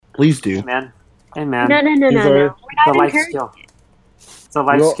Please do. Man. Hey, man. No. These We're are- not It's a life encouraging. skill. It's a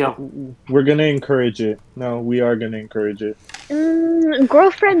life skill. We're gonna encourage it. No, we are gonna encourage it.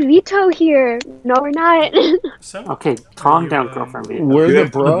 Girlfriend veto here. No, we're not. So, Okay, calm you, down, girlfriend. We're You the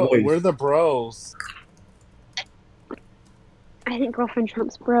have the voice. We're the bros. I think girlfriend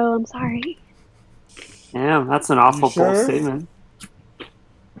trumps bro. I'm sorry. Damn, that's an awful You sure? bold statement.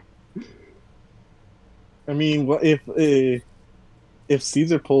 I mean, what if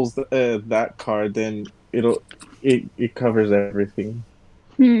Caesar pulls that card, then it covers everything.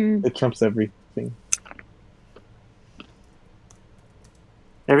 It trumps everything.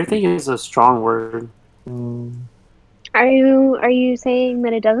 Everything is a strong word. Are you saying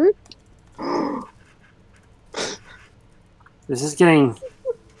that it doesn't? This is getting...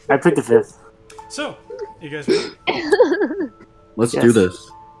 I plead the fifth. So, you guys ready? Let's Yes. do this.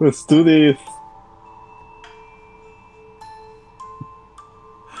 Let's do this.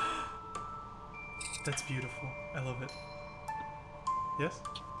 That's beautiful. I love it. Yes?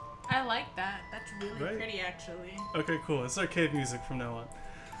 I like that. That's really Right. pretty, actually. Okay, cool. It's arcade music from now on.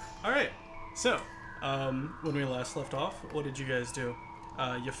 Alright, so, when we last left off, what did you guys do?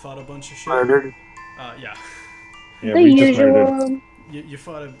 You fought a bunch of shit? Murdered. Yeah. Yeah, The we just murdered. usual. You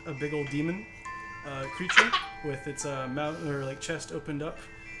fought a big old demon creature with its mouth or like chest opened up.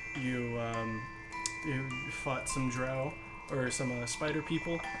 You fought some drow or some spider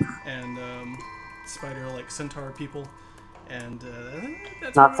people and spider like centaur people, and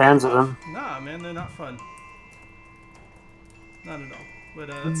that's Not where we fans left of off. Nah, man, they're not fun. Not at all. But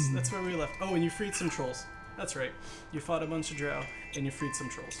that's where we left. Oh, and you freed some trolls. That's right. You fought a bunch of drow and you freed some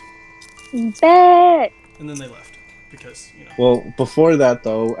trolls, Bet. and then they left because you know. Well, before that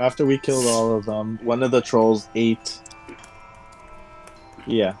though, after we killed all of them, one of the trolls ate.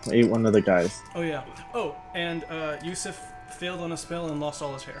 Yeah, ate one of the guys. Oh yeah. Oh, and Yusuf failed on a spell and lost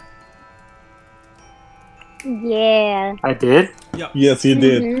all his hair. Yeah. I did? Yep. Yes, you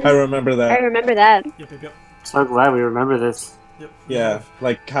did. Mhm. I remember I that. remember that. Yep. So glad we remember this. Yep. Yeah,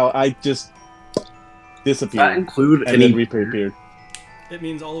 like how I just Does that disappeared include and any? then reappeared. It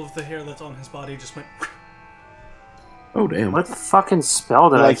means all of the hair that's on his body just went. Oh damn! What fucking spell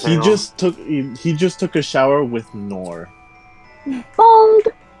did Like I fail? he just took a shower with Nor. Bold.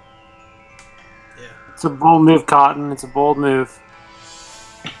 Yeah. It's a bold move, Cotton. It's a bold move.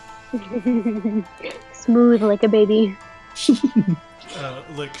 Smooth like a baby.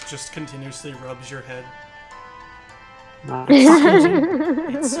 Lick just continuously rubs your head. Not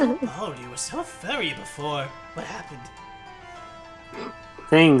fucking It's so old. You were so furry before. What happened?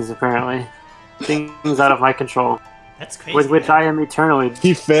 things, apparently. Things out of my control. That's crazy. With which I am eternally...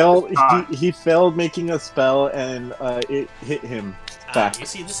 He failed. Ah. He failed making a spell, and it hit him back. You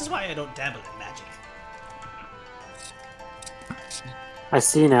see, this is why I don't dabble in magic. I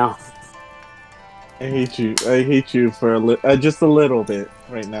see now. I hate you. I hate you for just a little bit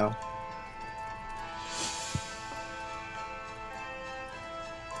right now.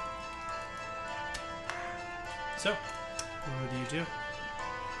 So, what do you do?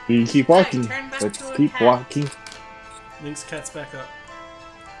 We keep walking. turn back Let's to a keep cat. walking. Link's cat's back up.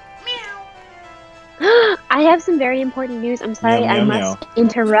 Meow. I have some very important news. I'm sorry, Meow, I meow, must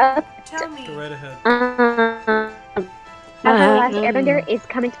interrupt. Tell me. Go right ahead. Avatar: Last Airbender is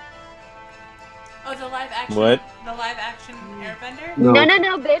coming. Oh, the live action. What? The live action Airbender? No.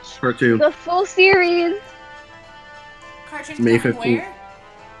 No, bitch. Cartoon. The full series. Cartoon May from 15th. where?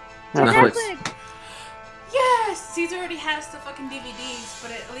 Netflix. Netflix. Yes! Caesar already has the fucking DVDs,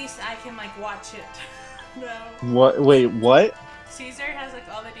 but at least I can, like, watch it. No. What? Wait, what? Caesar has, like,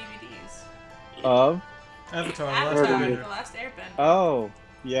 all the DVDs. Of? Avatar: Avatar, Last The Airbender. Last Airbender. Oh,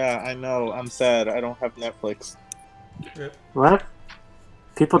 yeah, I know. I'm sad. I don't have Netflix. Rip. What?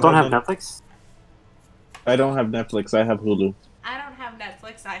 People don't have Netflix? I don't have Netflix. I have Hulu. I don't have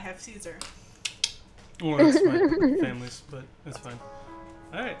Netflix, I have Caesar. Well, that's fine. Families, but it's fine.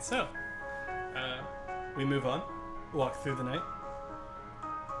 Alright, so. We move on. Walk through the night.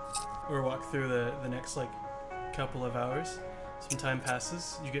 Or walk through the next, like, couple of hours. Some time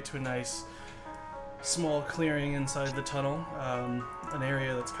passes. You get to a nice, small clearing inside the tunnel. An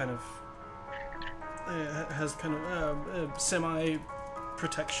area that's kind of... has kind of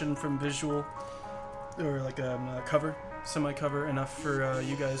semi-protection from visual. Or, like, cover. Semi-cover enough for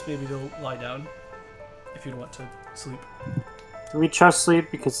you guys maybe to lie down. If you'd want to sleep. Do we trust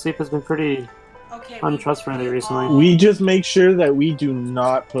sleep? Because sleep has been pretty Okay. untrustworthy recently. We just make sure that we do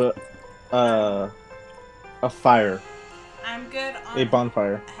not put a fire, I'm good on a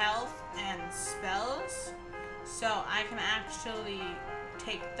bonfire. health and spells, so I can actually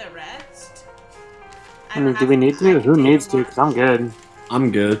take the rest. I mean, do we need to? Who needs to? Because I'm good. I'm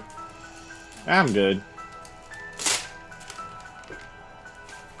good. I'm good.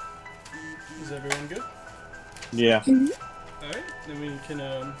 Is everyone good? Yeah. Alright, then we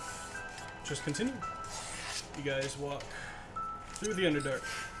can just continue. You guys walk through the Underdark.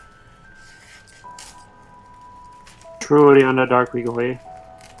 Truly Underdark we go away.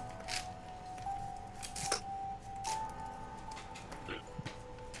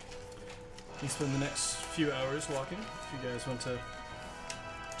 You spend the next few hours walking. If you guys want to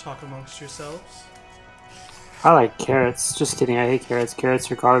talk amongst yourselves. I like carrots. Just kidding, I hate carrots.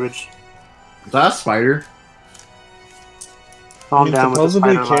 Carrots are garbage. Is that a spider? Calm down with the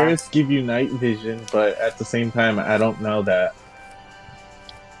supposedly spider carrots give you night vision, but at the same time, I don't know that.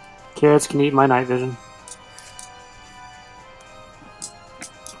 Carrots can eat my night vision.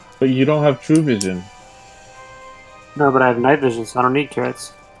 But you don't have true vision. No, but I have night vision, so I don't need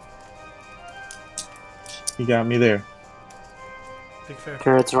carrots. You got me there. Big fair.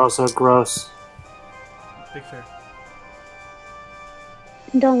 Carrots are also gross. Big fair.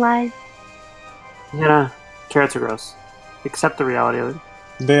 Don't lie. Yeah, carrots are gross. Accept the reality of it.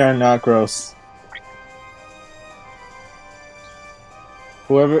 They are not gross.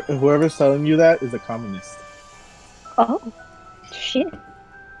 Whoever's telling you that is a communist. Oh, shit.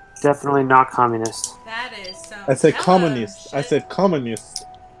 Definitely not communist. That is some. I said hella communist. I shit. said communist.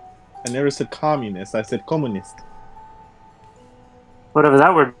 I never said communist. I said communist. Whatever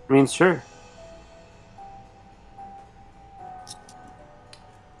that word means, sure.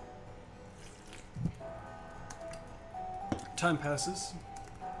 Time passes.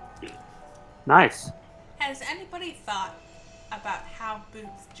 Nice. Has anybody thought about how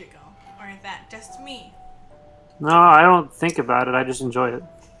boobs jiggle? Or is that just me? No, I don't think about it. I just enjoy it.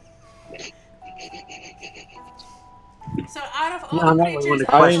 So out of all No, the I'm not really creatures one to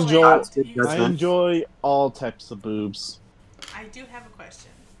on I the question enjoy- lake, God's good you- I judgment. enjoy all types of boobs. I do have a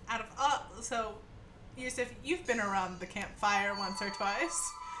question. Out of all, so Yusuf, you've been around the campfire once or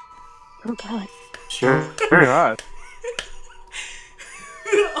twice. Oh, God. Sure. God.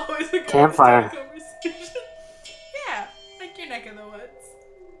 Always a good Campfire. conversation. Yeah, like your neck of the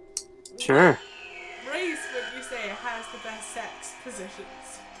woods. Sure. Race would you say has the best sex positions?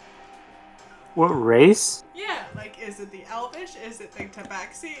 What race? Yeah, like is it the Elvish? Is it the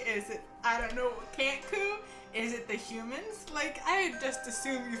Tabaxi? Is it, I don't know, Kantku? Is it the humans? Like, I just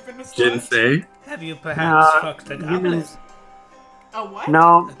assume you've been a slut. Jinsei? Have you perhaps fucked a goblin? humans. A what?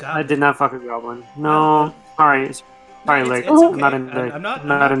 No, A I goblin. did not fuck a goblin. No, sorry. Sorry, It's- Lick. it's okay. I'm not into. I'm not-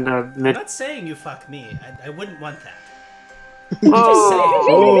 not into I'm mid. not saying you fuck me. I wouldn't want that.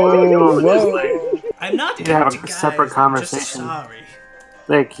 Oh, whoa. I'm not You have a into guys. separate I'm just conversation. sorry.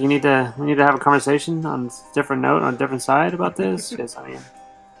 Lick, we need to have a conversation on a different note, on a different side about this. Because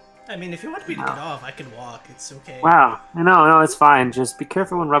I mean, if you want me to No. get off, I can walk. It's okay. wow, no, it's fine. Just be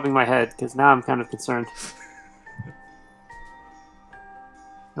careful when rubbing my head, because now I'm kind of concerned.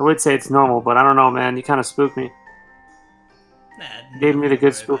 I would say it's normal, but I don't know, man. You kind of spooked me. Nah, Gave me the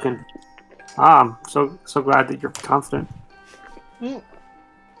good don't worry about spooking. Ah, I'm so glad that you're confident. Mm.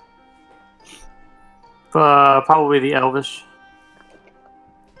 Probably the Elvish.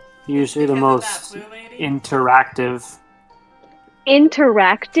 Usually the Because of most that blue lady? interactive.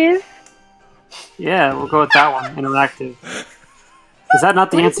 Interactive? Yeah, we'll go with that one. Interactive. Is that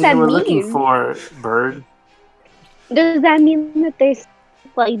not the What does answer that you were looking mean? for, Bird? Does that mean that they,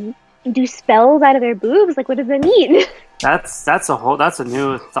 like, do spells out of their boobs? Like, what does that mean? That's a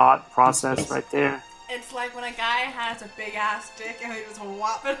new thought process right there. It's like when a guy has a big ass dick and they just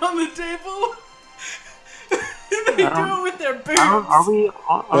whop it on the table. They I do don't- it with their boobs. Are we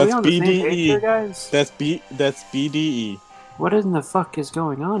That's on the same page BDE. here, guys? That's BDE. What in the fuck is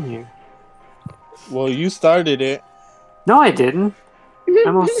going on here? Well, you started it. No, I didn't.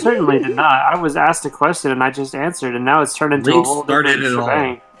 I most certainly did not. I was asked a question and I just answered, and now it's turned into Link a whole started different it all.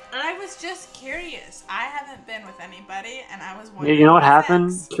 shebang. I was just curious. I haven't been with anybody, and I was Yeah, wondering. you know what about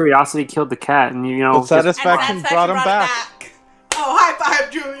happened? sex. Curiosity killed the cat, and But And satisfaction satisfaction brought him back. Oh, high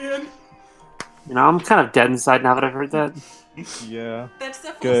five, Julian. I'm kind of dead inside now that I've heard that. Yeah. That's the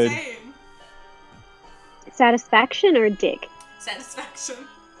full Good. saying. Satisfaction or dick? Satisfaction.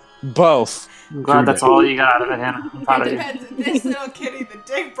 Both. I'm glad that's all you got out of it, Hannah. I'm proud It of you. depends. This little kitty, the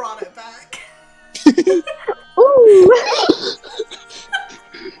dick brought it back. Ooh!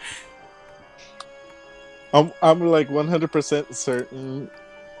 I'm like 100% certain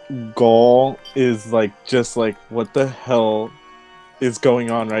Gaul is like just like what the hell is going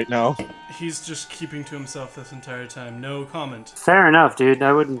on right now. He's just keeping to himself this entire time. No comment. Fair enough, dude.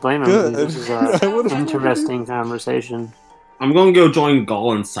 I wouldn't blame him. Good. This is I an would've- interesting conversation. I'm gonna go join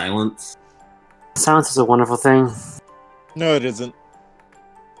Gaul in silence. Silence is a wonderful thing. No, it isn't.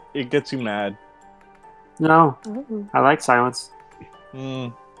 it gets you mad. No, Oh. I like silence.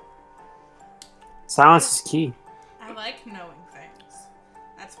 Mm. Silence is key. I like knowing things.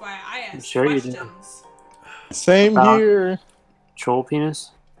 That's why I ask Sure you do. questions. Same About- here. Troll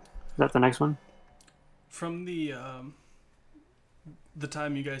penis. Is that the next one? From the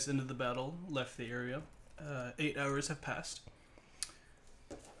time you guys ended the battle, left the area, 8 hours have passed.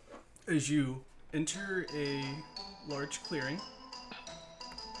 As you enter a large clearing,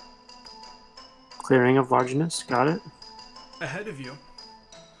 Clearing of largeness. Got it. ahead of you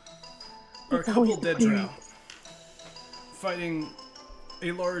are a It's couple always the dead clearing. drow fighting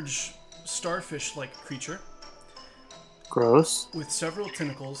a large starfish-like creature Gross. with several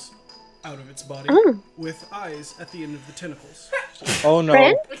tentacles out of its body, Oh. with eyes at the end of the tentacles. Oh no.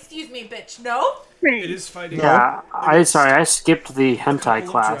 Friend? Excuse me, bitch. No? It is fighting. Yeah, against I skipped the a hentai couple of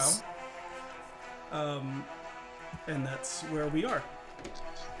class. drow. And that's where we are.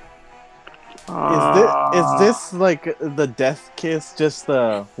 Is this like the death kiss? Just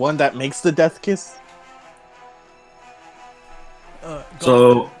the one that makes the death kiss?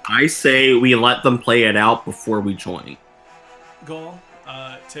 So I say we let them play it out before we join. Gaul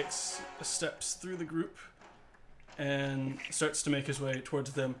takes steps through the group and starts to make his way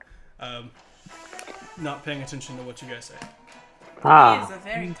towards them, not paying attention to what you guys say. He Ah, is a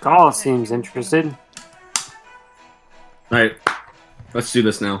very Gaul competent seems human. interested. Alright, let's do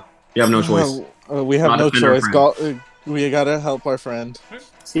this now. You have no choice. We have Not no defend our choice. We gotta help our friend.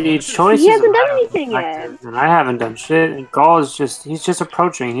 See, choice He is hasn't a done matter of anything yet. perspective, and I haven't done shit. And Gaul is he's just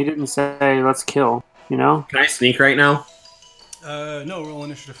approaching. He didn't say let's kill. You know? Can I sneak right now? No, roll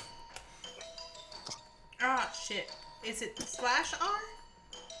initiative. Ah, shit. Is it slash R?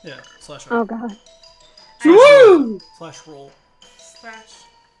 Yeah, slash Oh R. god. Woo! Slash roll. Slash.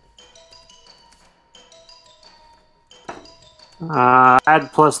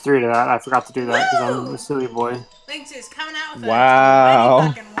 Add +3 to that. I forgot to do that because I'm a silly boy. Lynx is coming out with Wow.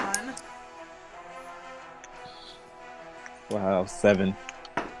 a 20 fucking one. Wow, 7.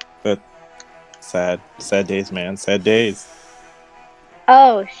 But sad days, man. Sad days.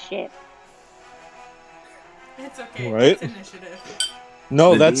 Oh shit. It's okay. Right? It's initiative.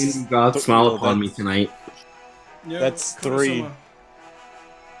 No, The that's deity God smile upon me tonight. Yeah, That's 3.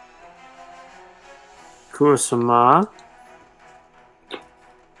 Kurosama. Kurosama.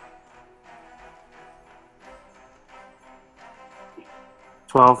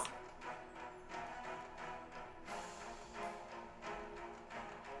 $12.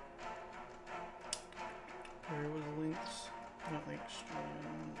 Where was links? Not links.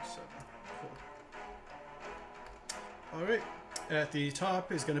 7. Cool. Alright. At the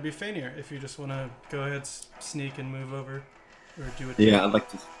top is going to be Fainir. If you just want to go ahead, sneak and move over. Or do it. Yeah, I'd like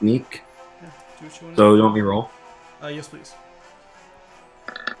to sneak. Yeah, do what you want So you want me to roll? Yes, please.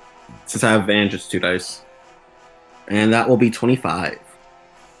 Since I have advantage, it's 2 dice. And that will be 25.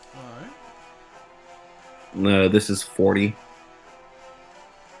 Alright. This is 40.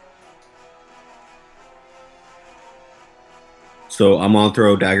 So I'm gonna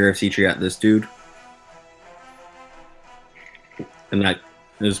throw Dagger of Sitri at this dude. And that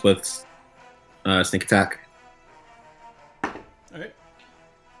is with sneak attack. Alright.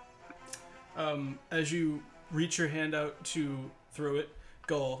 As you reach your hand out to throw it,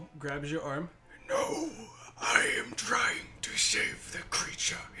 Gull grabs your arm. No, I am trying to save the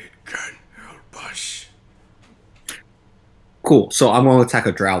creature. It can help us. Cool. So I'm gonna attack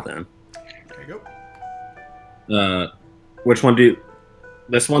a Drow then. There you go. Which one do?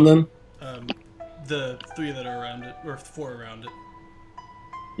 This one then? The 3 that are around it, or 4 around it.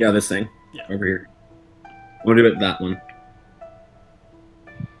 Yeah, this thing. Yeah. Over here. I'm gonna do it that one.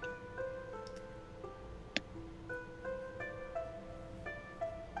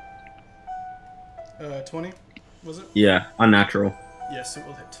 Uh, 20, was it? Yeah, unnatural. Yes, it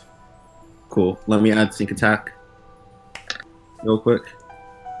will hit. Cool. Let me add sneak attack. Real quick.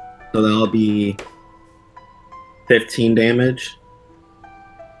 So that'll be 15 damage.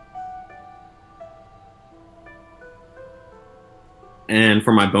 And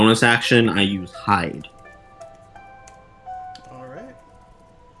for my bonus action, I use hide. Alright.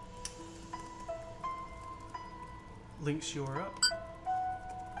 Links, you're up.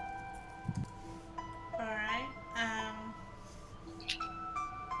 Alright.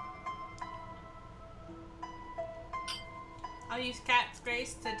 I'll use Cat's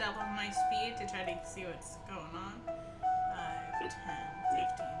Grace to double my speed to try to see what's going on. 5, 10,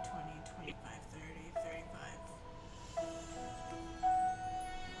 15, 20, 25, 30, 35.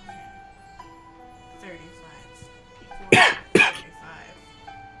 Okay. 35. 40, 35.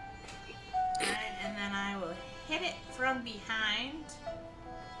 Alright, and then I will hit it from behind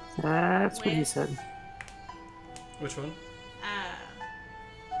That's what he With- said. Which one?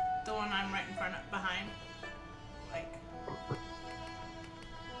 The one I'm right in front of, behind. Like.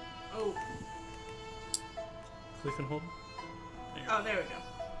 Oh. Click and hold. Oh, there we go.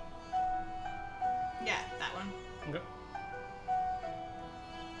 Yeah, that one. Okay.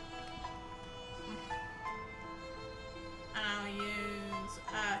 And I'll use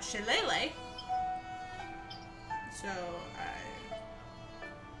Shillelagh. So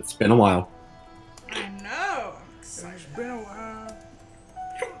It's been a while. I know. I'm excited. It's been a while.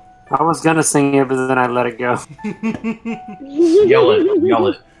 I was gonna sing it, but then I let it go. Yell it. Yell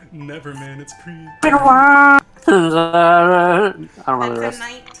it. Never, man. It's Creed. Been a while. I don't remember the That's rest.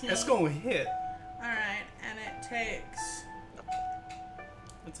 a 19. That's gonna hit. Alright, and it takes.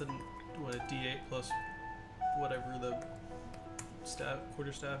 That's a D8 plus whatever the staff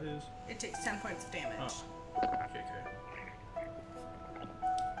quarterstaff is. It takes 10 points of damage. Oh. Okay.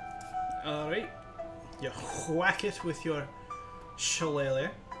 Alright. You whack it with your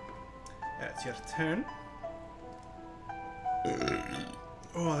shillelagh. That's your turn.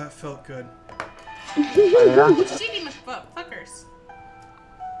 Oh, that felt good. Shitty motherfuckers.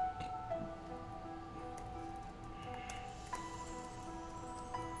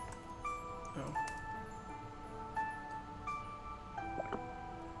 Oh.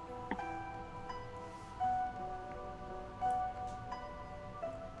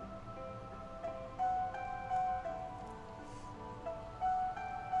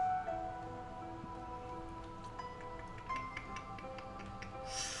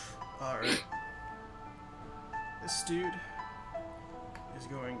 Alright. This dude is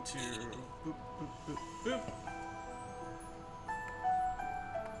going to boop, boop, boop, boop.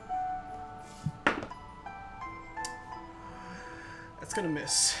 That's gonna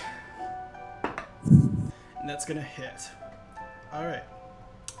miss. And that's gonna hit. Alright.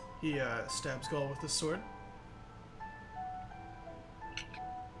 He stabs Gull with his sword.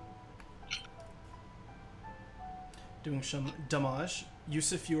 Doing some damage.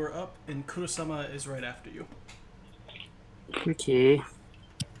 Yusuf, you are up, and Kurosama is right after you. Okay.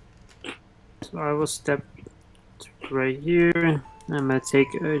 So I will step right here. I'm gonna take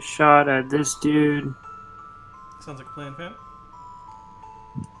a shot at this dude. Sounds like a plan, fam.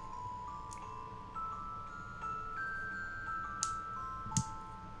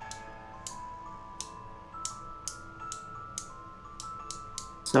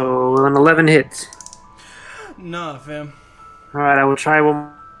 So will an 11 hit? Nah, fam. Alright, I will try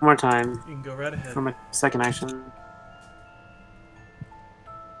one more time You can go right ahead. for my second action.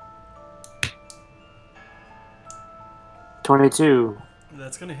 $22.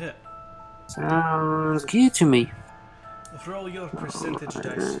 That's gonna hit. Sounds good to me. Throw your percentage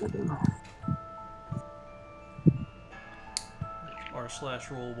dice.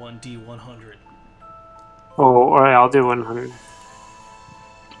 R/roll 1d100. Oh, alright, I'll do 100.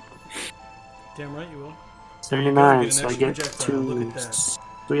 Damn right you will. 79, Get so an I get extra projectile. Look two. at that.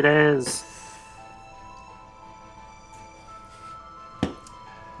 Sweet as.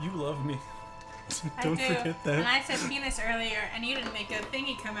 You love me. I Don't do. forget And that. I said penis earlier, and you didn't make a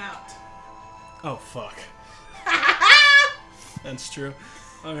thingy come out. Oh, fuck. That's true.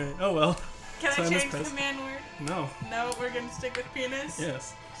 Alright, oh well. Can Time I has change the passed. command word? No. No, we're gonna stick with penis.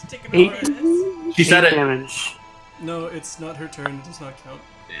 Yes. Sticking Eight. with penis. She said 8 it. damage. No, it's not her turn. It does not count.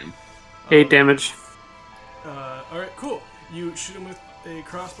 Damn. 8 damage. Alright, cool. You shoot him with a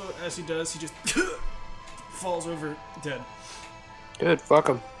crossbow. As he does, he just falls over dead. Good, fuck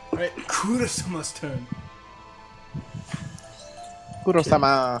him. Alright, Kurosama's turn.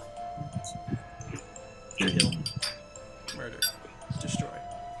 Kurosama. Kill. Murder. Destroy.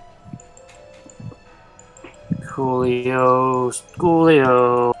 Coolio.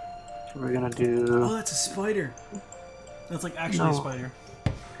 Schoolio. We're gonna do. Oh, that's a spider. That's like actually a No. spider.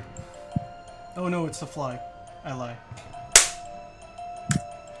 Oh no, it's a fly. I lie.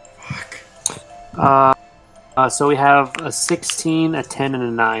 Fuck. So we have a 16, a 10, and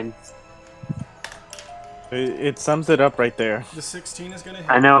a 9. It sums it up right there. The 16 is gonna hit.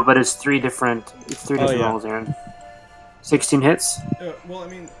 I know, but it's three different yeah. rolls, Aaron. 16 hits? Well, I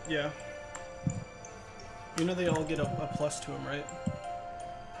mean, yeah. You know they all get a plus to them, right?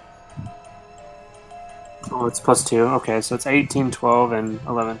 Oh, it's plus 2. Okay, so it's 18, 12, and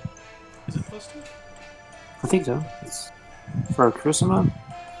 11. Is it plus 2? I think so. It's for a Kurosama.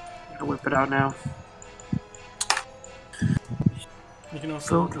 I'll whip it out now. You can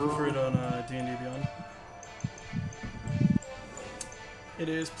also Photo. look for it on D&D Beyond. It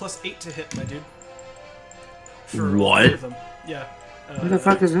is plus 8 to hit, my dude. For all What? three of them. Yeah. What the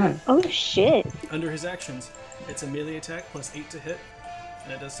fuck is that? Oh shit. Under his actions, it's a melee attack plus 8 to hit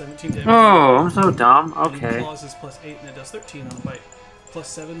and it does 17 damage. Oh, I'm so dumb. And Okay. claws is +8, and it does 13 on a bite.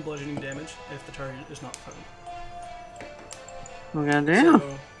 +7 bludgeoning damage if the target is not found. Oh, goddamn.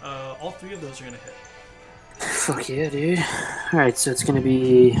 So, all 3 of those are gonna hit. Fuck yeah, dude. Alright, so it's gonna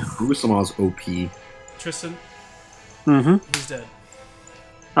be. Kurosamaw's OP. Tristan, he's dead.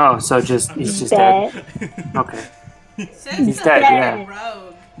 Oh, so just he's just dead. Okay. Since He's the dead, fucking yeah.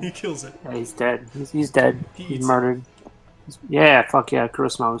 rogue. He kills it. Yeah, he's dead. He's dead. He He's eats murdered. Yeah, fuck yeah.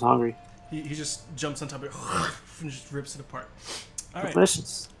 Kurosama was hungry. He just jumps on top of it and just rips it apart. Alright.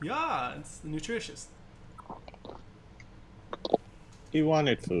 Delicious. Yeah, it's nutritious. He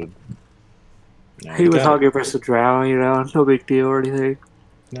wanted food. No, He was got it. hungry versus Drow, you know, no big deal or anything.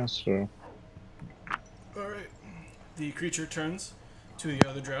 That's true. Alright. The creature turns to the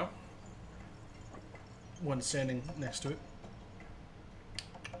other drow. One standing next to it.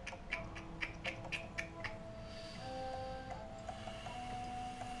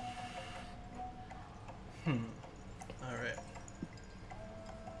 Alright.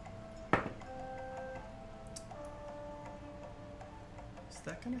 Is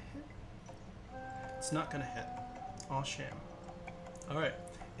that gonna hit? It's not gonna hit. Aw, shame. Alright.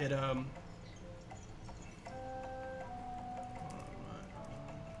 It,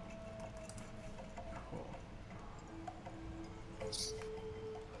 Cool.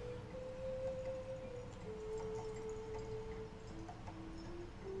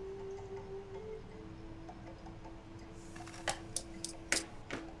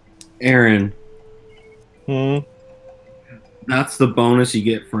 Aaron, Hmm. that's the bonus you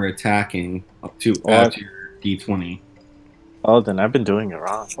get for attacking up to add to your D20. Oh, then I've been doing it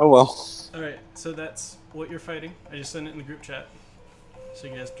wrong. Oh well. Alright, so that's what you're fighting. I just sent it in the group chat so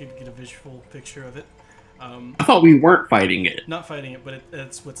you guys could get a visual picture of it. I thought we weren't fighting it. Not fighting it, but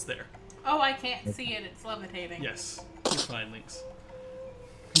it's what's there. Oh, I can't see it. It's levitating. Yes, you're fine, Lynx.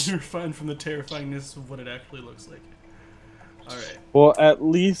 You're fine from the terrifyingness of what it actually looks like. Alright. Well, at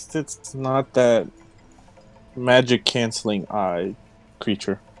least it's not that magic canceling eye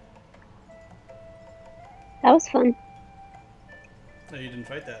creature. That was fun. No, you didn't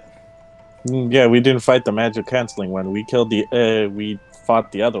fight that. Yeah, we didn't fight the magic canceling one. We killed the. We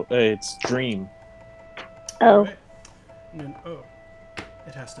fought the other. It's Dream. Oh. Alright. And then, oh,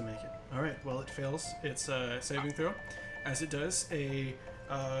 it has to make it. Alright, well, it fails its saving throw. As it does, a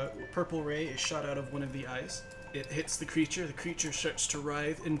purple ray is shot out of one of the eyes. It hits the creature starts to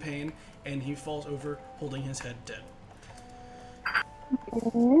writhe in pain, and he falls over, holding his head dead.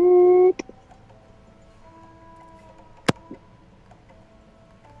 What?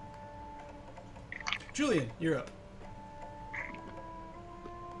 Julian, you're up.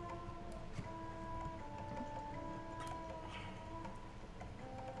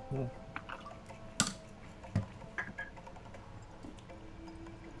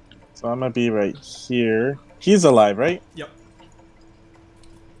 So I'm gonna be right here. He's alive, right? Yep,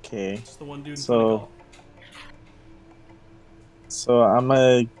 Okay. it's the one dude. So- So I'm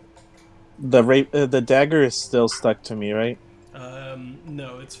gonna. The dagger is still stuck to me, right?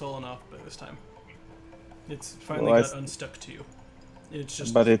 No, it's fallen off by this time. It's finally Well, I got unstuck to you. It's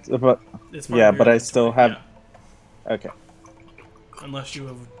just. But it's part yeah, of your but I still inventory, have. Okay. yeah. Unless you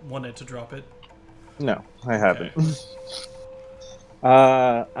have wanted to drop it. No, I haven't.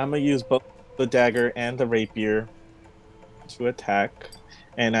 I'm gonna use both the dagger and the rapier to attack,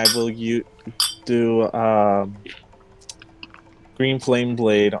 and I will do green flame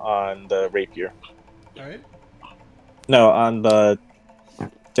blade on the rapier. All right. No, on the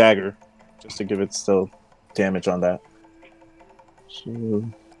dagger, just to give it still damage on that. So...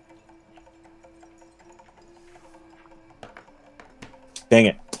 Dang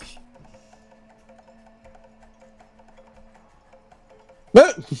it.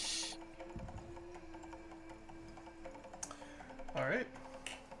 All right.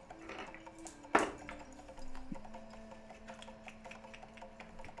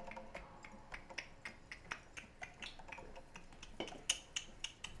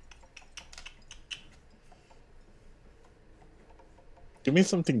 Give me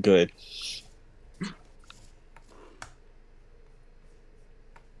something good.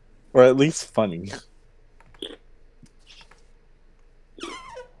 Or at least funny.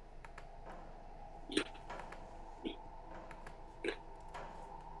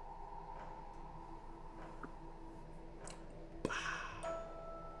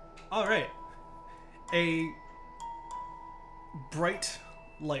 All right. A bright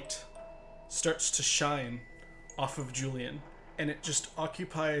light starts to shine off of Julian, and it just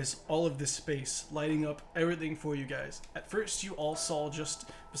occupies all of this space, lighting up everything for you guys. At first, you all saw just,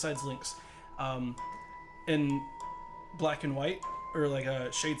 besides Lynx, in black and white, or like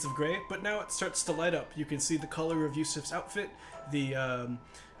shades of gray, but now it starts to light up. You can see the color of Yusuf's outfit, the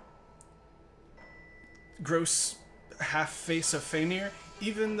gross half face of Fainir,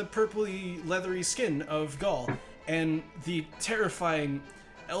 even the purpley leathery skin of Gaul, and the terrifying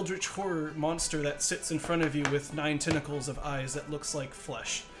eldritch horror monster that sits in front of you with 9 tentacles of eyes that looks like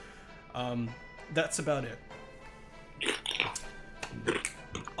flesh. That's about it.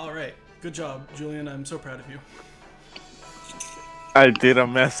 Alright, good job, Julian. I'm so proud of you. I did a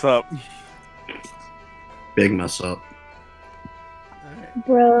mess up. Big mess up. Alright.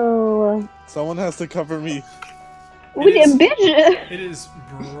 Bro. Someone has to cover me. We didn't bitch. It is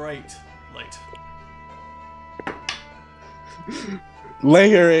bright light.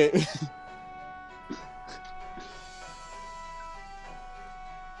 Layer it.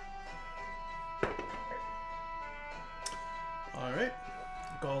 Alright.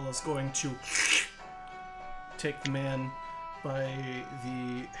 Gaul is going to take the man by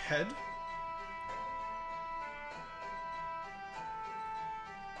the head,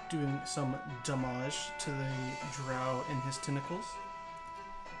 doing some damage to the Drow in his tentacles.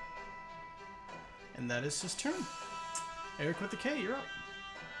 And that is his turn. Eric with the K, you're up.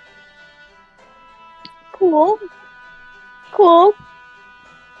 Cool. Cool.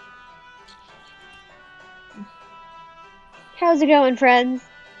 How's it going, friends?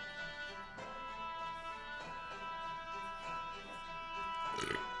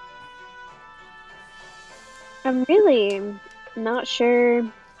 I'm really not sure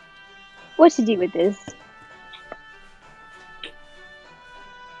what to do with this.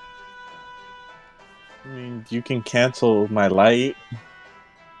 I mean, you can cancel my light.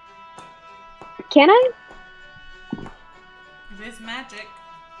 Can I? It is magic.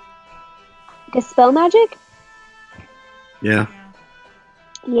 Dispel magic? Yeah.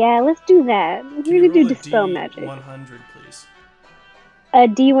 Yeah, let's do that. We're Can you gonna do roll a dispel magic. D100, please. A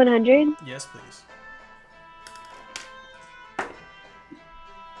D100? Yes, please.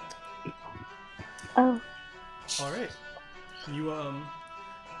 Oh. Alright. You,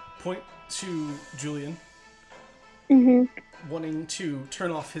 point to Julian, Mm-hmm. wanting to turn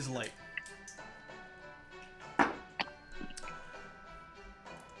off his light.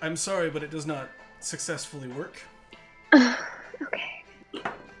 I'm sorry, but it does not successfully work. Okay.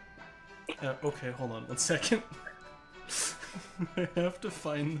 Okay, hold on 1 second. I have to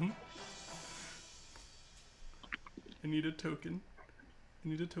find them. I need a token. I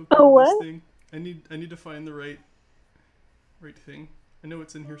need a token Oh, of what? this thing. I need to find the right thing. I know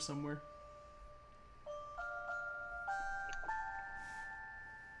it's in here somewhere.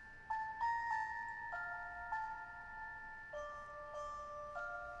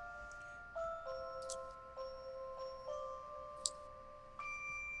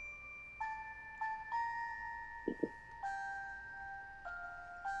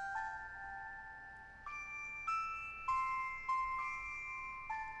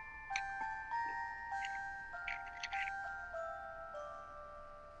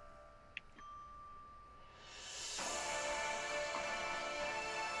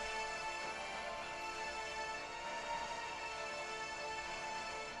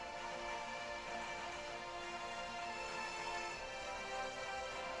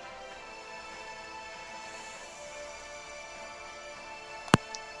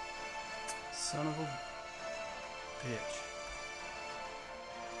 Son of a bitch.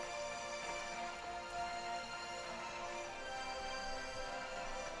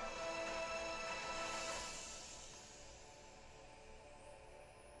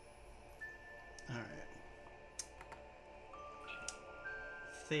 Alright.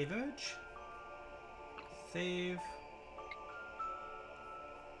 Save urge. Save.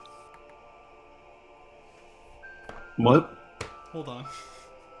 What? Hold on.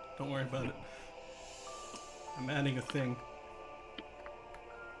 Don't worry about it. I'm adding a thing.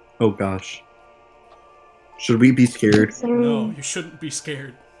 Oh gosh. Should we be scared? No, you shouldn't be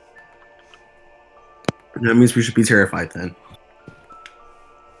scared. That means we should be terrified then.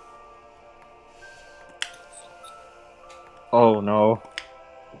 Oh no.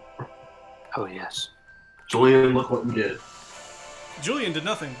 Oh, yes. Julian, look what you did. Julian did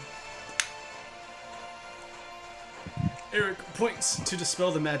nothing. Eric points to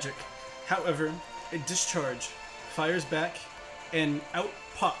dispel the magic. However, a discharge fires back, and out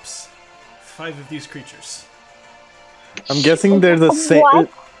pops 5 of these creatures. I'm guessing they're the same. What?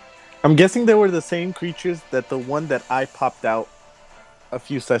 I'm guessing they were the same creatures that the one that I popped out a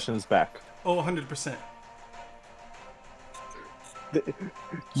few sessions back. Oh, 100%.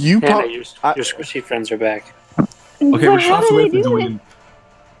 You Hannah, pop. your squishy friends are back. Okay, But we're how shots do away they from do it? Julian.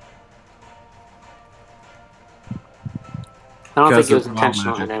 I don't think Because it was of wild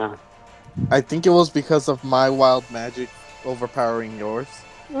intentional, magic. Helena. I think it was because of my wild magic overpowering yours.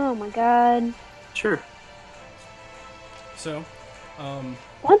 Oh my god. Sure. So,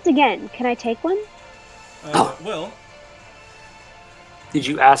 Once again, can I take one? well, Did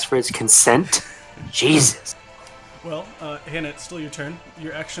you ask for its consent? Jesus. Hannah, it's still your turn.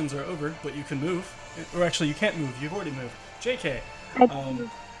 Your actions are over, but you can move. Or actually, you can't move. You've already moved. JK,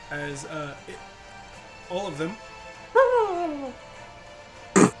 as all of them.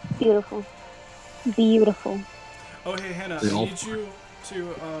 Beautiful. Beautiful. Oh, hey, Hannah, They I all need you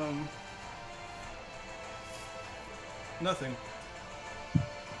to, nothing.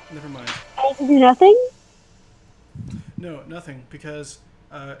 Never mind. I can do nothing? No, nothing, because,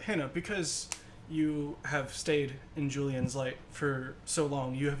 Hannah, because you have stayed in Julian's light for so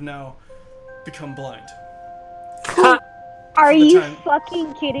long, you have now become blind. Are the you time-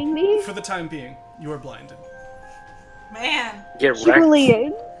 fucking kidding me? For the time being, you are blinded. Man. Get wrecked.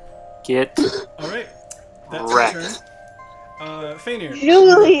 Julian. Get Alright, that's Wrecked. your turn. Fainir.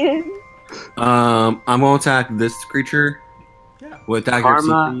 Julian. I'm gonna attack this creature Yeah. with dagger,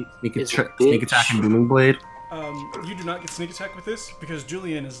 Karma sneak is a sneak bitch. attack, and booming blade. You do not get sneak attack with this, because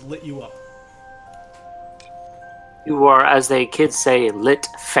Julian has lit you up. You are, as the kids say, lit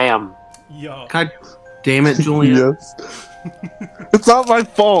fam. Yo. God damn it, Julian! Yes. It's not my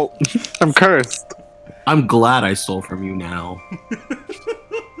fault. I'm cursed. I'm glad I stole from you now.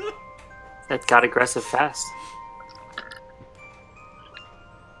 That got aggressive fast.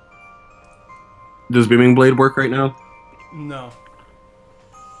 Does booming blade work right now? No.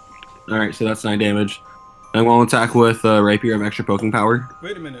 All right, so that's 9 damage. I'm going to attack with rapier of extra poking power.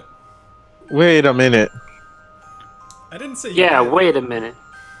 Wait a minute. Wait a minute. I didn't say you Yeah, hit. wait a minute.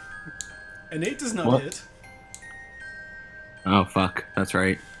 An 8 does not What? hit. Oh fuck, that's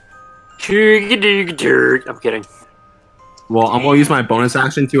right. I'm kidding. Well, I'm going to use my bonus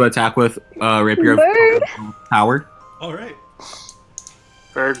action to attack with rapier Bird. of power. Alright.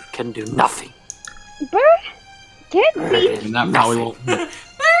 Bird can do nothing. Bird. Can't Bird see. is And that probably nothing. won't hit.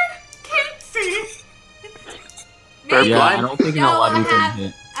 Can't see. Bird Yeah, blind? I don't think an Y'all 11 can have-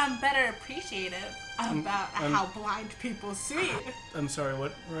 hit. I'm better appreciative about how blind people see. I'm sorry,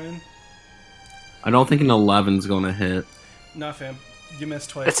 what, Ryan? I don't think an 11's going to hit. Nah, fam. You missed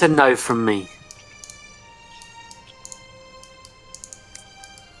twice. It's a no from me.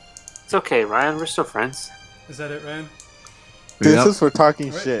 It's okay, Ryan. We're still friends. Is that it, Ryan? This Yep. is for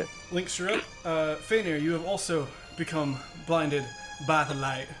talking Right. shit. Links, you're up. Fainir, you have also become blinded by the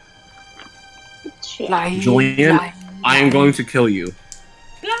light. Shit. Julian, I am going to kill you.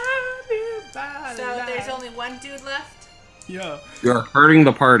 Blinded by the So light. there's only one dude left? Yeah. You're hurting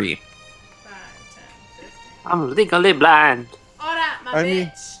the party. 5, 10, 15. I'm legally blind. Alright, my I mean-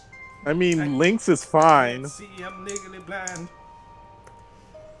 bitch. I mean, Lynx is fine. See, I'm legally blind.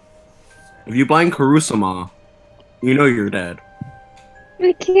 If you blind Karusama, you know you're dead.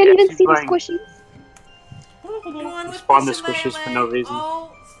 I can't even she's see the fine. squishies. One with Spawn the the squishes for shillelagh. no reason.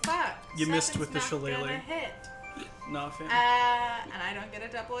 Oh, fuck. You missed Seven's with the not shillelagh. gonna hit. Nah, fam. And I don't get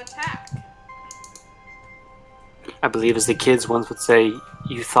a double attack. I believe, as the kids once would say,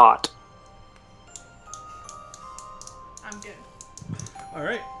 you thought. I'm good.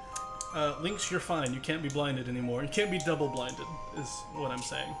 Alright. Links, you're fine. You can't be blinded anymore. You can't be double blinded, is what I'm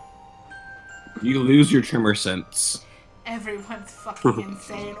saying. You lose your trimmer sense. Everyone's fucking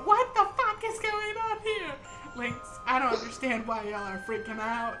insane. What the fuck is going on here? Lynx, I don't understand why y'all are freaking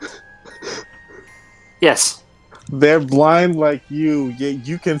out. Yes. They're blind like you, yet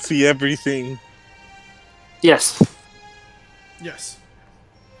you can see everything. Yes. Yes.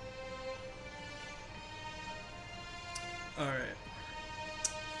 Alright.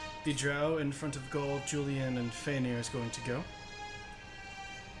 The drow in front of Gaul, Julian, and Fainir is going to go.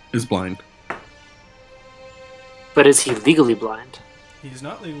 Is blind. But is he legally blind? He's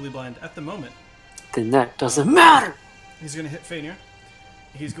not legally blind at the moment. Then that doesn't matter. He's going to hit Fainir.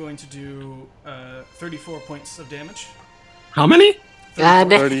 He's going to do 34 points of damage. How many? God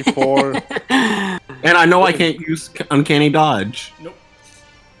damn. 34. And I know I can't use uncanny dodge. Nope.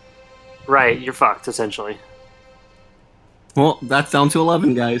 Right, you're fucked, essentially. Well, that's down to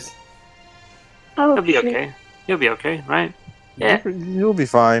 11, guys. Oh, You'll be shit. okay. You'll be okay, right? Yeah. You'll be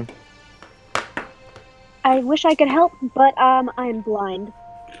fine. I wish I could help, but I'm blind.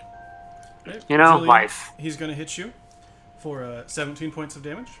 Right. You know, Julian, life. He's going to hit you for 17 points of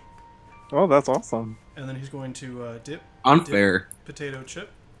damage. Oh, that's awesome. And then he's going to dip Unfair. potato chip.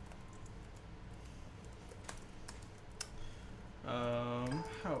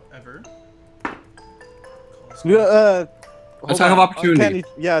 However, Yeah, Attack of opportunity.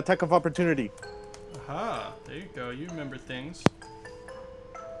 Yeah, attack of opportunity. Aha! There you go. You remember things.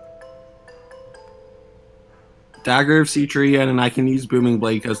 Dagger of Cetria, and I can use Booming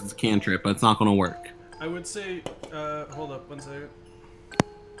Blade because it's a cantrip, but it's not going to work. I would say, hold up one second.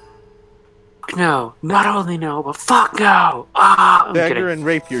 No, not only no, but fuck no. Ah, I'm Dagger kidding. and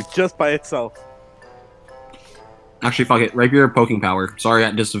rapier just by itself. Actually, fuck it. Rapier poking power. Sorry,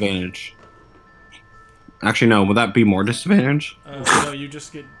 at disadvantage. Actually, no. Would that be more disadvantage? No, you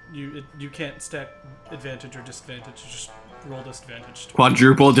just get you can't stack advantage or disadvantage. You just roll disadvantage.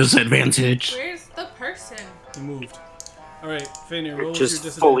 Quadruple disadvantage. Where's the person? You moved. All right, Fainir, roll with Just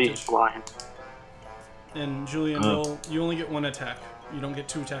your fully disadvantage. blind. And Julian, roll. You only get one attack. You don't get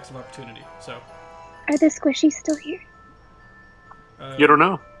 2 attacks of opportunity. So. Are the squishies still here? You don't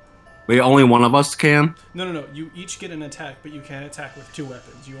know. Wait, only one of us can? No. You each get an attack, but you can't attack with 2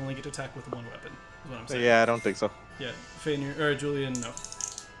 weapons. You only get to attack with 1 weapon. Is what I'm saying. Yeah, I don't think so. Yeah, Fainir or Julian, no.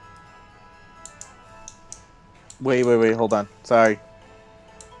 Wait, hold on. Sorry.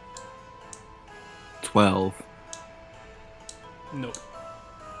 12. Nope.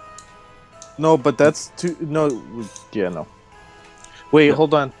 No, but that's too. No, yeah, no. Wait,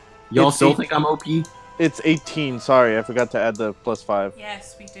 hold on. Y'all It's still 8 think I'm OP? It's 18. Sorry, I forgot to add the +5.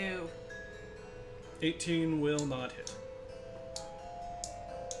 Yes, we do. 18 will not hit.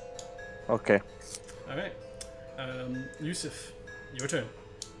 Okay. All right. Yusuf, your turn.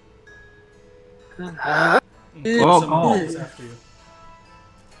 Oh. Is after you.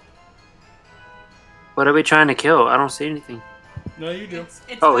 What are we trying to kill? I don't see anything. No, you do. It's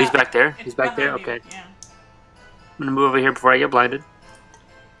Oh, he's left. back there. It's He's back there. behind you, Okay. Yeah. I'm gonna move over here before I get blinded.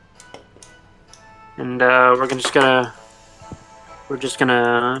 And we're just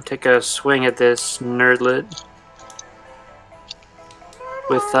gonna take a swing at this nerdlet.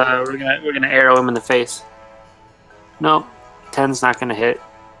 With we're gonna arrow him in the face. Nope, 10's not gonna hit.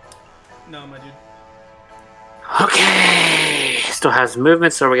 No, my dude. Okay, still has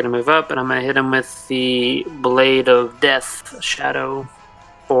movement, so we're gonna move up, and I'm gonna hit him with the Blade of Death, Shadow,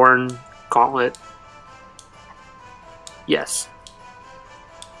 Born, Gauntlet. Yes.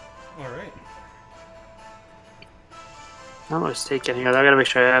 All right. I'm gonna take it here. I gotta make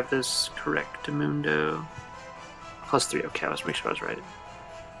sure I have this correct. Mundo. +3. Okay, let's make sure I was right.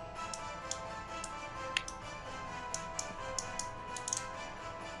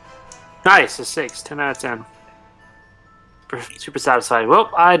 Nice, a 6. 10 out of 10. Super satisfied. Well,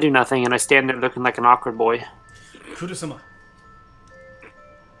 I do nothing, and I stand there looking like an awkward boy. Kurosama.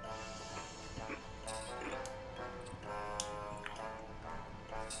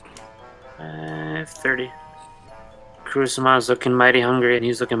 Uh, 30. Kurosama's looking mighty hungry, and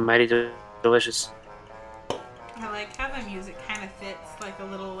he's looking mighty delicious. I like how the music kind of fits, like a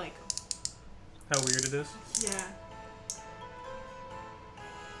little, like, How weird it is. yeah.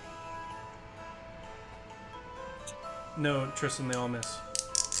 No, Tristan, they all miss.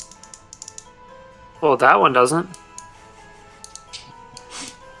 Well, that one doesn't.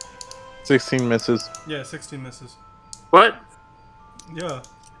 16 misses. Yeah, 16 misses. What? Yeah.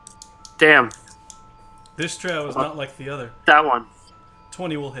 Damn. This Drow is not like the other. That one.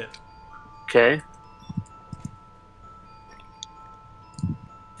 20 will hit. Okay.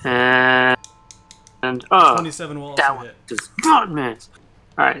 And 27 will also that one hit. does not miss.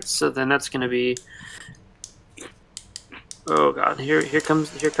 Alright, so then that's gonna be. Oh god, here comes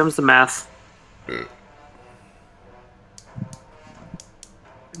the math. I'm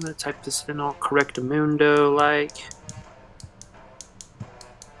gonna type this in all correctamundo like.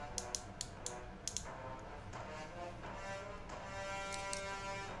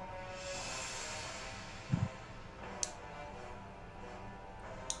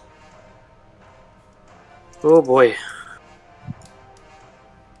 Oh boy.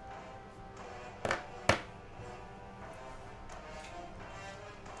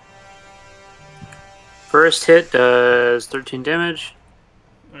 First hit does 13 damage.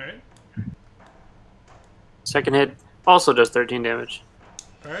 Alright. Second hit also does 13 damage.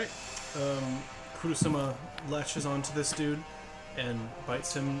 Alright. Kurosama latches onto this dude and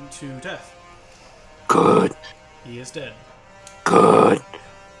bites him to death. Good. He is dead. Good.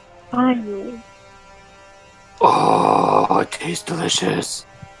 Finally. Oh, it tastes delicious.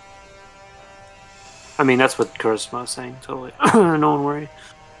 I mean, that's what Kurosama was saying, totally. No one worry.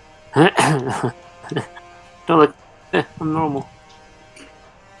 Don't look. I'm normal.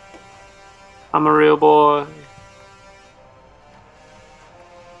 I'm a real boy.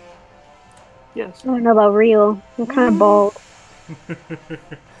 Yes. I don't know about real. I'm kind of bald.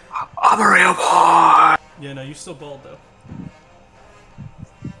 I'm a real boy. Yeah, no, you still bald though.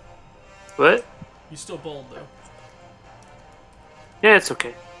 What? You still bald though. Yeah, it's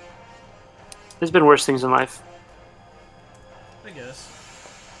okay. There's been worse things in life. I guess.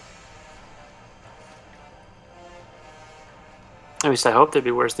 At least I hope there'd be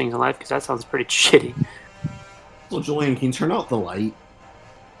worse things in life, because that sounds pretty shitty. Well, Julian, can you turn out the light?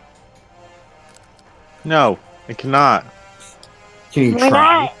 No, I cannot. Can you Why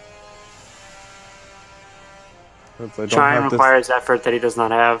try? not? 'Cause I don't Trying have this. requires effort that he does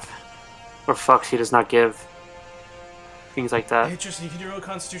not have. Or fucks he does not give. Things like that. Hey, Tristan, you can do roll a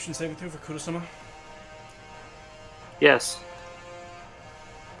Constitution saving throw for Kurosama. Yes.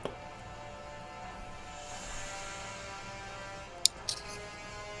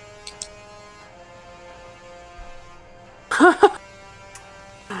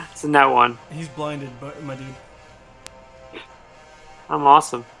 It's in that one. He's blinded, but my dude. I'm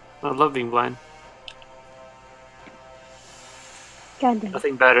awesome. I love being blind. God damn.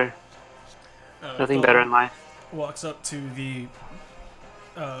 Nothing better. Nothing better in life. Walks up to the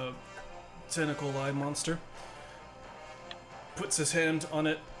tentacle eye monster, puts his hand on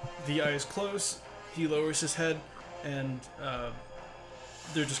it, the eyes close, he lowers his head, and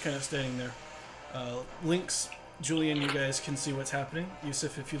they're just kind of standing there. Lynx, Julian, you guys can see what's happening.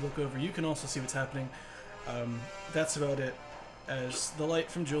 Yusuf, if you look over, you can also see what's happening. That's about it. As the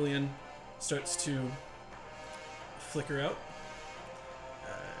light from Julian starts to flicker out.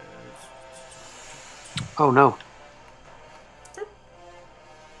 Oh no.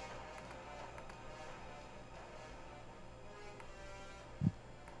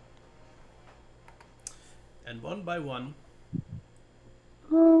 And one by one,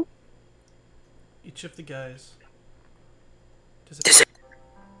 Oh, each of the guys Dis-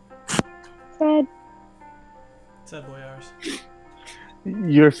 sad. Sad boy hours.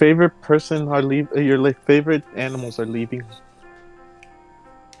 Your favorite person are your favorite animals are leaving.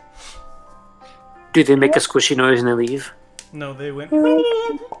 Do they make a squishy noise and they leave? No, they went.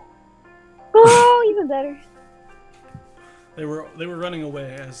 Oh, even better. They were running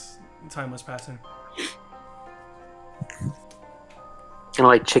away as time was passing. Kind of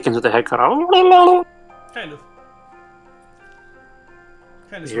like chickens with their head cut off. Kind of.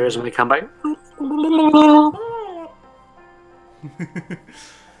 Kind of. You hear us when they come by?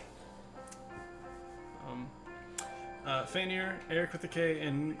 Fanir, Eric with the K,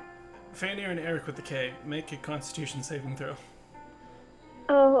 and Fanir and Eric with the K make a Constitution saving throw.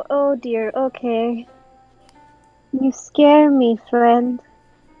 Oh dear. Okay. You scare me, friend.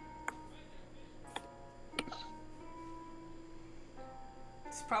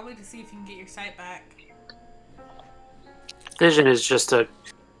 It's probably to see if you can get your sight back. Vision is just a,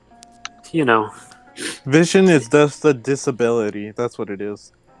 you know. Vision is just a disability. That's what it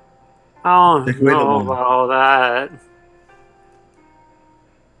is. I don't Take away the know one. about all that.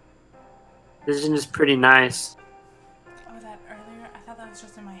 Vision is pretty nice. Oh, that earlier? I thought that was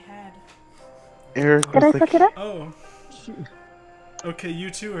just in my head. Eric Did I was fuck like, it up? Oh. Okay, you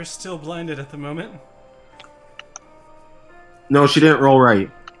two are still blinded at the moment. No, she didn't roll right.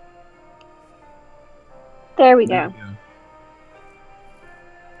 There we go.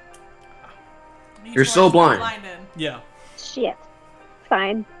 You You're two so are blind. blinded. Yeah. Shit.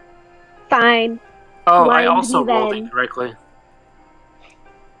 Fine. Fine. Oh, I Blind also me rolled then. incorrectly.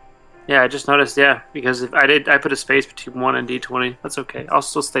 Yeah, I just noticed. Yeah, because if I put a space between 1 and D20. That's okay. I'll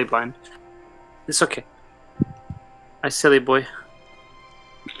still stay blind. It's okay. My silly boy.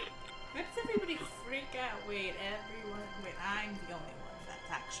 Why does everybody freak out? Wait, I'm the only one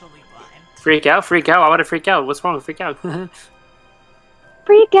that's actually blind. Freak out? Freak out? Why would I freak out? What's wrong with freak out?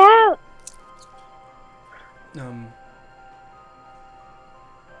 Freak out.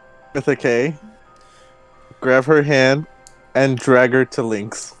 with a K, grab her hand, and drag her to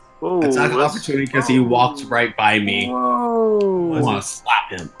Lynx. Whoa, It's an that's- opportunity because he walked right by me. I Whoa. want to slap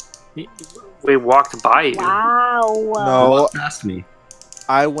him. We walked by you. Wow. He No, walked past me.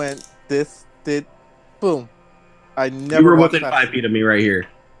 I went boom. I You never were walked within past 5 feet of me right here.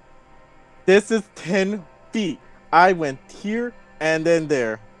 This is 10 feet. I went here and then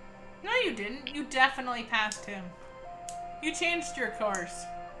there. No, you didn't. You definitely passed him. You changed your course.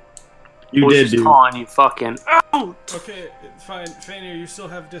 You was did, just dude. calling you fucking out. Okay, fine. Fanny, you still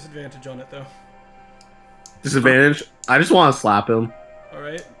have disadvantage on it, though. Disadvantage? I just want to slap him.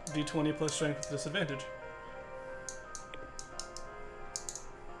 Alright, d20 plus strength with disadvantage.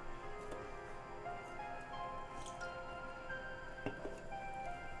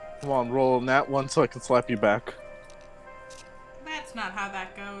 Come on, roll on that one so I can slap you back. That's not how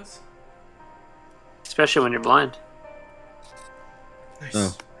that goes. Especially when you're blind. Nice.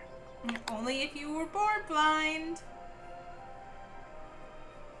 Oh. Only if you were born blind.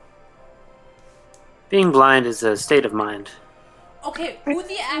 Being blind is a state of mind. Okay, who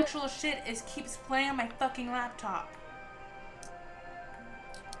the actual shit keeps playing on my fucking laptop?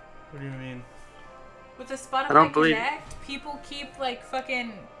 What do you mean? With the Spotify I don't believe- Connect, people keep like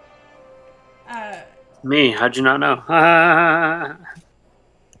fucking. Me? How'd you not know?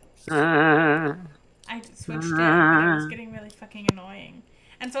 I switched it, but it was getting really fucking annoying.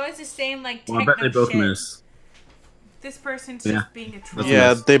 And so I was just saying like Well, I techno bet they both shit. miss. This person's Yeah. just being a troll. That's Yeah,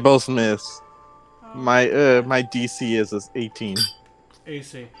 nice. they both miss. Oh. My DC is 18.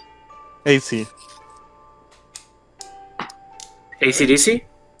 AC. AC. ACDC?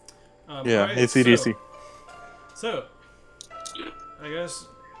 Yeah, alright, AC/DC. So, I guess,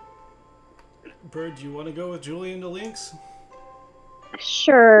 Bird, do you want to go with Julian to Lynx?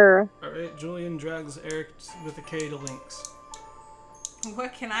 Sure. Alright, Julian drags Eric with a K to Lynx.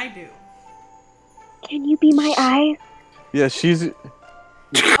 What can I do? Can you be my eyes? Yeah, she's.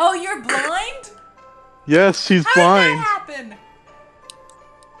 Oh, you're blind? Yes, she's How blind. did that happen?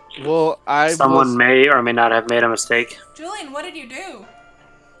 Well, Someone may or may not have made a mistake. Julian, what did you do?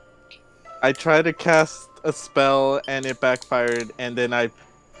 I tried to cast a spell and it backfired, and then I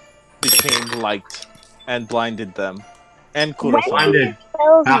became light and blinded them. And When Kurosaki. Blinded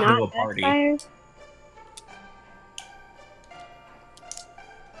spells half of not a party. backfire?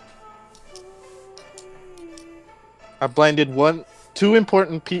 I blinded two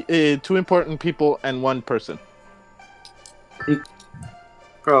important people and one person.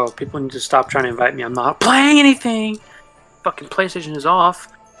 Bro, people need to stop trying to invite me. I'm not playing anything. Fucking PlayStation is off.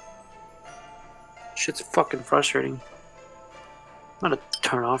 Shit's fucking frustrating. I'm gonna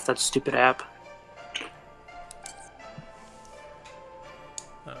turn off that stupid app.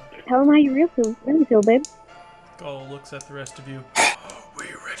 Tell them how you really feel, babe. Gull looks at the rest of you.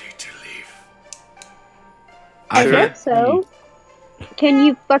 We're ready to leave. I guess so. Can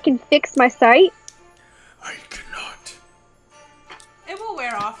you fucking fix my sight? I cannot. It will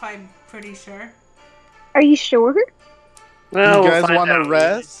wear off, I'm pretty sure. Are you sure? Well, you guys we'll want to find out.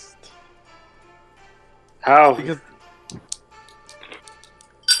 rest? How? Because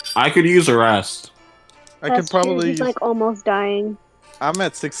I could use a rest. I could That's true. probably. He's like almost dying. I'm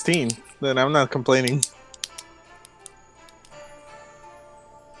at 16. Then I'm not complaining.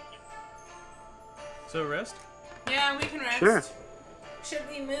 So rest? Yeah, we can rest. Sure. Should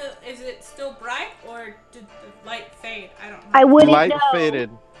we move? Is it still bright or did the light fade? I don't know. I wouldn't Light know. faded.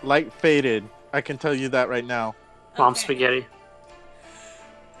 Light faded. I can tell you that right now. Mom Okay. spaghetti.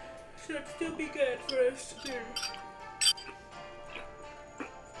 Should still be good for us to do.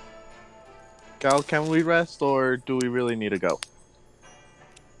 Gal, can we rest or do we really need to go?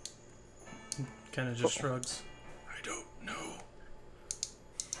 Kind of just shrugs. I don't know.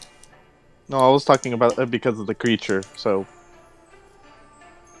 No, I was talking about it because of the creature, so.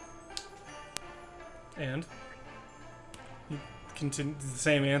 And? You continue, the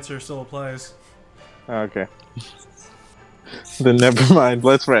same answer still applies. Okay. Then never mind.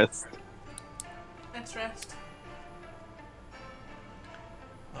 Let's rest. Let's rest.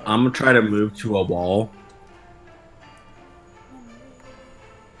 I'm gonna try to move to a wall.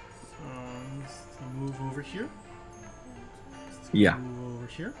 So move over here. Yeah. Move over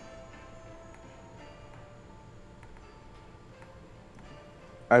here.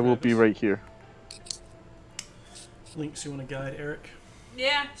 I will be right here. Lynx, you want to guide Eric?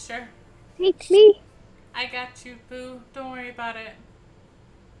 Yeah, sure. Take me. I got you, boo. Don't worry about it.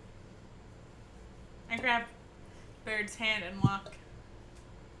 I grab Bird's hand and walk.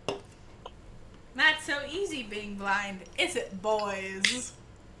 Not so easy being blind, is it, boys?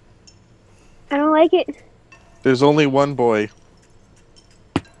 I don't like it. There's only one boy.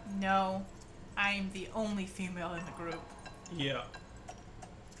 No, I am the only female in the group. Yeah.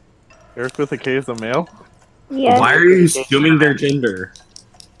 Eric with a K is a male? Yes. Why are you assuming their gender?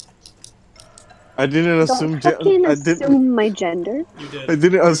 I didn't assume. Don't fucking I didn't. assume my gender. You did. I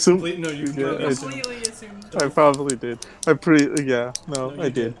didn't assume. No, you Yeah, completely I- assumed. Completely assumed. I probably did. I pretty. Yeah. No, No, you I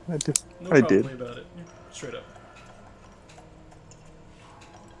did. I did. No I probably did. about it. Straight up.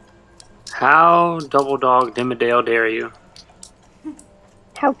 How double dog Dimmadale dare you?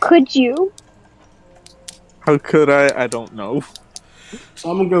 How could you? How could I? I don't know. So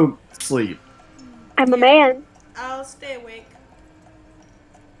I'm gonna go sleep. I'm a man. I'll stay awake.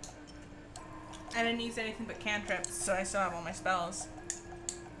 I didn't use anything but cantrips, so I still have all my spells.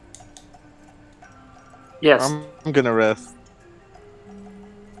 Yes. I'm gonna rest.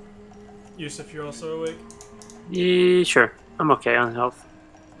 Yusuf, you're also awake? Yeah, sure. I'm okay on health.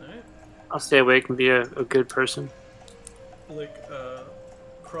 Alright. I'll stay awake and be a good person. Lick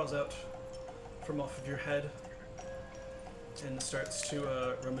crawls out from off of your head and starts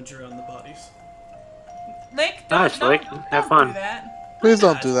to rummage around the bodies. Link, Nice, don't Link. Have fun. do that. Please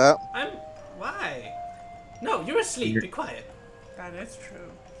don't do that. Why? No, you're asleep. Be quiet. That is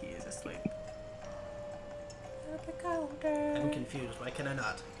true. He is asleep. I'm confused. Why can I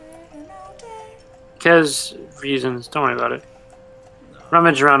not? Because reasons. Don't worry about it.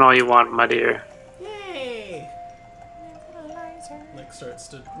 Rummage around all you want, my dear. Yay! Nick starts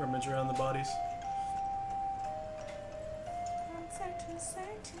to rummage around the bodies.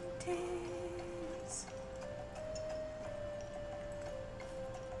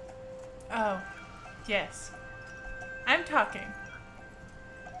 Oh, yes. I'm talking.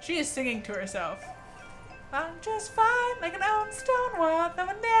 She is singing to herself. I'm just fine like an old stone wall that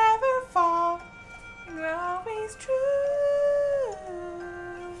will never fall. You're always true.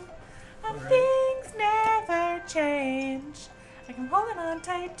 And things never change. Like I'm holding on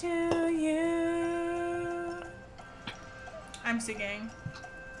tight to you. I'm singing.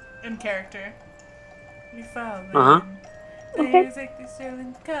 In character. You falling. Uh-huh. Okay. Days like this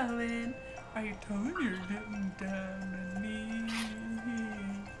and calling. Are you telling you're letting down on me?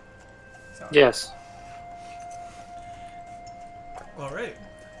 Sorry. Yes. Alright.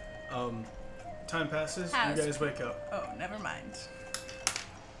 Time passes, How's- you guys wake up. Oh, never mind.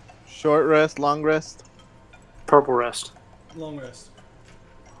 Short rest, long rest. Purple rest. Long rest.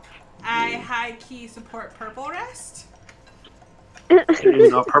 I high key support purple rest. I don't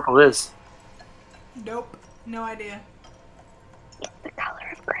even know what purple is. Nope. No idea. The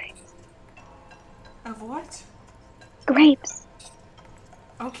color of grapes. Of what? Grapes.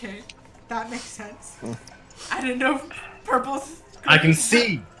 Okay. That makes sense. I didn't know purple's. I can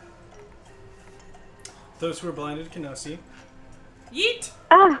see. Those who are blinded can now see. Yeet!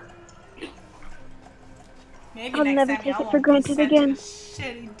 Ah, Maybe I'll next never time take y'all it for won't be granted sent again. a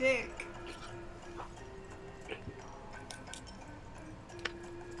shitty dick.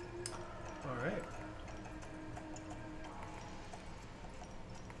 Alright.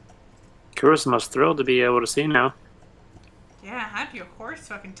 Kuro's most thrilled to be able to see now. Yeah, how'd your horse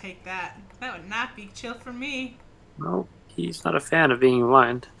fucking take that? That would not be chill for me. No, he's not a fan of being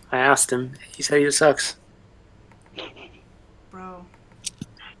blind. I asked him. He said he sucks. Bro.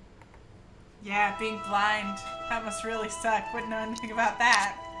 Yeah, being blind. That must really suck. Wouldn't know anything about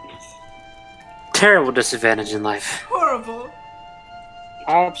that. Terrible disadvantage in life. Horrible.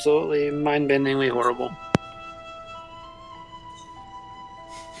 Absolutely mind-bendingly horrible.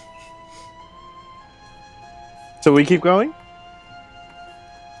 So we keep going?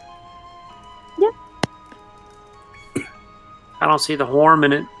 I don't see the harm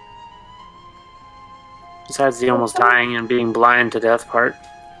in it. Besides the almost dying and being blind to death part.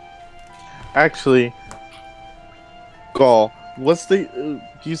 Actually, Gaul, what's the...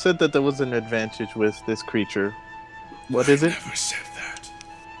 you said that there was an advantage with this creature. What is it? I never said that.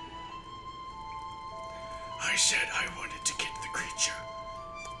 I said I wanted to get the creature.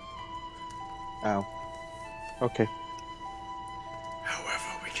 Ow. Okay.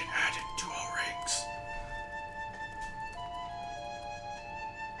 However, we can add it to our ranks.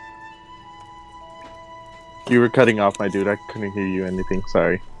 You were cutting off, my dude. I couldn't hear you anything.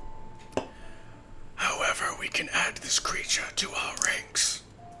 Sorry. However, we can add this creature to our ranks.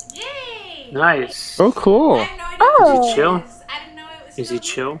 Yay! Nice. Oh, cool. I have no idea Oh. what Is he chill? it is. I didn't know it was Is he still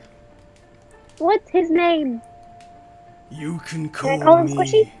chill? What's his name? You can I call, call him me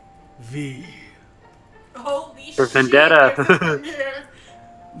Squishy? V. Holy For shit. vendetta.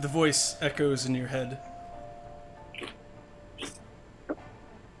 The voice echoes in your head.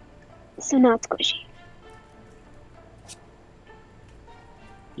 So not squishy.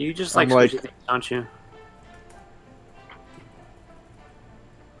 You just I'm like like- squishy things, don't you?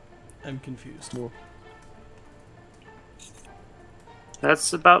 I'm confused.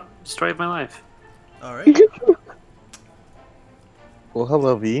 That's about the story of my life. Alright. Well,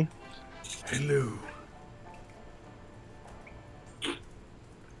 hello, V. Hello.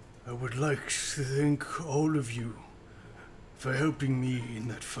 I would like to thank all of you for helping me in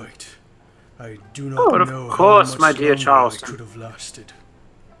that fight. I do not But of know course, how much my dear longer Charleston. I could have lasted.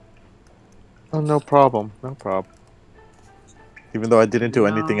 Oh, no problem. No problem. Even though I didn't do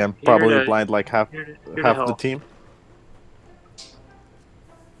No, anything, I'm here probably to- blind like half Here to half the help. team.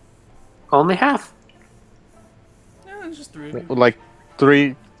 Only half. No, it's just three of you. Like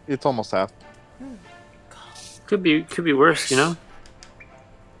 3. It's almost half. Could be worse, you know?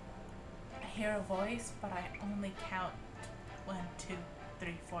 I hear a voice, but I only count 1, 2,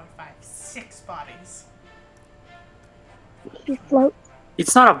 3, 4, 5, 6 bodies. He floats.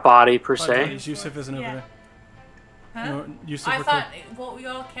 It's not a body per Five se. bodies. Yusuf isn't over Yeah. there. Huh? No, Yusuf I recorded- thought, well, we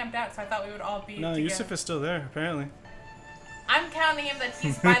all camped out, so I thought we would all be No, together. Yusuf is still there, apparently. I'm counting him that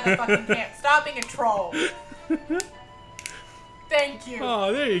he's by the fucking camp. Stop being a troll. Thank you.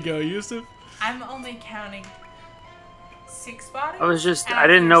 Oh, there you go, Yusuf. I'm only counting 6 bodies. I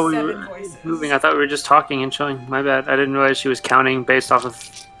didn't know we were voices. moving. I thought we were just talking and chilling. My bad. I didn't realize she was counting based off of,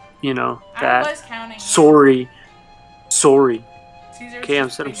 that. I was counting. Sorry. Caesar's Okay, I'm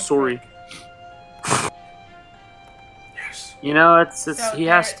just said I'm being a sorry. prick. Yes. It's So he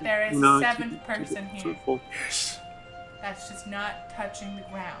has to. there is you know, 7th person here. truthful. Yes. That's just not touching the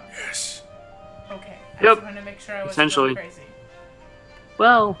ground. Yes. Okay. I Yep. just want to make sure I wasn't Essentially. going crazy.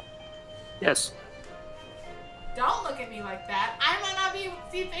 Well, yes. Don't look at me like that. I might not be able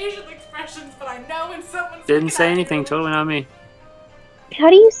to see facial expressions, but I know when someone's Didn't looking say at anything. you. Totally not me. How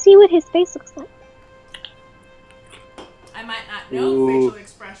do you see what his face looks like? I might not know Ooh. facial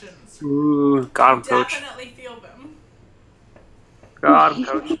expressions. Ooh, got him, coach. Definitely feel them. Got him,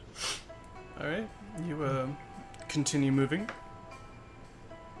 coach. All right, you continue moving.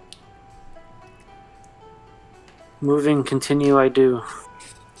 Moving, continue. I do.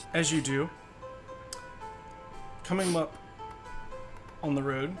 As you do, coming up on the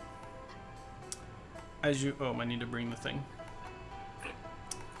road, as you... Oh, I need to bring the thing.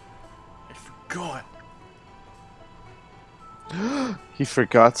 I forgot. He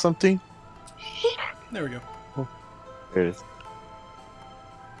forgot something? There we go. There it is.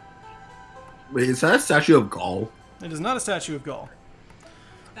 Wait, is that a statue of Gaul? It is not a statue of Gaul.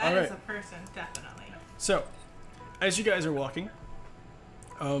 That All is right. a person, definitely. So, as you guys are walking,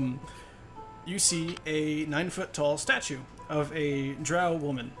 you see a 9-foot-tall statue of a Drow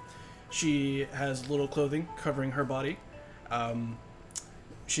woman. She has little clothing covering her body.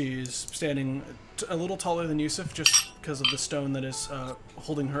 She's standing a little taller than Yusuf just because of the stone that is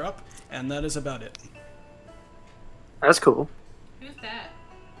holding her up, and that is about it. That's cool. Who's that?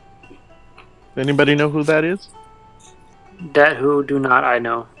 Anybody know who that is? That who do not I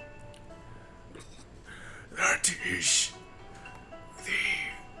know. That is the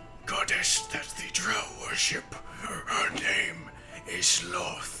goddess that the Drow worship. Her name is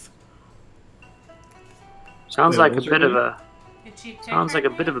Loth. Sounds Wait, like a what's her bit of name? a. Did she pick Sounds her like a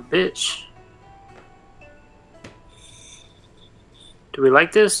name? bit of a bitch. Do we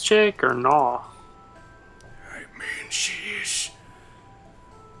like this chick or no? I mean, she is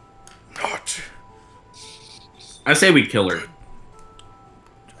not. I say we kill her.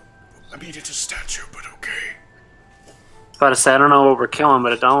 I mean, it's a statue, but okay. About to say I don't know what we're killing,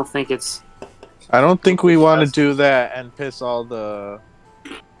 but I don't think it's. I don't think we want to do that and piss all the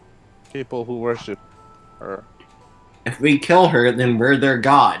people who worship her. If we kill her, then we're their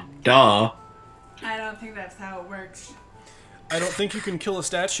god. Duh. I don't think that's how it works. I don't think you can kill a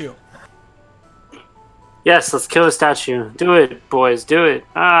statue. Yes, let's kill a statue. Do it, boys. Do it.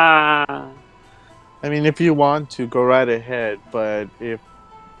 Ah. I mean, if you want to, go right ahead. But if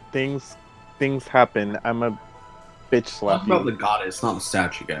things happen, I'm a bitch slap Talk about you. the goddess, not the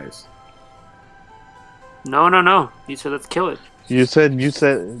statue, guys. No. You said let's kill it. You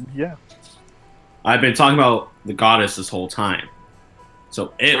said, yeah. I've been talking about the goddess this whole time.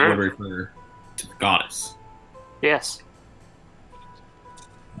 So it Sure. would refer to the goddess. Yes.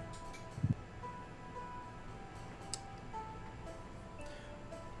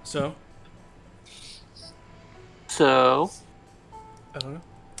 So, I don't know.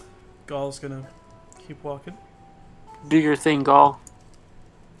 Gaul's gonna keep walking. Do your thing, Gaul.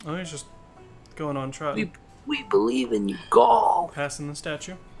 Oh, he's just going on trot. We believe in you, Gaul. Passing the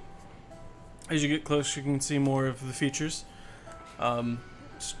statue. As you get close, you can see more of the features.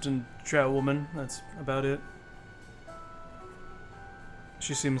 Just a Drow woman, that's about it.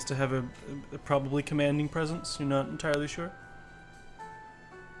 She seems to have a probably commanding presence, you're not entirely sure.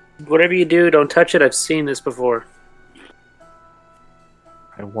 Whatever you do, don't touch it. I've seen this before.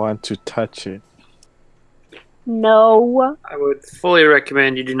 I want to touch it. No. I would fully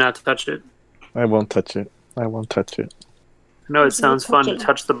recommend you do not touch it. I won't touch it. I won't touch it. I know it sounds fun to touching.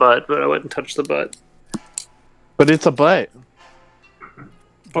 touch the butt, but I wouldn't touch the butt. But it's a butt.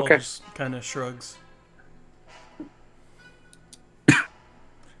 Gaul Okay. just kind of shrugs. I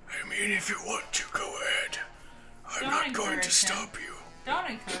mean, if you want to, go ahead. I'm Don't not going encourage to him. stop you. Don't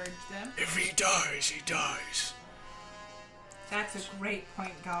encourage them. If he dies, he dies. That's a great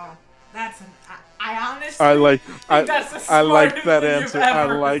point, Gaul. That's an. I honestly. I like. think that's the I like smartest that thing you've answer. I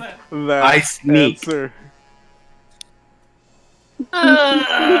ever like said. that I sneak. answer.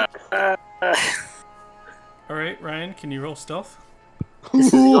 Alright, Ryan, can you roll stealth? This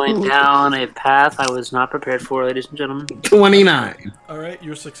is going down a path I was not prepared for, ladies and gentlemen. 29. Alright,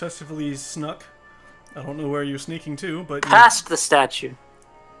 you're successfully snuck. I don't know where you're sneaking to, but you Past the statue.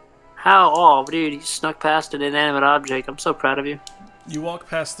 How? Oh, dude, you snuck past an inanimate object. I'm so proud of you. You walk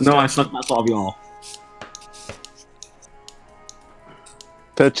past the No, I statue. snuck past all of y'all.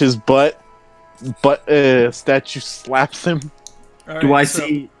 Touch his butt. Statue slaps him. Alright, Do I so,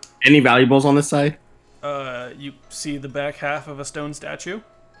 see any valuables on this side? You see the back half of a stone statue.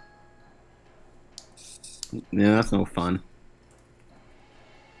 Yeah, that's no fun.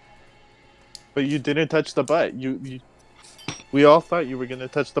 But you didn't touch the butt. We all thought you were gonna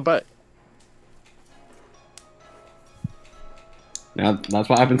touch the butt. Yeah, that's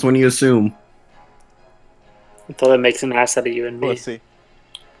what happens when you assume. Until that makes an ass out of you and me. Let's see.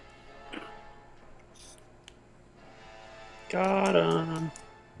 Got him.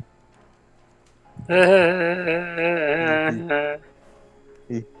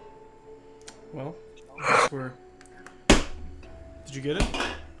 Well, we're. Did you get it?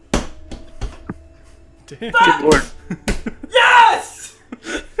 Damn. Good lord. Yes!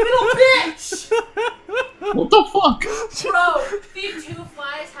 Little bitch! What the fuck? Bro, these two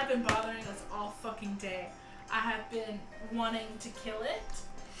flies have been bothering us all fucking day. I have been wanting to kill it,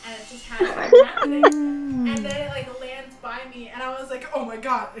 and it just hasn't been happening. And then it like lands by me, and I was like, oh my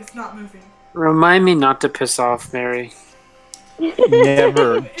god, it's not moving. Remind me not to piss off Mary.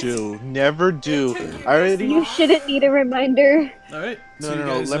 Never do. Never do. I already. You shouldn't need a reminder. Alright.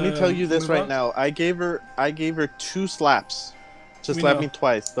 No. Let me tell you this right now. I gave her 2 slaps. Just We slap know. me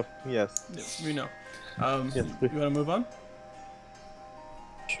twice. Yes. Yes, we know. Yes, You want to move on?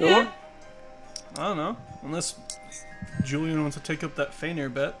 Sure. Yeah. I don't know. Unless Julian wants to take up that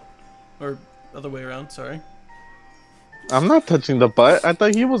Fainir bet. Or other way around, sorry. I'm not touching the butt. I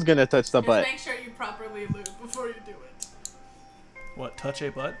thought he was gonna touch the Just butt. make sure you properly lube before you do it. What, touch a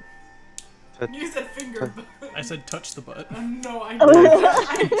butt? You said finger, but I said touch the butt. no, I didn't.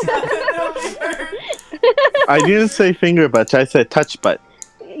 I definitely heard. I didn't say finger butt. I said touch butt.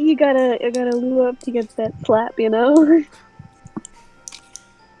 You gotta lube up to get that slap, you know?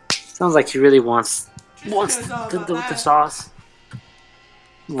 Sounds like he really wants Just knows all about the that. sauce.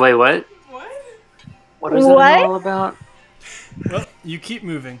 Wait, what? What? What is What? it all about? Well, you keep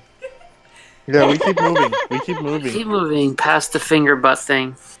moving. Yeah, we keep moving. We keep moving. Keep moving past the finger butt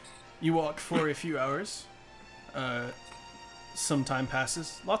thing. You walk for a few hours. Some time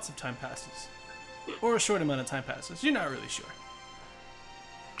passes. Lots of time passes. Or a short amount of time passes. You're not really sure.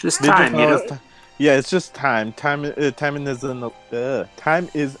 Just They just time, you know know? it's yeah, it's just time. Time is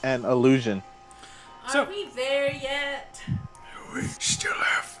an illusion. So- Are we there yet? We still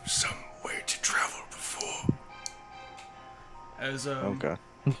have some way to travel before. As Oh god.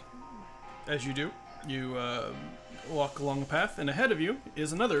 as you do, you walk along a path, and ahead of you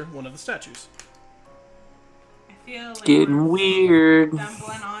is another one of the statues. I feel like Getting we're weird.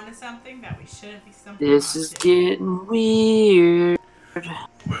 stumbling onto something that we shouldn't be stumbling This is onto. getting weird.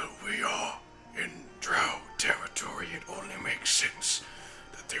 Well, we are in Drow territory. It only makes sense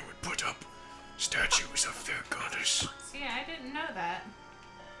that they would put up statues of their goddess. See, I didn't know that.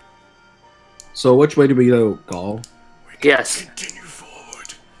 So which way do we go, Gaul? We can Yes. continue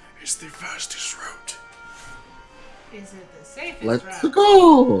forward. It's the fastest route. Is it the safest Let's route?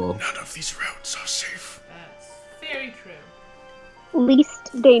 go! None of these routes are safe. That's very true.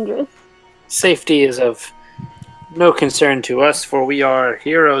 Least dangerous. Safety is of no concern to us, for we are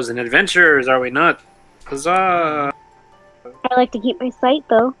heroes and adventurers, are we not? Huzzah! I like to keep my sight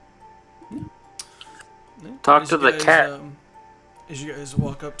though. Yeah, Talk as to you the guys, cat. As you guys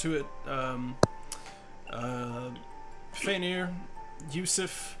walk up to it, Fainir,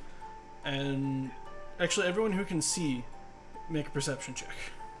 Yusuf, and actually everyone who can see, make a perception check.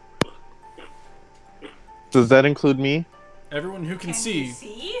 Does that include me? Everyone who can You see,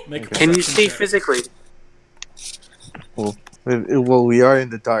 see? make a Okay. Can you perception see check. physically? Well, we are in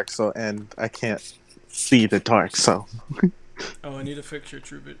the dark, so and I can't see the dark, so Oh, I need to fix your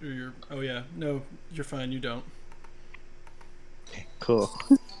true or your. Oh yeah, no, you're fine. You don't. cool.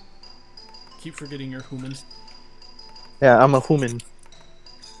 Keep forgetting you're human. Yeah, I'm a human.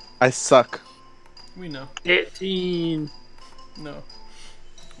 I suck. We know. 18. No.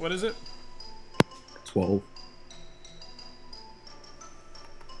 What is it? 12.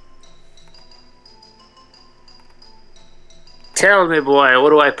 Tell me, boy, what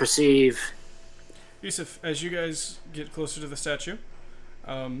do I perceive? Yusuf, as you guys get closer to the statue,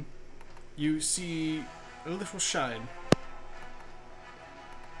 you see a little shine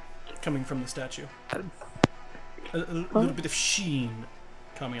coming from the statue. A little bit of sheen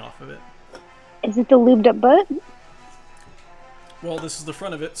coming off of it. Is it the lubed up butt? Well, this is the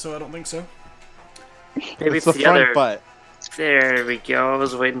front of it, so I don't think so. Maybe It's it's the the front other. butt. There we go. I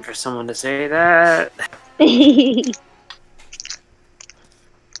was waiting for someone to say that.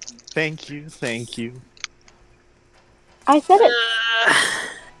 Thank you, thank you. I said it.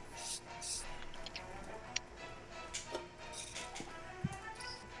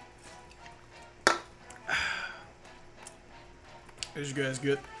 As you guys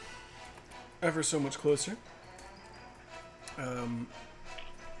get ever so much closer,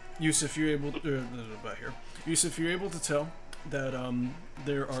 Yusuf, you're able to, about here. Yusuf, you're able to tell that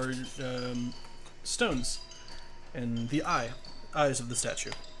there are stones in the eyes of the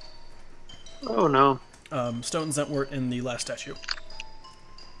statue. Oh no. Stones that weren't in the last statue.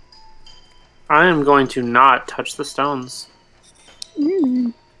 I am going to not touch the stones.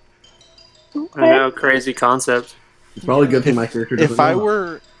 Okay. I know, crazy concept. It's probably a good thing my character doesn't If I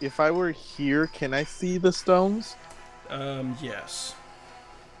know. were here, can I see the stones? Yes.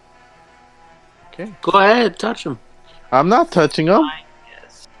 Okay. Go ahead, touch them. I'm not touching them.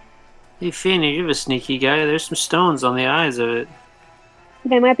 Hey, Feeney, you're a sneaky guy. There's some stones on the eyes of it.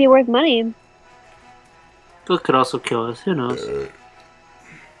 They might be worth money. But could also kill us. Who knows? There's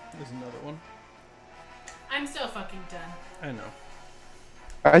another one. I'm so fucking done. I know.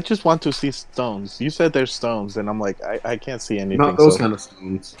 I just want to see stones. You said there's stones, and I'm like, I can't see anything. Not those so- kind of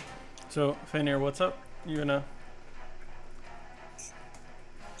stones. So, Fanir, what's up? You gonna...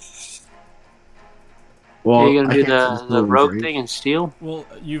 Well, Are you gonna I do can't see the stones, rogue right? thing and steal? Well,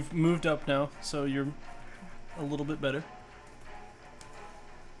 you've moved up now, so you're a little bit better.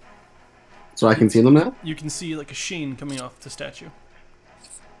 So I can see them now? You can see like a sheen coming off the statue.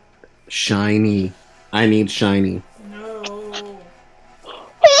 Shiny. I need shiny. No.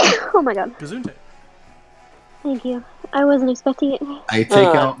 Oh my god. Gesundheit. Thank you. I wasn't expecting it. I take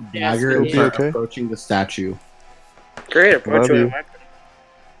out yes, dagger it'll and be start okay. approaching the statue. Great approach Love you. with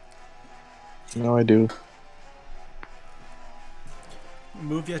No, I do.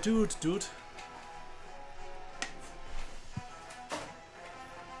 Move ya, dude.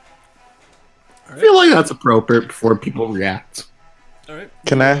 I feel like that's appropriate before people react. Alright.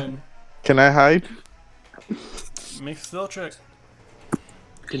 Can I hide? Make a stealth check.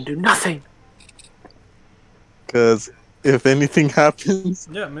 Can do nothing. Because if anything happens,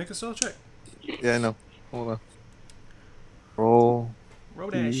 Yeah, make a stealth check. yeah, I know. Hold on. Roll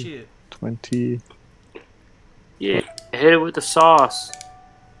Roll that shit. 20. Yeah, hit it with the sauce.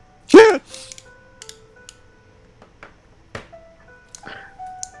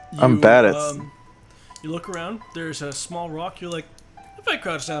 I'm bad at- You look around, there's a small rock, you're like, if I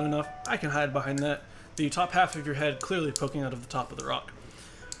crouch down enough, I can hide behind that. The top half of your head clearly poking out of the top of the rock.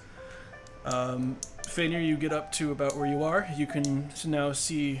 Fanir, you get up to about where you are. You can now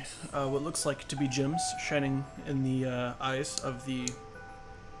see what looks like to be gems shining in the eyes of the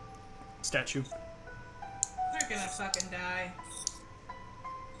statue. They're gonna fucking die.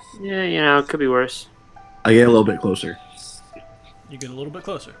 Yeah, you know, it could be worse. I get a little bit closer. You get a little bit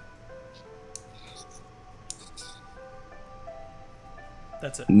closer.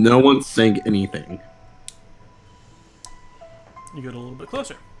 That's it. No one's saying anything. You get a little bit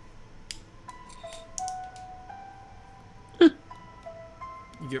closer.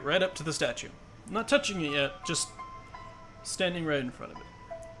 You get right up to the statue. Not touching it yet, just standing right in front of it.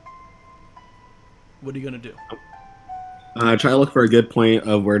 What are you gonna do? Try to look for a good point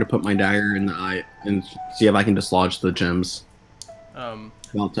of where to put my dagger in the eye and see if I can dislodge the gems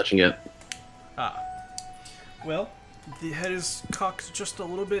without touching it. Well, the head is cocked just a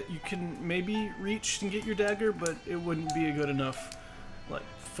little bit. You can maybe reach and get your dagger, but it wouldn't be a good enough, like,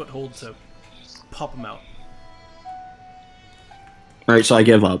 foothold to pop them out. Alright, so I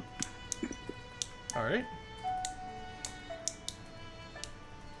give up. Alright.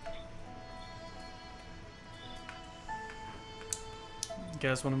 You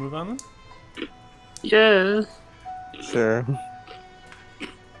guys want to move on then? Yeah. Sure.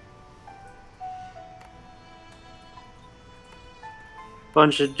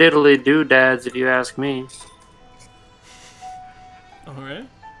 Bunch of diddly doodads, if you ask me. Alright.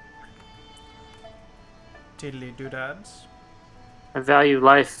 Diddly doodads. I value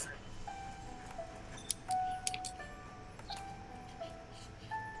life.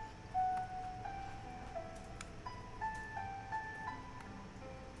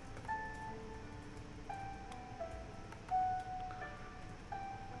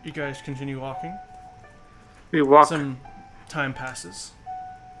 You guys continue walking. We walk. Some time passes.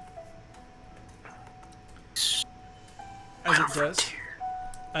 As it does,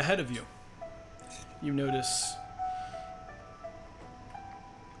 ahead of you, you notice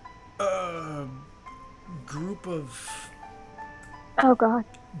a group of Oh god.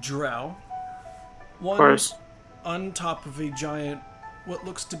 drow. Of One course. on top of a giant, what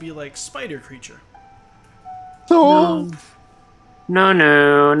looks to be like spider creature. No.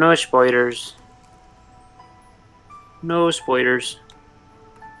 No spoilers. No spoilers.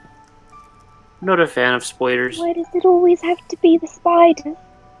 Not a fan of spoilers. Why does it always have to be the spider?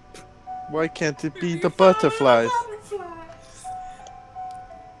 Why can't it be the butterflies?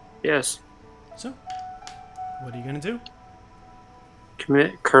 Yes. So, what are you gonna do?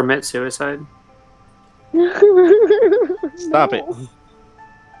 Commit Kermit suicide. Stop it.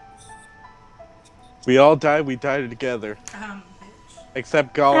 We all die, we die together. Bitch.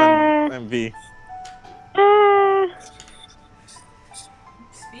 Except Gollum and V.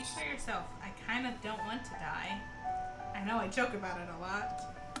 Speak for yourself. I kind of don't want to die. I know I joke about it a lot.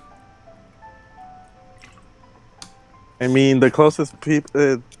 I mean, the closest people,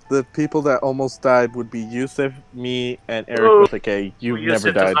 the people that almost died would be Yusuf, me, and Eric with a K. You've never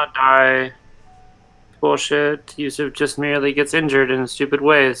Yusuf does died. not die. Bullshit. Yusuf just merely gets injured in stupid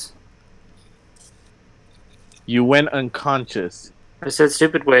ways. You went unconscious. I said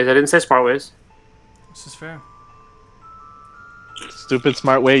stupid ways. I didn't say smart ways. This is fair. Stupid,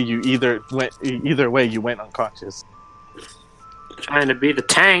 smart way. Either way, you went unconscious. Trying to be the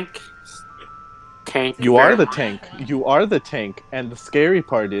tank. Tank. You are the tank. You are the tank. And the scary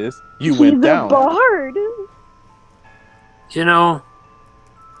part is, you He's went a down. bard. You know,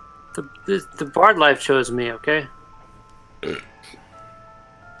 the bard life chose me. Okay.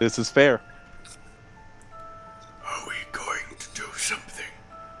 This is fair. Are we going to do something?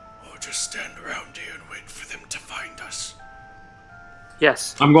 Or just stand around here and wait for them to find us?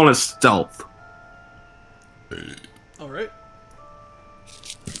 Yes. I'm going to stealth. All right.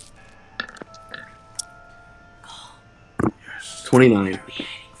 Yes. 29.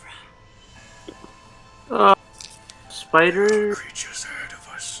 Spider Creatures ahead of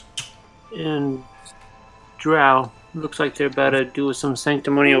us. and Drow. Looks like they're about to do some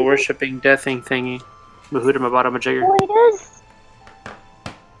sanctimonial worshipping deathing thingy. Mahuda Mabata Majigger. Oh, it is.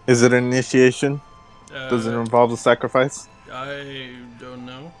 Is it an initiation? Does it involve a sacrifice? I don't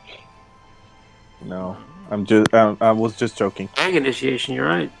know. No. I was just joking. Ag initiation, you're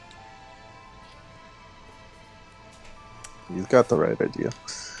right. He's got the right idea.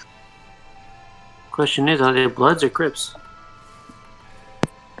 Question is, are they Bloods or Crips?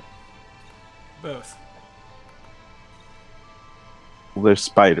 Both. Well, they're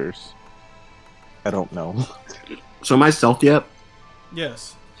spiders. I don't know. So am I stealth yet?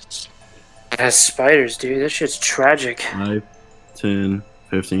 Yes. As spiders, dude. This shit's tragic. 5, 10,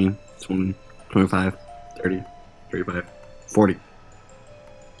 15, 20, 25, 30, 35, 40.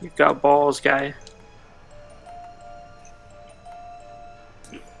 You got balls, guy.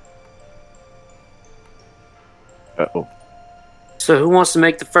 Uh-oh. So who wants to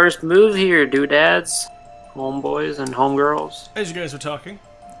make the first move here, doodads? Homeboys and homegirls? As you guys were talking,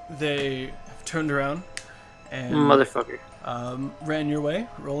 they have turned around and Motherfucker. ran your way.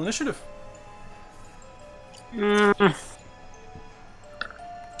 Roll initiative.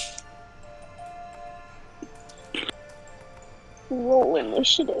 Roll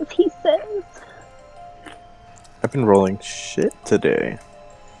initiative, he says. I've been rolling shit today.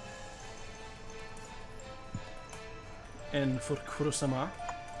 And for Kurosama,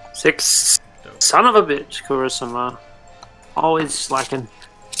 6. Son of a bitch, Kurosama. Always slacking.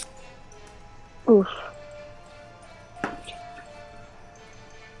 Oof.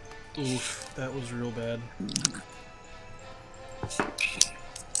 oof, that was real bad.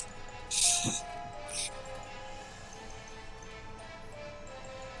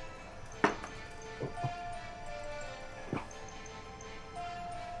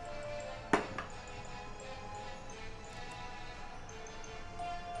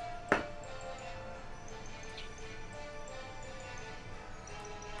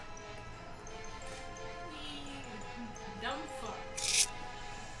 Dumb fuck.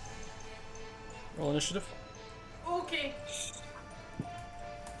 Roll initiative. Okay.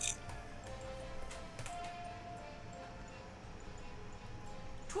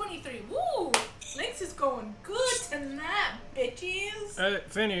 Woo! Lynx is going good tonight, bitches. Alright,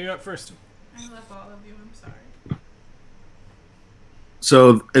 Fanny, you're up first. I love all of you. I'm sorry.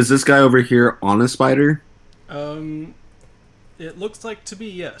 So is this guy over here on a spider? It looks like to be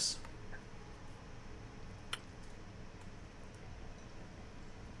yes.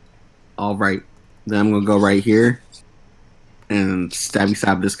 All right. Then I'm going to go right here and stab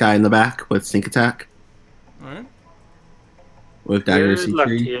this guy in the back with sneak attack. Alright. With dagger Good luck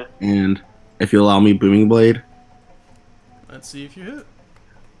to C3. you. And if you allow me, booming blade. Let's see if you hit.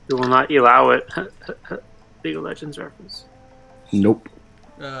 We will not allow it. League of Legends reference. Nope.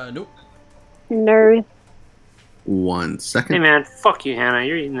 Nope. Nerd. 1 Hey second. man, fuck you, Hannah.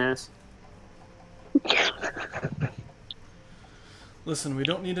 You're eating this. Listen, we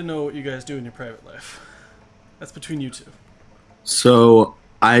don't need to know what you guys do in your private life. That's between you two. So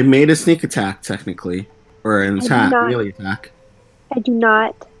I made a sneak attack, technically, or an I do attack, not. melee attack, I do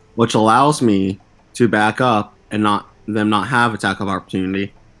not. which allows me to back up and not have attack of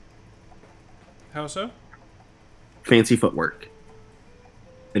opportunity. How so? Fancy footwork.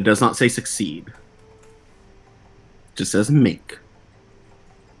 It does not say succeed. It just says make.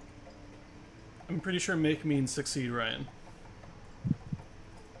 I'm pretty sure make means succeed, Ryan.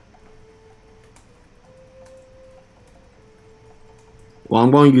 Well,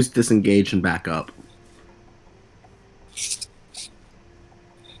 I'm going to use disengage and back up.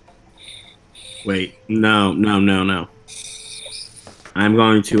 Wait, no. I'm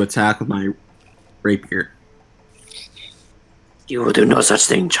going to attack with my rapier. You will do no such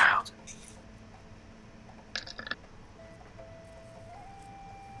thing, child.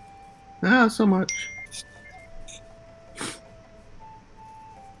 So much.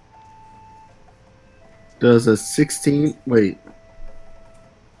 Does a 16... Wait.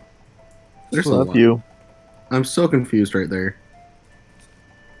 There's a Love lot. you. I'm so confused right there.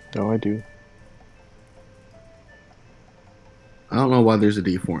 No, I do. I don't know why there's a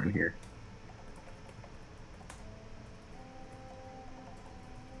D4 in here.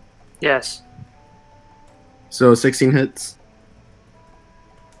 Yes. So 16 hits.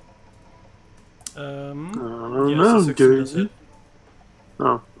 Yes, a 16 does hit.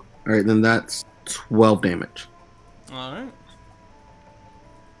 Oh. Alright, then that's 12 damage. Alright.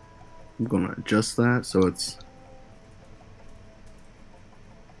 I'm going to adjust that so it's...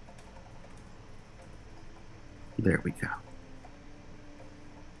 There we go.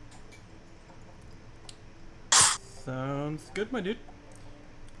 Sounds good, my dude.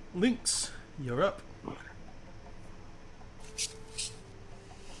 Lynx, you're up.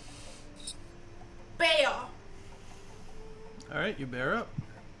 Bear. Alright, you bear up.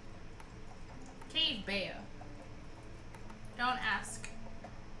 Cave bear. Don't ask.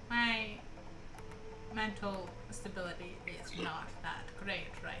 My mental stability is not that great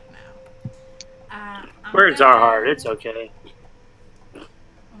right now. Words are hard. It's okay.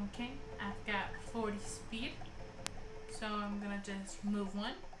 Okay, I've got 40 speed. So I'm gonna just move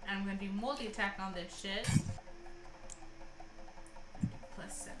one. And I'm gonna do multi-attack on this shit.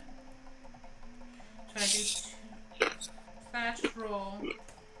 Plus 7. So I do fast roll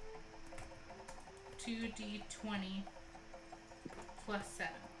 2d20 plus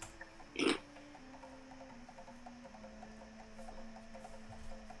 7.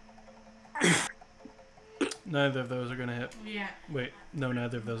 Neither of those are gonna hit. Yeah. Wait, no,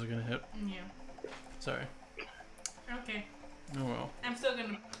 neither of those are gonna hit. Yeah. Sorry. Okay. Oh well. I'm still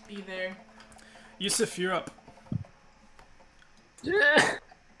gonna be there. Yusuf, you're up.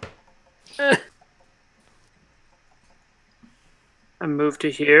 I move to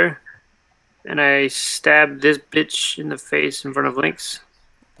here, and I stab this bitch in the face in front of Lynx.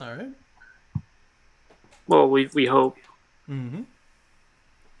 Alright. Well, we hope. Mm-hmm.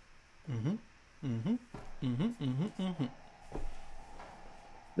 Mm-hmm. Mm-hmm. Mm-hmm. Mm-hmm.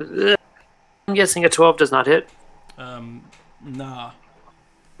 Mm-hmm. I'm guessing a 12 does not hit. Nah.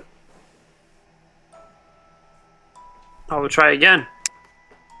 I will try again.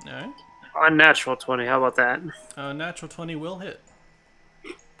 Alright. Unnatural 20. How about that? Natural 20 will hit.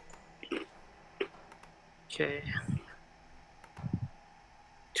 Okay.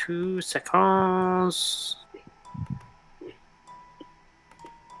 2 seconds.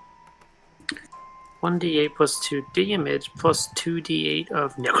 1d8 plus 2 damage plus 2d8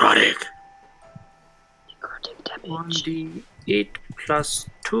 of necrotic. Necrotic damage. 1d8 plus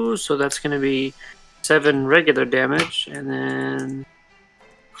 2, so that's going to be 7 regular damage, and then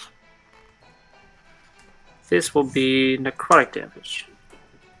this will be necrotic damage.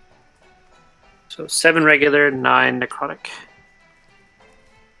 So 7 regular, 9 necrotic.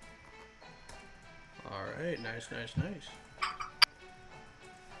 Alright, nice.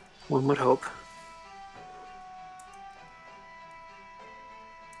 One would hope.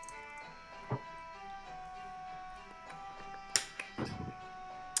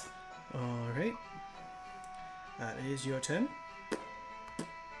 Alright. That is your turn.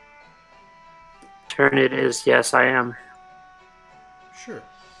 Turn it is, yes, I am. Sure.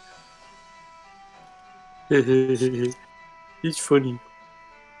 It's funny.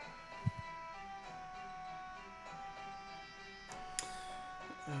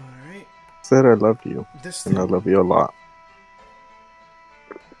 Alright. Said I love you, This and I thing. love you a lot.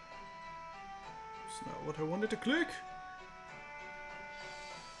 It's not what I wanted to click.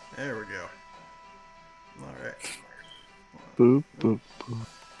 There we go. Alright. Boop, boop, boop.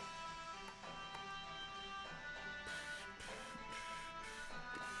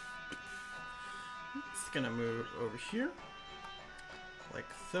 gonna move over here, like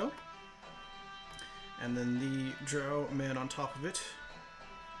so. And then the Drow man on top of it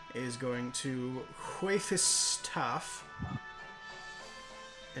is going to wave his staff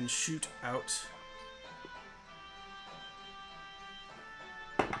and shoot out.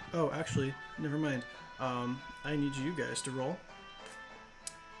 Oh, actually, never mind. I need you guys to roll.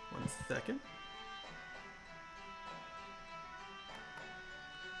 1 second.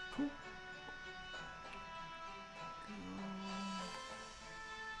 Cool.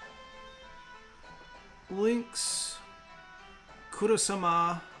 Lynx,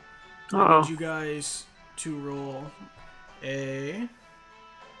 Kurosama, I need you guys to roll a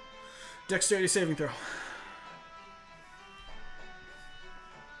dexterity saving throw.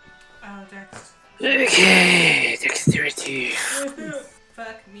 Oh, Dex. Okay, dexterity.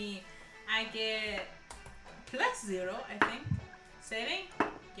 Fuck me. I get +0, I think. Saving?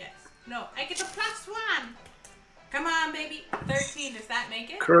 Yes. No, I get a +1. Come on, baby. 13. Does that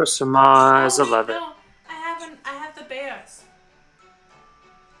make it? Kurosama is Oh, wait, 11. no. I have the bears.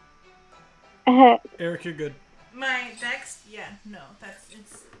 Eric, you're good. My Dex? Yeah, no.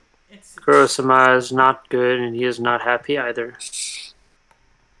 It's. Kurosama is not good, and he is not happy either.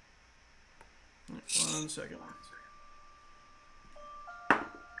 1 second.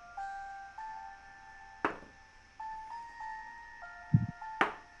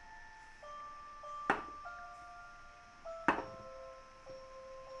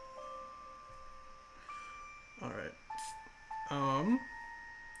 Alright.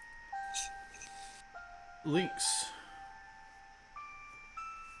 Lynx.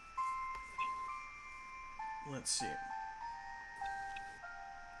 Let's see.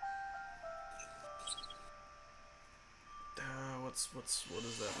 What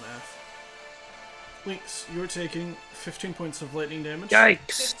is that math? Lynx, you're taking 15 points of lightning damage.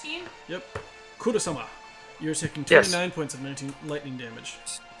 Yikes. 15? Yep. Kurosama, you're taking 29 points of lightning damage.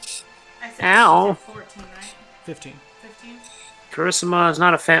 I said Ow. 14, right? 15. 15? Kurosama is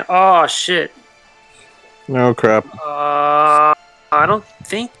not a fan. Oh, shit. No crap. I don't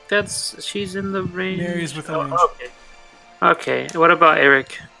think she's in the range. Mary's within range. Okay. What about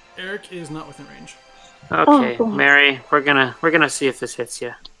Eric? Eric is not within range. Okay, Mary, we're gonna see if this hits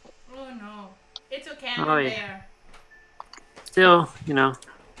you. Oh no. It's okay, I'm there. Still,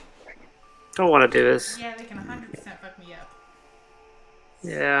 don't want to do this. Yeah, they can 100% fuck me up.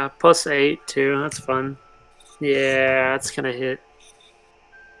 Yeah, +8 too. That's fun. Yeah, that's gonna hit.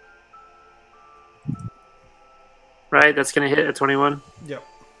 Right, that's gonna hit at 21. Yep.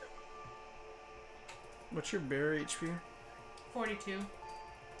 What's your bear HP? 42.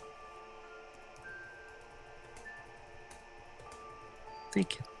 I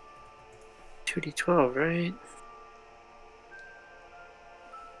think 2d12, right?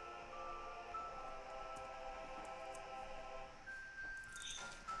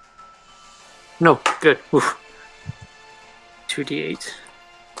 No, good. Oof. 2d8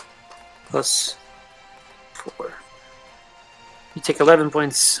 plus 4. You take 11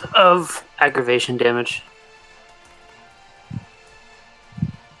 points of aggravation damage.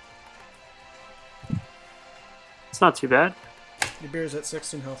 It's not too bad. Your bear's at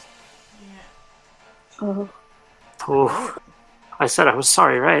 16 health. Yeah. Oh, I said I was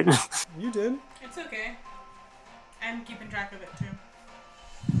sorry, right? You did. It's okay. I'm keeping track of it too.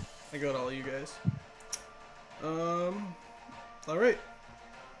 I got all you guys. Alright.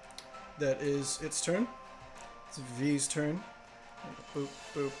 That is its turn. It's V's turn. Boop,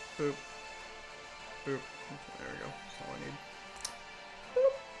 boop, boop. Boop. There we go. That's all I need.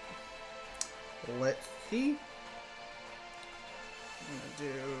 Boop. Let's see. I'm gonna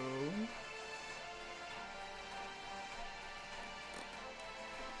do...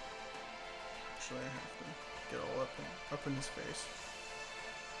 Actually, I have to get all up in his face.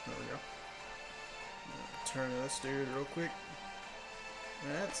 There we go. Turn this dude real quick.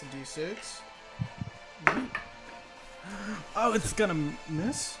 That's a D6. Oh, it's gonna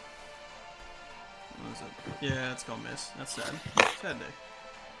miss? What is it? Yeah, it's gonna miss. That's sad. Sad day.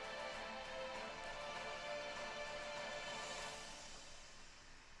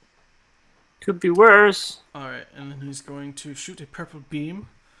 Could be worse. Alright, and then he's going to shoot a purple beam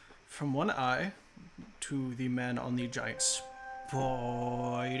from one eye to the man on the giant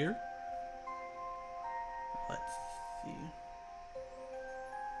spider. Let's see.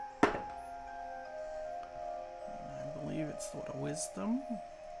 I believe it's sort of wisdom.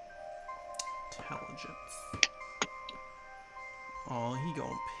 Intelligence. Oh, he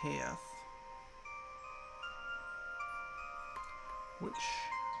gonna pass. Which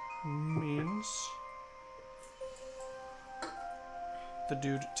means the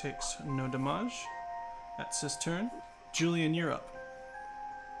dude takes no damage. That's his turn. Julian, you're up.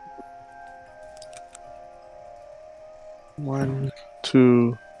 1,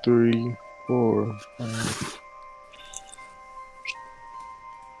 2, 3, 4, 5.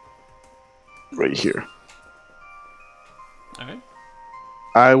 Right here. Alright.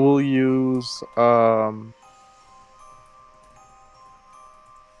 I will use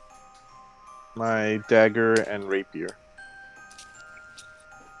my dagger and rapier.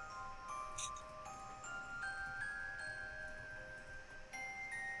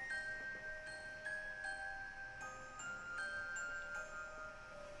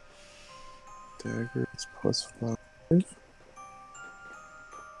 Dagger is +5.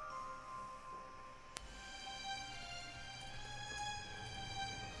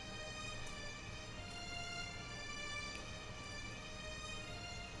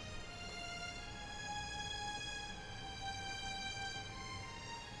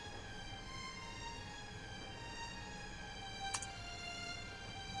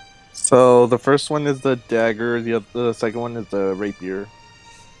 So the first one is the dagger, the second one is the rapier.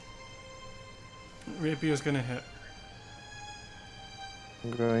 Rapier's gonna hit.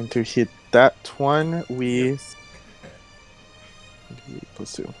 I'm going to hit that one with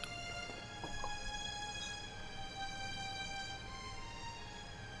 +2.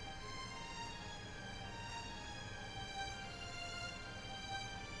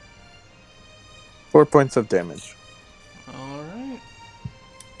 Four points of damage. Alright.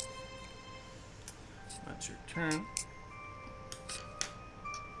 That's your turn.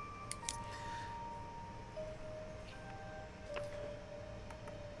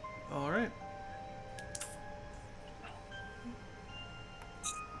 Alright.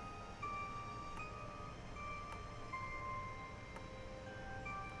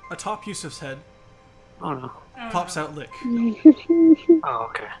 Atop Yusuf's head Oh no. pops out Lick. Oh,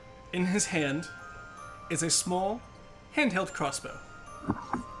 okay. In his hand is a small handheld crossbow.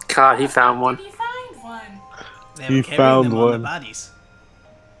 God, he found one. Did he find one? They He were carrying found them on the one. bodies.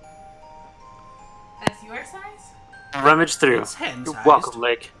 That's your size? Rummage through. It's hand You're sized. welcome,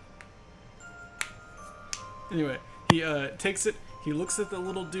 Lake. Anyway, he takes it. He looks at the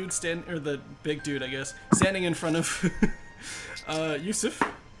little dude or the big dude, I guess, standing in front of Yusuf.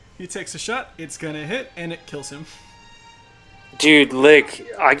 He takes a shot. It's gonna hit, and it kills him. Dude, Lick,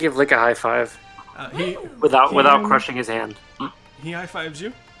 I give Lick a high five He without crushing his hand. he high fives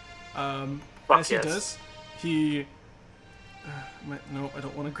you. Fuck As he yes. does, he. No, I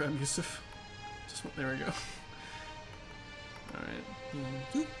don't want to grab Yusuf. There we go. All right.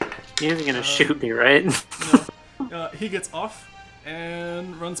 He isn't gonna shoot me, right? No. He gets off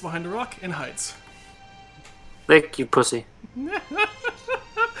and runs behind a rock and hides. Lick, you pussy.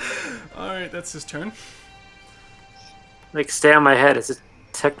 Alright, that's his turn. Like, stay on my head. It's a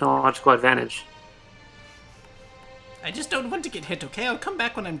technological advantage. I just don't want to get hit, okay? I'll come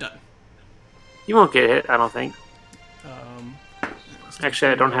back when I'm done. You won't get hit, I don't think.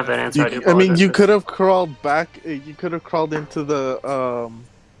 Actually, I don't have that answer. I mean, you could have crawled back. You could have crawled into the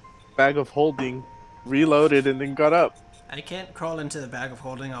bag of holding, reloaded, and then got up. I can't crawl into the bag of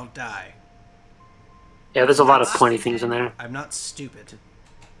holding, I'll die. Yeah, there's a lot of pointy things in there. I'm not stupid.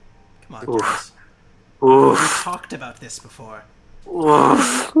 Come on, Oof. guys. Oof. We've talked about this before.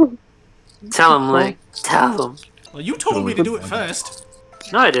 Oof. Tell him, Lick. Tell him. Well, you told me to do it first.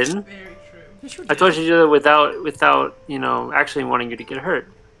 No, I didn't. Very true. Yes, you I did. told you to do it without, actually wanting you to get hurt.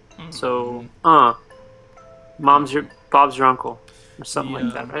 So, Bob's your uncle. Or something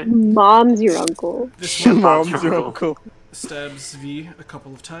like that, right? Mom's your uncle. This one Mom's your uncle. stabs V a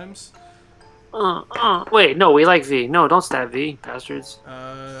couple of times. Wait, no, we like V. No, don't stab V, bastards.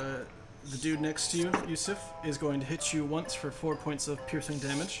 The dude next to you, Yusuf, is going to hit you once for 4 points of piercing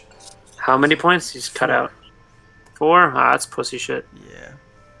damage. How many points? He's cut out. 4? Ah, that's pussy shit. Yeah.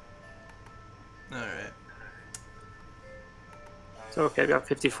 Alright. It's okay, I got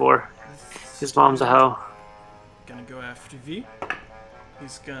 54. His mom's a hoe. Gonna go after V.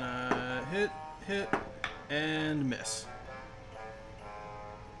 He's gonna hit, and miss.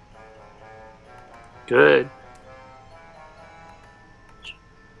 Good.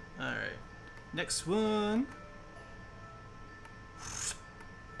 Alright. Next one.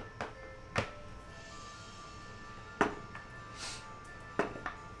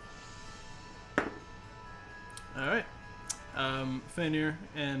 Alright. Fenrir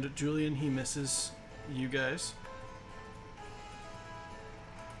and Julian, he misses you guys.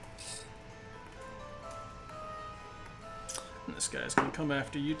 And this guy's gonna come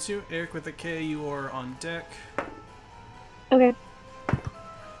after you too. Eric with a K, you are on deck. Okay.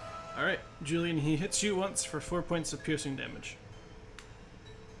 Alright, Julian, he hits you once for 4 points of piercing damage.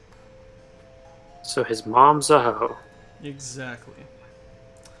 So his mom's a hoe. Exactly.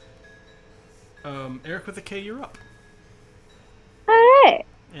 Eric with a K, you're up. Alright.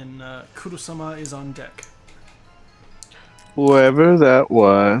 And Kurosama is on deck. Whoever that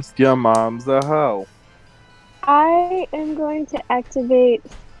was, your mom's a hoe. I am going to activate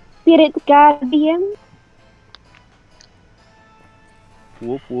Spirit Guardian.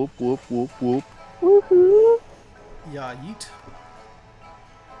 Whoop, whoop, whoop, whoop, whoop. Woohoo! Yeah, yeet.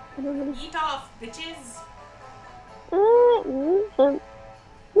 Eat off, bitches.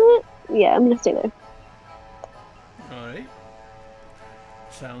 Yeah, I'm gonna stay there. Alright.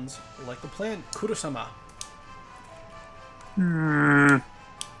 Sounds like the plan. Kurosama.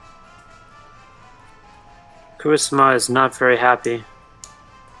 Kurosama is not very happy.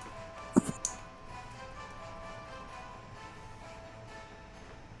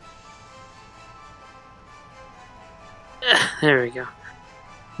 There we go.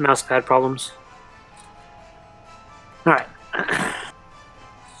 Mousepad problems. Alright.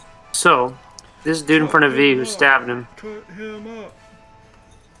 So, this dude in front of V who stabbed him. Cut him up.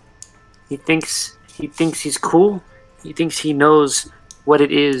 He thinks he's cool. He thinks he knows what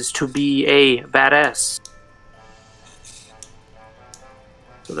it is to be a badass.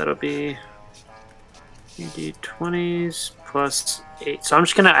 So that'll be 3d20s plus 8. So I'm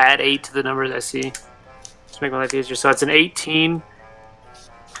just gonna add 8 to the numbers I see. Just make my life easier. So it's an 18.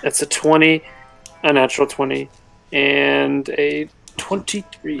 That's a 20, a natural 20, and a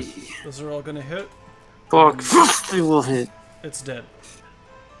 23. Those are all gonna hit. Fuck, they will hit. It's dead.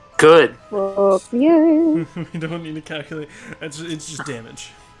 Good. Fuck yeah. We don't need to calculate. It's just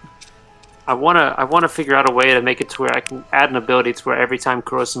damage. I wanna figure out a way to make it to where I can add an ability to where every time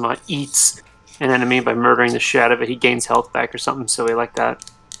Kurosama eats an enemy by murdering the shit out of it, he gains health back or something silly like that.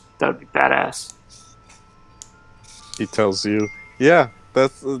 That would be badass. He tells you, yeah,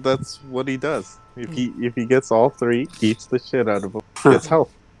 that's what he does. If he gets all 3, eats the shit out of them, gets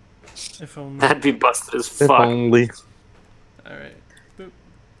health. If only. That'd be busted as If fuck. only. Alright. Boop,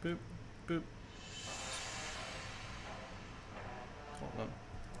 boop, boop. Hold on.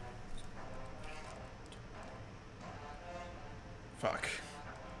 Fuck.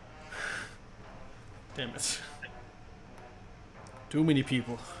 Damn it. Too many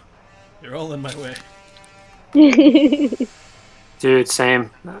people. You're all in my way. Dude,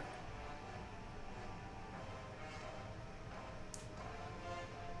 same.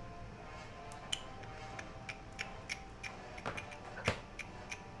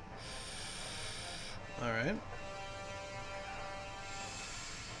 Alright.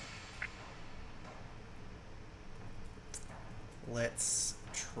 Let's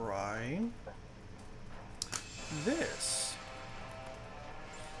try this.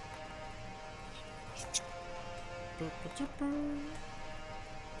 Where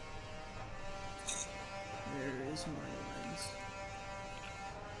is my lens?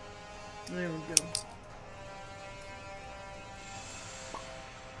 There we go.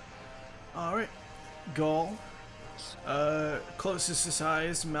 Alright. Gaul. Closes his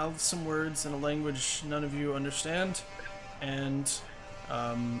eyes, mouths some words in a language none of you understand, and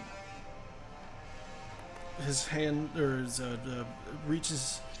his hand, or his,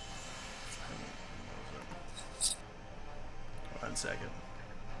 reaches. 1 second.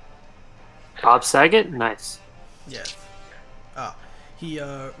 Bob Saget? Nice. Yeah. He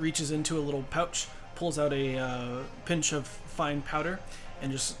reaches into a little pouch, pulls out a pinch of fine powder,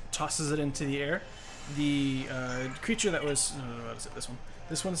 and just tosses it into the air. The creature that was... what is it? This one.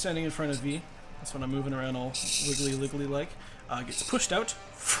 This one standing in front of V. This one I'm moving around all wiggly like. Gets pushed out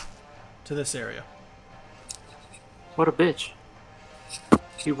to this area. What a bitch.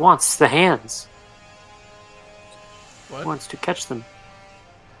 He wants the hands. What? He wants to catch them.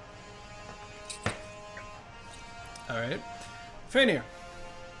 Alright. Fanir,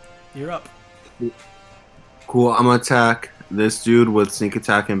 you're up. Cool, I'm gonna attack this dude with sneak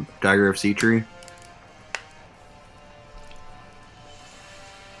attack and dagger of sea tree.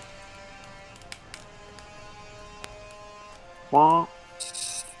 Wah.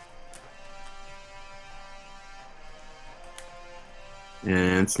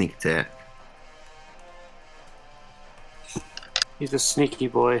 And sneak attack. He's a sneaky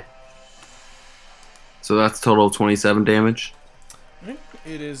boy. So that's a total of 27 damage. Right.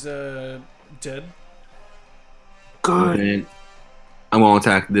 It is dead. Good. And I'm gonna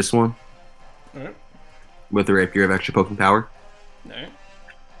attack this one Alright. with the rapier of extra poking power. Alright.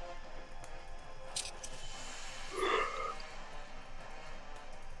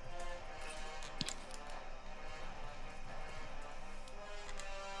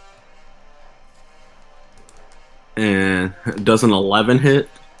 And does an 11 hit?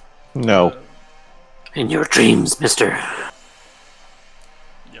 No. In your dreams, mister.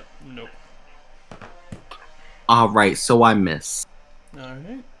 Yep. Nope. Alright, so I miss.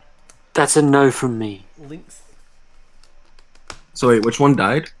 Alright. That's a no from me. Length. So wait, which one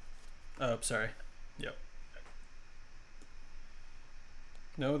died? Oh, sorry. Yep.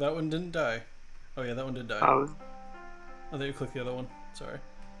 No, that one didn't die. Oh yeah, that one did die. Oh, I thought you clicked the other one. Sorry.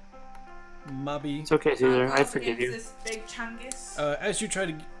 Mobby. it's okay, Caesar. I Up forgive against you. This big chungus. As you try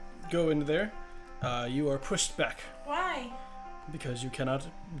to go into there, you are pushed back Why? because you cannot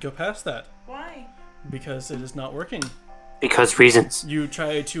go past that Why? because it is not working. Because reasons. You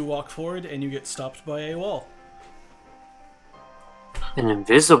try to walk forward and you get stopped by a wall. An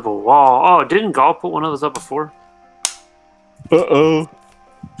invisible wall. Oh, didn't Gall put one of those up before? Uh-oh.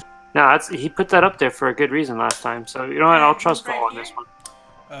 No, he put that up there for a good reason last time. So you know what? I'll trust Right Gall on here? this one.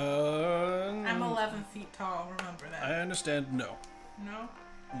 I'm 11 feet tall. Remember that. I understand. No. No.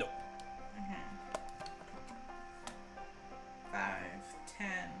 No. Okay. 5, 10.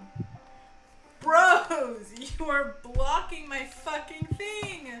 Bros, you are blocking my fucking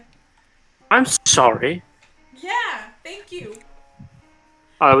thing. I'm sorry. Yeah. Thank you.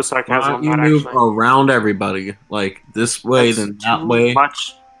 Oh, it was Why sarcasm. don't you Not move actually. around everybody? Like this way, That's then that way.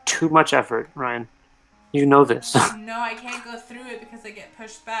 Too much effort, Ryan. You know this. No, I can't go through it because I get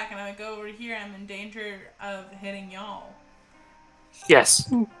pushed back, and if I go over here, I'm in danger of hitting y'all.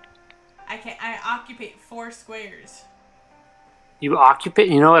 Yes. I occupy 4 squares. You occupy.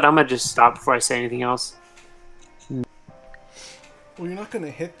 You know what? I'm gonna just stop before I say anything else. Well, you're not gonna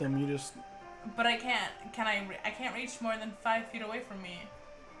hit them. You just. But I can't. I can't reach more than 5 feet away from me.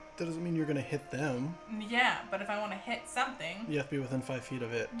 That doesn't mean you're gonna hit them. Yeah, but if I want to hit something, You have to be within 5 feet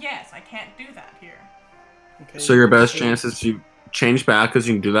of it. yes, I can't do that here. Okay. So your best chance is you change back because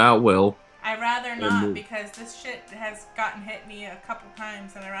you can do that at will. I rather not move. because this shit has gotten hit me a couple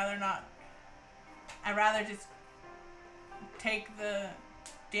times, and I rather not. I rather just take the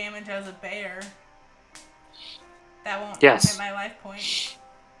damage as a bear. That won't Yes. hit my life point.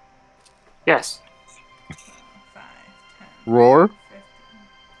 Yes. 5, 10, Roar 15.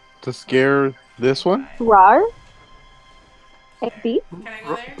 to scare this one? Rar? XD? Can I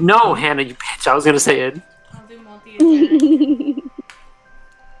go there? No, Hannah, you bitch. I was gonna say it. I'll do multi-attack.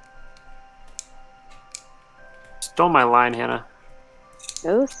 Stole my line, Hannah.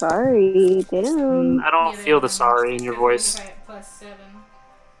 Oh, sorry. Damn. I don't feel the sorry in your voice. +7.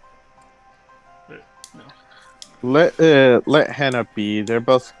 Let Hannah be. They're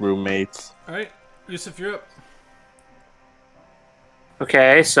both roommates. All right, Yusuf, you're up.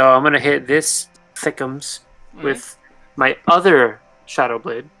 Okay, so I'm gonna hit this thickums with my other Shadow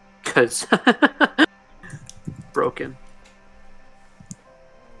Blade, cause broken.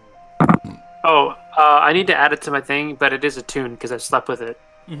 Oh, I need to add it to my thing, but it is a tune because I slept with it.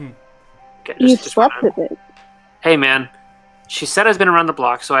 Mm-hmm. Okay, You just slept wanna- with it. Hey, man. She said I've been around the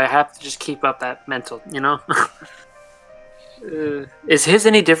block, so I have to just keep up that mental, you know? Is his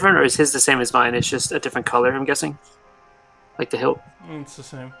any different, or is his the same as mine? It's just a different color, I'm guessing? Like the hilt? It's the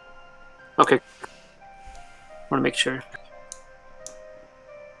same. Okay. Want to make sure.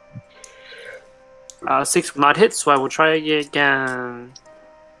 6 will not hit, so I will try again.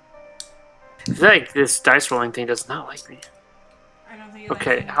 I feel like this dice rolling thing does not like me. I don't think you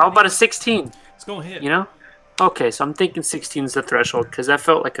Okay, like how about a 16? It's gonna hit. You know? Okay, so I'm thinking 16 is the threshold, because that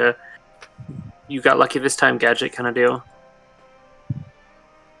felt like a you got lucky this time gadget kind of deal.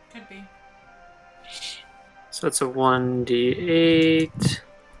 Could be. So it's a 1d8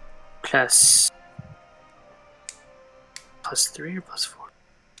 plus 3 or plus 4?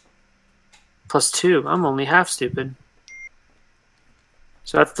 Plus 2. I'm only half stupid.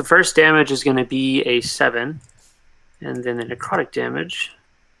 So that's the first damage is going to be a 7. And then the necrotic damage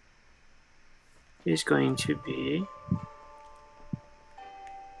is going to be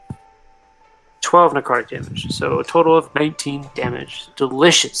 12 necrotic damage. So a total of 19 damage.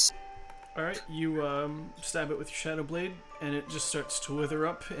 Delicious. All right, you stab it with your shadow blade, and it just starts to wither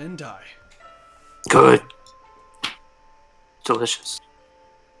up and die. Good. Delicious.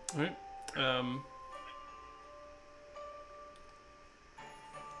 All right.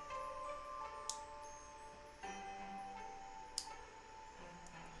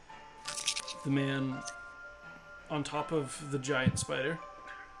 The man on top of the giant spider.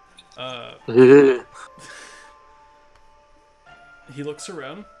 Ugh. He looks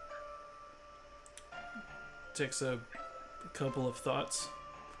around, takes a couple of thoughts.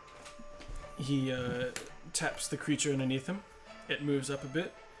 He taps the creature underneath him. It moves up a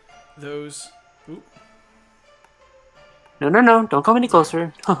bit. Those... Oop. No, don't come any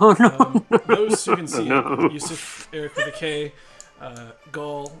closer. Oh, no. Those you can see. No. Yusuf, Eric with a K,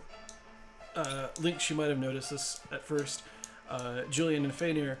 Gaul, Link, you might have noticed this at first. Julian and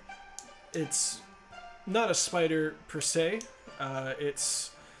Fainir, it's not a spider per se.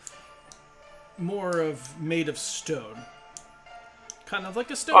 It's more of made of stone. Kind of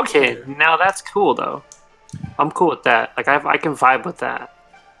like a stone spider. Now that's cool, though. I'm cool with that. Like, I can vibe with that.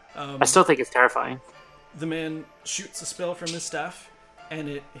 I still think it's terrifying. The man shoots a spell from his staff, and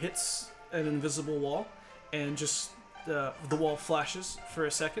it hits an invisible wall, and just the wall flashes for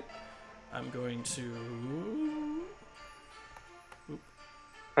a second. I'm going to...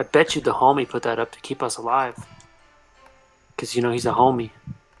 I bet you the homie put that up to keep us alive. Because, you know, he's a homie.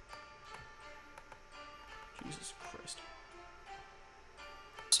 Jesus Christ.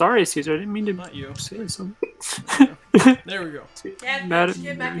 Sorry, Caesar. I didn't mean to Not you. say something. There we go. Get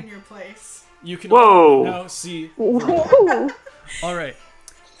back in your place. You can Whoa. now see... Alright.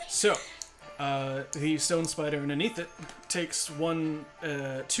 So, the stone spider underneath it takes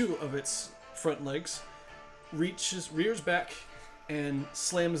two of its front legs, rears back, and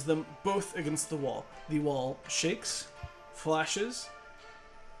slams them both against the wall. The wall shakes, flashes,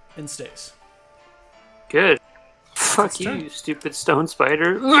 and stays. Good. Fuck you, you stupid stone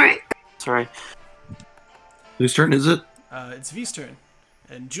spider. Sorry. Whose turn is it? It's V's turn.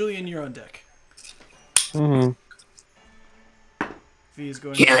 And Julian, you're on deck. Mm-hmm. V is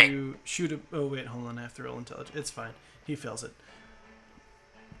going to shoot a... Oh, wait, hold on. I have to roll intelligence. It's fine. He fails it.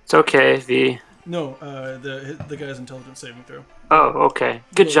 It's okay, V. No, the guy's intelligence saving throw. Oh, okay.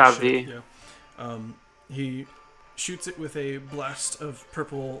 Good job, V. Yeah. He shoots it with a blast of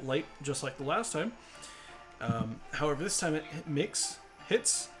purple light, just like the last time. However, this time it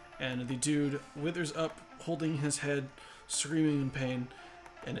hits, and the dude withers up, holding his head, screaming in pain,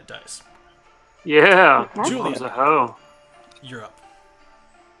 and it dies. Yeah. Julian. That was a hoe. You're up.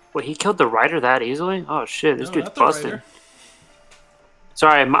 Wait, he killed the rider that easily? Oh shit, this dude's not the busted. rider.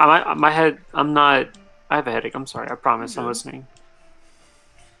 Sorry, my head. I'm not. I have a headache. I'm sorry. I promise. I'm listening.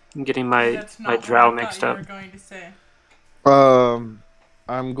 I'm getting my Drow mixed up. You were going to say. I'm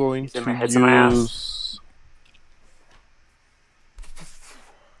going to my head's in my ass. use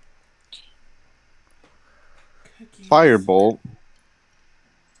Firebolt.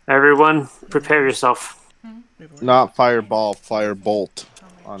 Everyone, prepare yourself. Not Fireball, Firebolt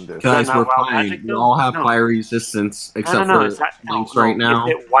on this. Guys, that we're not wild fine. magic, We though? all have No. fire resistance except No, for is that, Link's right now.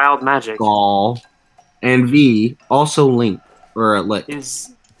 Is it wild magic? Gall. And V, also Link. Or Lick.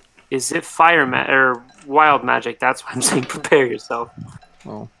 Is it fire or wild magic? That's why I'm saying prepare yourself.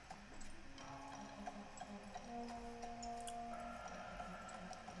 Oh.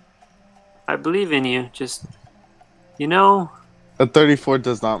 I believe in you. Just, you know. A 34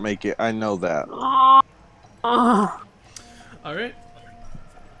 does not make it. I know that. Alright.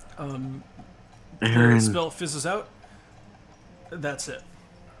 The Aaron. spell fizzes out. That's it.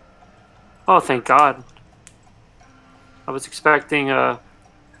 Oh, thank God. I was expecting a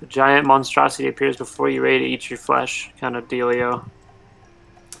giant monstrosity appears before you ready to eat your flesh kind of dealio.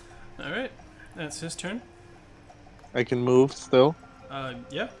 Alright. That's his turn. I can move still.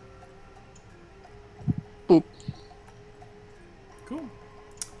 Yeah. Boop. Cool.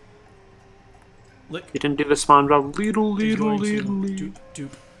 Lick. You didn't do the spawn drop. He's going to doop,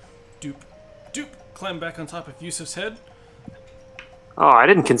 doop, doop, doop. Climb back on top of Yusuf's head. Oh, I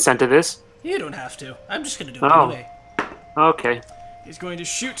didn't consent to this. You don't have to. I'm just going to do it Oh. anyway. Okay. He's going to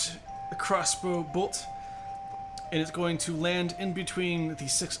shoot a crossbow bolt, and it's going to land in between the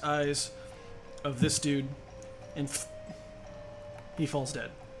 6 eyes of this dude, and he falls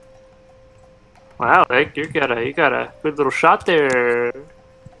dead. Wow, Nick, you got a good little shot there,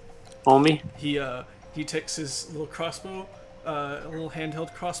 homie. He takes his little crossbow, a little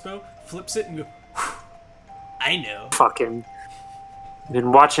handheld crossbow, flips it, and goes, I know. Fucking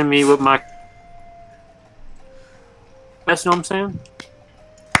been watching me with my. That's what I'm saying.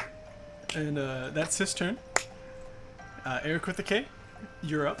 And that's his turn. Eric with the K,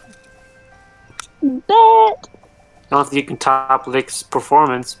 you're up. Bet. I don't think you can top Lick's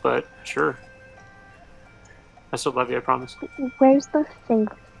performance, but sure. I still love you, I promise. Where's the face?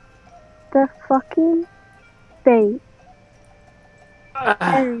 The fucking face.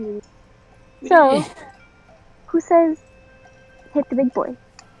 So, who says hit the big boy?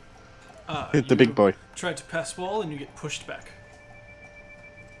 Hit the big boy. Tried to pass ball and you get pushed back.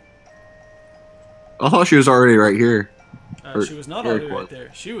 I thought she was already right here. She was not already right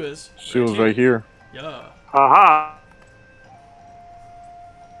there. She was. She was right here. Yeah. Haha.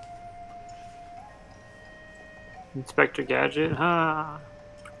 Inspector Gadget, huh?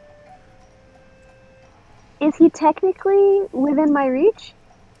 Is he technically within my reach?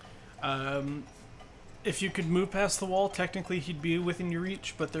 if you could move past the wall, technically he'd be within your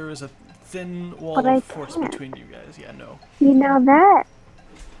reach, but there is a thin wall But I of force can't. between you guys. Yeah, no. You know that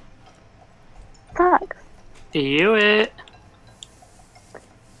sucks. Do it.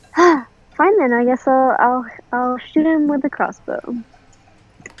 Fine then, I guess I'll shoot him with a crossbow.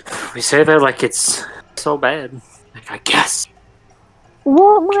 We say that like it's so bad. Like, I guess.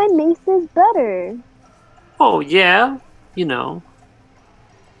 Well, my mace is better. Oh, yeah. You know.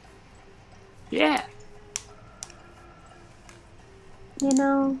 Yeah. You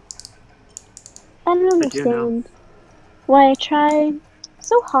know, I don't I do know. understand why I tried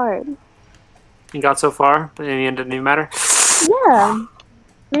so hard. You got so far, but in the end it didn't matter. Yeah,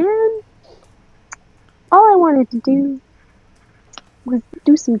 man. All I wanted to do was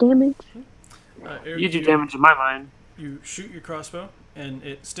do some damage. Eric, You do damage in my mind. You shoot your crossbow, and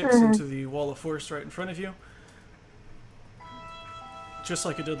it sticks into the wall of force right in front of you. Just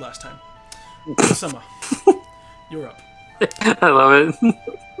like it did last time. Summer, you're up. I love it.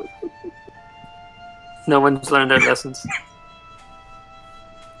 No one's learned their lessons.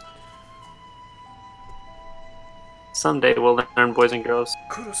 Someday we'll learn, boys and girls.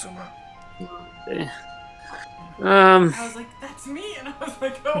 Kurosuma. I was like, that's me, and I was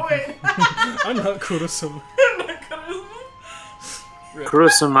like, oh wait. I'm not Kurosuma. I'm not Kurosuma.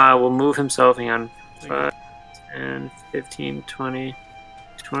 Kurosuma will move himself on 5, 10, 15, 20,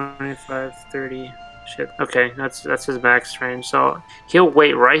 25, 30. Shit. Okay, that's his max range. So he'll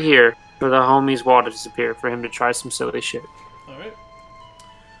wait right here for the homie's wall to disappear for him to try some silly shit. Alright.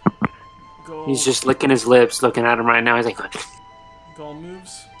 Gall, He's just licking his lips, looking at him right now. He's like, Gall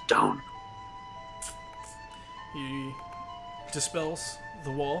moves. don't. He dispels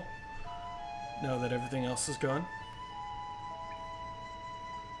the wall now that everything else is gone.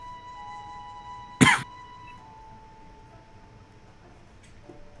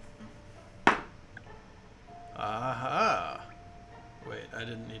 Aha! Wait, I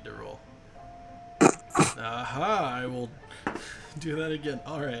didn't need to roll. Aha! I will do that again.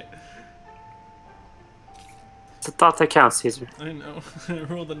 Alright. It's a thought that counts, Caesar. I know. I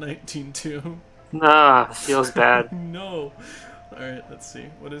rolled a 19 too. Nah, feels bad. No. Alright, let's see.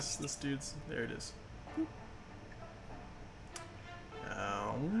 What is this dude's? There it is.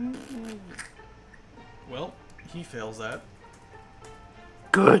 Well, he fails that.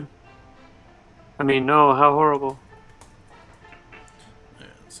 Good. I mean, no, how horrible. Yeah,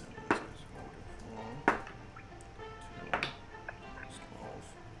 let's see.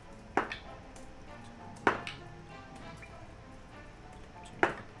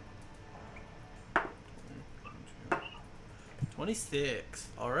 26.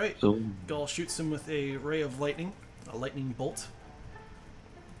 Alright. So, Gull shoots him with a ray of lightning. A lightning bolt.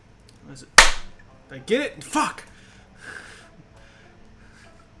 What is it? Did I get it? Fuck!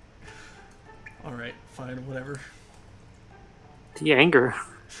 Alright, fine, whatever. The anger.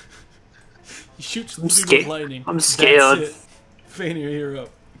 He shoots the I'm dude sca- with lightning. I'm scared. That's it. Fanny, you're up.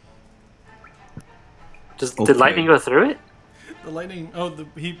 Did lightning go through it? The lightning... Oh,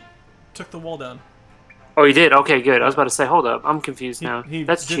 he took the wall down. Oh, he did? Okay, good. I was about to say, hold up. I'm confused now. He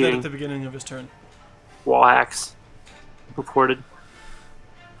That's did cheating. that at the beginning of his turn. Wall hacks. Reported.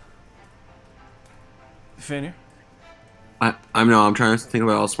 Fanny? I'm trying to think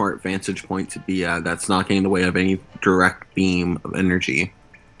about a smart vantage point to be at that's not getting in the way of any direct beam of energy.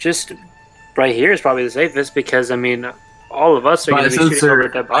 Just right here is probably the safest because, I mean, all of us are going to be Since shooting over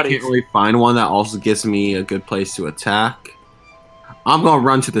dead I bodies. can't really find one that also gives me a good place to attack. I'm gonna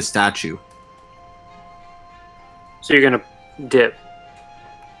run to the statue. So you're going to dip.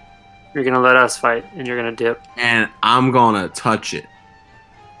 You're going to let us fight, and you're going to dip. And I'm gonna touch it.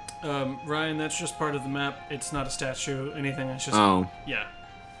 Ryan, that's just part of the map. It's not a statue, anything. It's just... Oh. Yeah.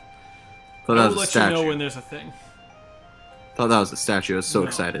 Thought I that will was a let statue. you know when there's a thing. Thought that was a statue. I was so No.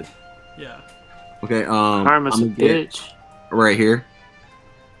 excited. Yeah. Okay, Karma's a I'm gonna get bitch. right here.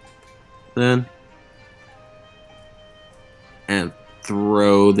 Then. And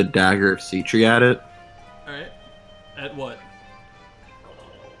throw the dagger of Cetri at it. Alright. At what?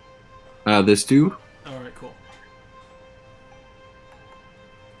 This dude. Alright, cool.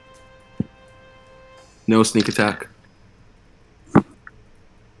 No sneak attack.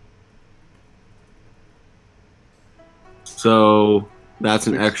 So that's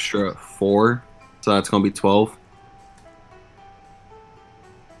an extra 4. So that's gonna be 12.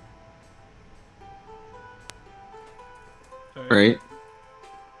 Right?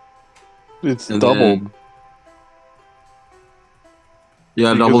 It's And doubled. then-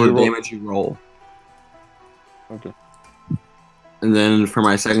 Yeah, Because double the you roll- damage you roll. Okay. And then for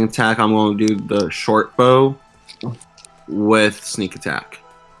my second attack, I'm going to do the short bow with sneak attack.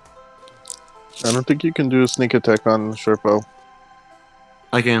 I don't think you can do a sneak attack on short bow.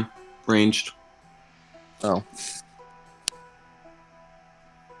 I can. Ranged. Oh.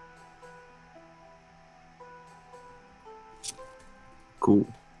 Cool.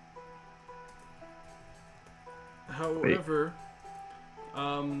 However,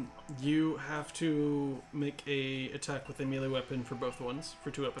 you have to make a attack with a melee weapon for both ones,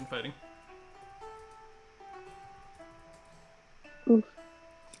 for 2-weapon fighting. Oof.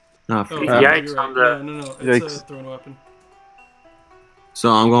 Oh, Yikes you're on right. the- No. It's Yikes. a thrown weapon. So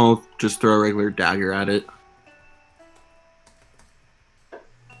I'm going to just throw a regular dagger at it.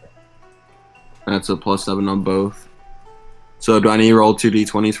 That's a +7 on both. So do I need to roll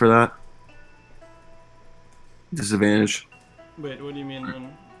 2d20s for that? Disadvantage. Wait, what do you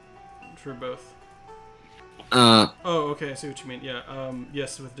mean for both? Uh, Oh, okay, I see what you mean. Yeah,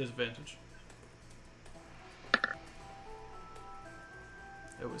 yes, with disadvantage.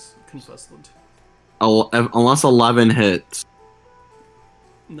 It was confused. unless 11 hits.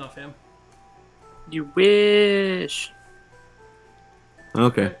 No, fam. You wish.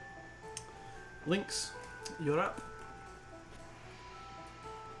 Okay. Right. Lynx, you're up.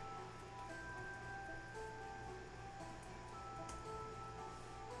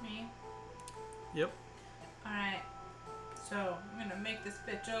 Me? Yep. Alright. So, I'm gonna make this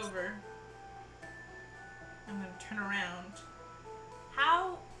bitch over. I'm gonna turn around.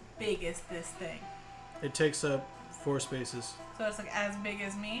 How big is this thing? It takes up 4 spaces, So it's like as big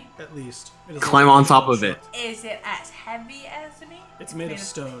as me? at least. It is Climb like on a top small of it. shot. Is it as heavy as me? It's made of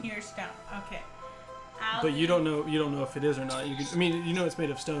stone. Pure stone. Okay. But you don't know if it is or not. You know it's made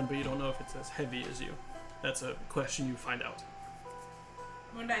of stone, but you don't know if it's as heavy as you. That's a question you find out.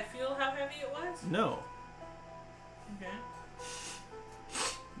 Would I feel how heavy it was? No. Okay.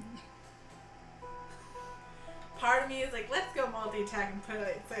 Part of me is like, let's go multi-attack and put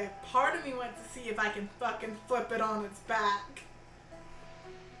it. So part of me wants to see if I can fucking flip it on its back.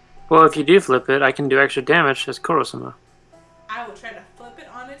 Well, if you do flip it, I can do extra damage as Kurosama. I will try to flip it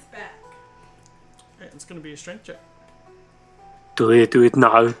on its back. Alright, it's gonna be a strength check. Do it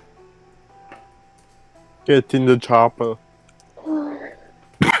now. Get in the chopper.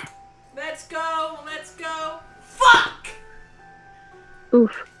 Let's go. Fuck!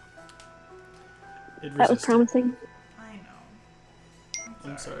 Oof. It That was resisted. promising. I know.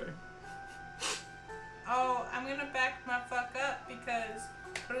 I'm sorry. Oh, I'm gonna back my fuck up because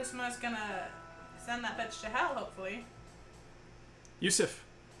Charisma's gonna send that bitch to hell, hopefully. Yusuf,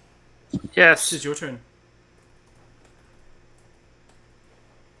 Yes. it's your turn.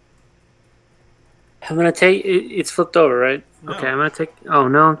 I'm gonna take. It's flipped over, right? No. Okay, I'm gonna take. Oh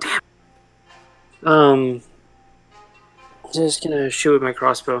no! Damn. Just gonna shoot with my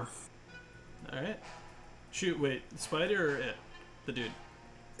crossbow. Alright. Shoot, wait, the spider or it? The dude.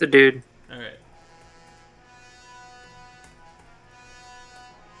 The dude. Alright.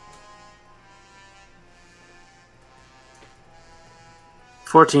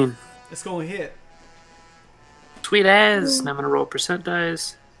 $14. It's gonna hit. Sweet as. And I'm gonna roll percent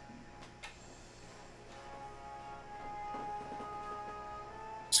dice.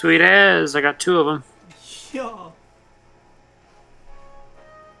 Sweet as. I got 2 of them. Yeah.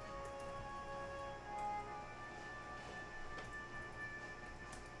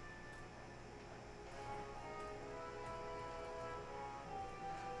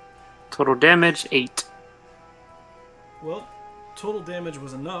 Total damage 8. Well, total damage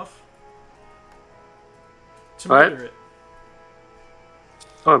was enough to What? murder it.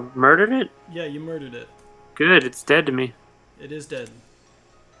 Oh, I murdered it? Yeah, you murdered it. Good. It's dead to me. It is dead.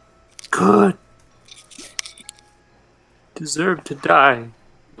 Good. Deserve to die.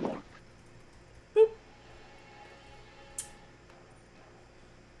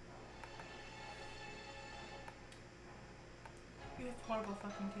 You have horrible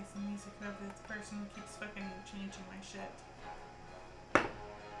fucking taste in music, whoever this person who keeps fucking changing my shit.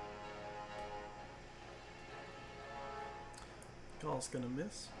 Gall's gonna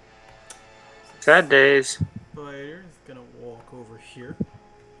miss. Sad days. Spider is gonna walk over here.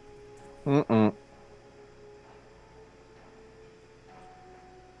 Mm-mm.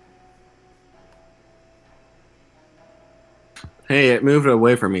 Hey, it moved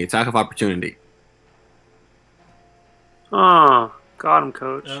away from me. Attack of opportunity. Oh, got him,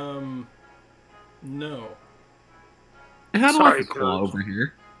 coach. No. It had Sorry, like a claw Coach. over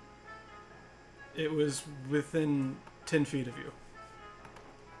here. It was within 10 feet of you.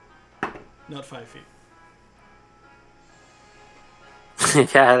 Not 5 feet.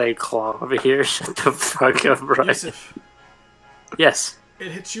 Yeah, they claw over here. Shut the fuck up, right? Yusuf, Yes.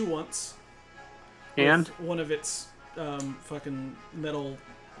 it hits you once. And? With one of its fucking metal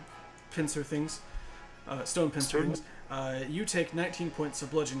pincer things, stone pincer things, you take 19 points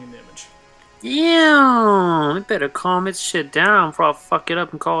of bludgeoning damage. Yeah, I better calm its shit down before I fuck it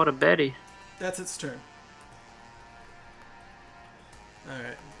up and call it a Betty. That's its turn.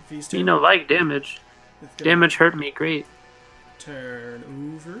 Alright, V's turn. You know, like damage. Damage hurt me great. Turn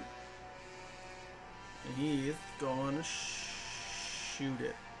over. And he's gonna shoot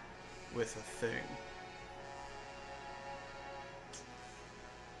it with a thing.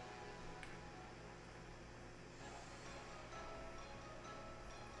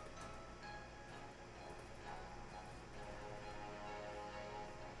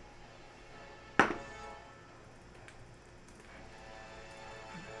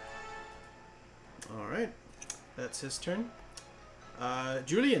 Alright, that's his turn.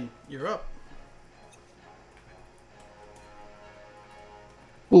 Julian, you're up.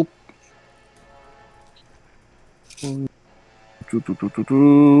 Boop.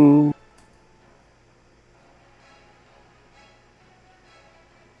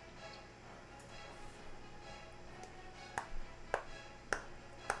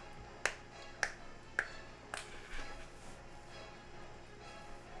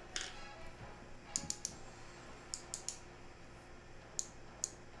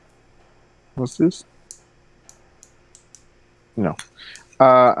 What's this? No.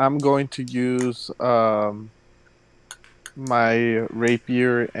 I'm going to use my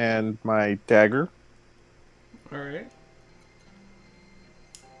rapier and my dagger. Alright.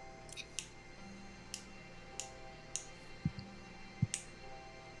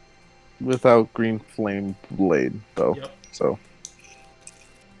 Without green flame blade, though. Yep. So.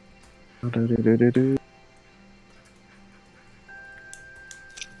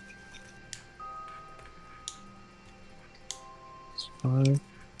 Five.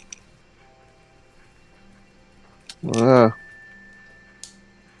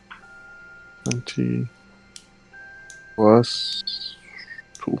 20 plus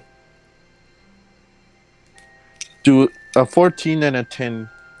 2. Do a 14 and a 10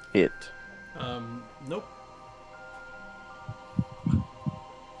 hit. Nope.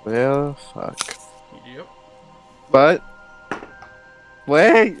 Well, fuck. Yep. But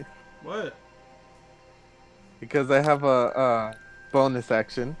wait, What? because I have a bonus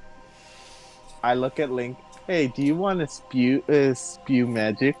action. I look at Link. Hey, do you want to spew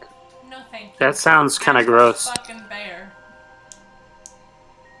magic? No, thank you. That sounds kind of That's a gross. Fucking bear.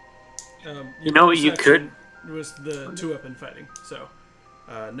 You know what you could? It was the 2-weapon fighting, so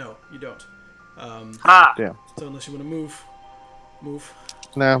no, you don't. Ha! Damn. So unless you want to move.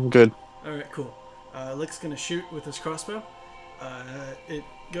 Nah, I'm good. Alright, cool. Lick's gonna shoot with his crossbow. It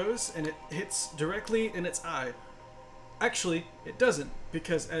goes and it hits directly in its eye. Actually, it doesn't,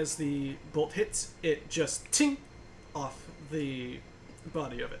 because as the bolt hits, it just ting off the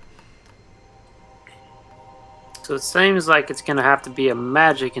body of it. So it seems like it's gonna have to be a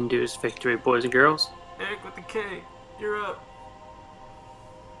magic-induced victory, boys and girls. Eric with the K, you're up.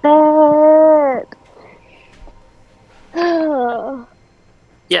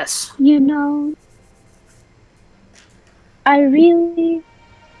 Yes. You know, I really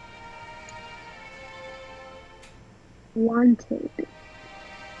wanted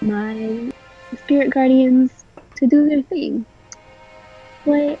my spirit guardians to do their thing.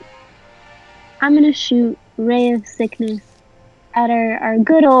 But I'm gonna shoot Ray of Sickness at our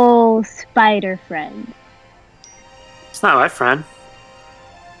good old spider friend. It's not my friend.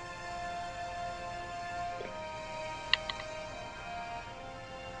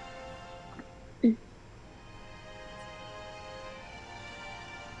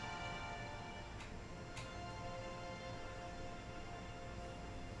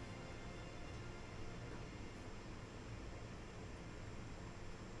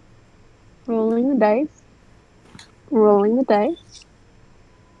 Rolling the dice. Rolling the dice.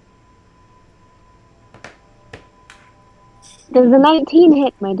 Does the 19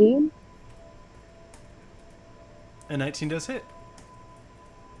 hit, my dude? A 19 does hit.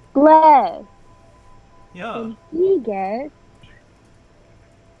 Bless. Yeah. And he gets...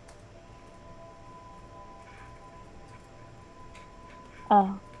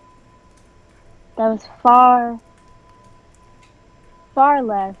 Oh. That was far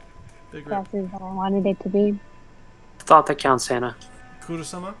less Big rip. impressive than I wanted it to be. Thought that counts, Santa.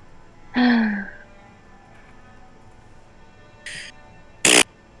 Kurosama?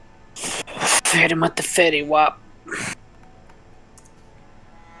 Hit him with the fetty wop.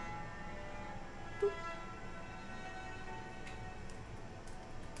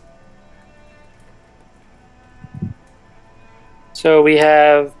 So we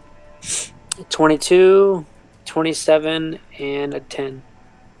have 22, 27, and a 10.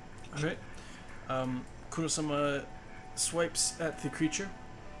 Alright. Kurosama swipes at the creature.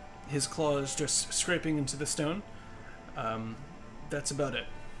 His claws just scraping into the stone. That's about it.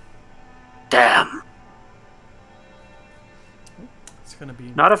 Damn. It's gonna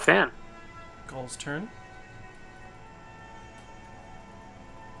be Not a fan. Gall's turn.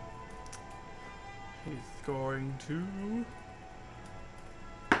 He's going to...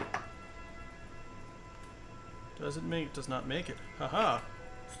 Does not make it. Haha.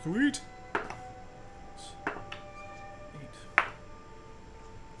 Sweet. 8.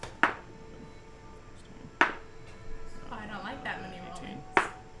 I don't like that many rolls.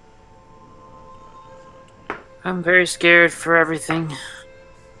 18. I'm very scared for everything.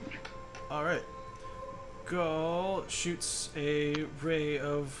 Alright. Gall shoots a ray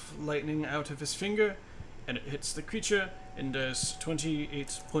of lightning out of his finger, and it hits the creature and does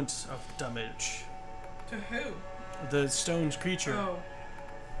 28 points of damage. To who? The stone's creature. Oh.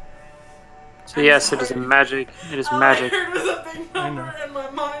 So yes, it is magic. It is magic. All I heard was a big I know. number and my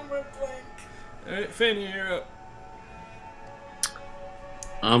mind went blank. Alright, Fanny, you're up.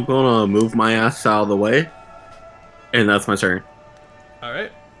 I'm gonna move my ass out of the way, and that's my turn.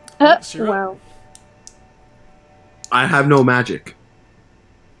 Alright. Next, you're up. Wow. I have no magic.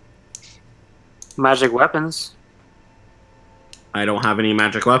 Magic weapons. I don't have any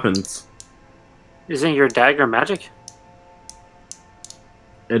magic weapons. Isn't your dagger magic?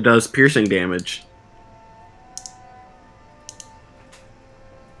 It does piercing damage.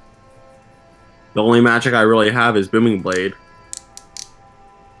 The only magic I really have is Booming Blade.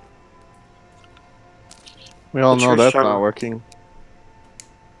 We all The know true that's struggle. not working.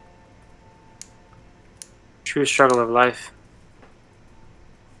 True struggle of life.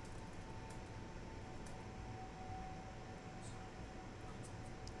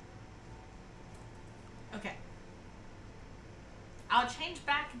 Okay. I'll change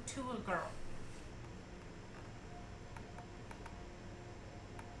back into a girl.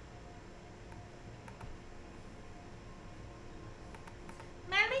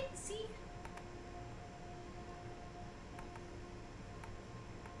 Mommy, see?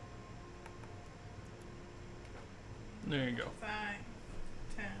 There you go. 5,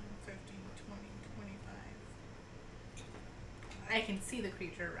 10, 15, 20, 25. I can see the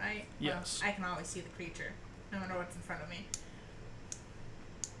creature, right? Yes. Well, I can always see the creature, no matter what's in front of me.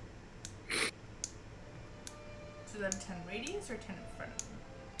 So then 10 radius or 10 in front of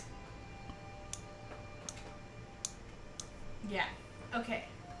me? Yeah. Okay.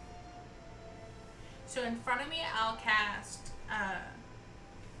 So in front of me, I'll cast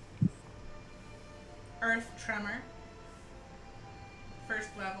Earth Tremor. First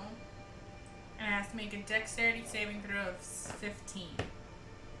level. And it has to make a dexterity saving throw of 15.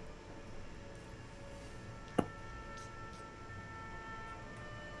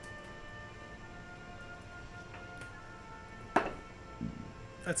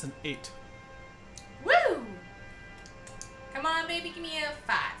 That's an 8. Woo! Come on, baby, give me a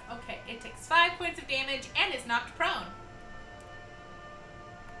 5. Okay, it takes 5 points of damage and is knocked prone.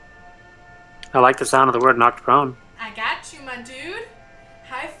 I like the sound of the word knocked prone. I got you, my dude.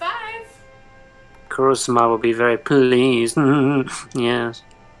 High 5. Kurosama will be very pleased. Yes.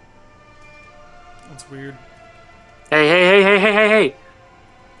 That's weird. Hey.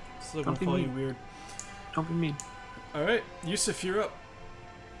 Still Don't gonna be call you mean. weird. Don't be mean. Alright, Yusuf, you're up.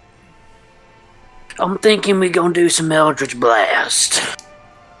 I'm thinking we gonna do some Eldritch Blast.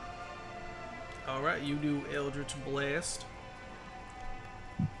 Alright, you do Eldritch Blast.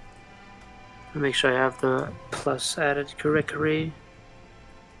 Make sure I have the plus added correctly.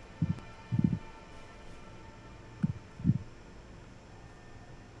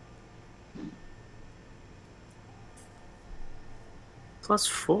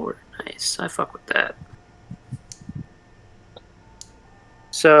 +4. Nice. I fuck with that.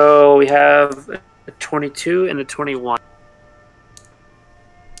 So we have a 22 and a 21.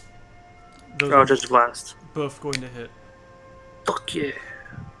 Those Oh, are just blast. both going to hit. Fuck yeah.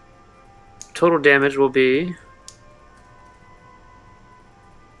 Total damage will be...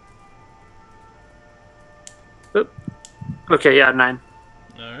 Oop. Okay, yeah, 9.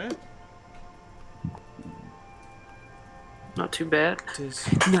 Alright. Not too bad. Tis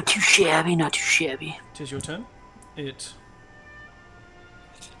Not too shabby, not too shabby. your turn. It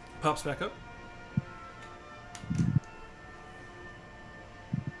pops back up.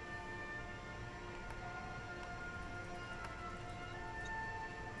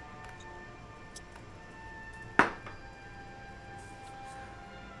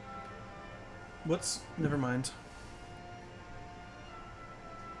 Never mind.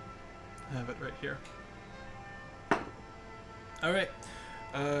 I have it right here. Alright.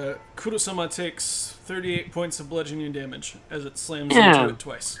 Kurosama takes 38 points of bludgeoning damage as it slams into it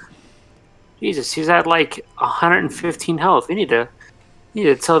twice. Jesus, he's at like 115 health. We need to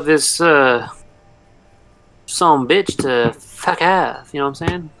tell this some bitch to fuck off. You know what I'm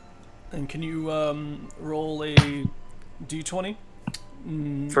saying? And can you roll a d20?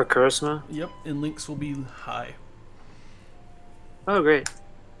 For Kurosama? Yep, and Link's will be high. Oh, great.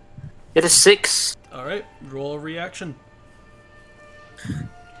 It is 6. Alright, roll a reaction.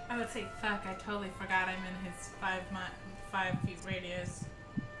 I would say fuck. I totally forgot I'm in his 5 feet radius.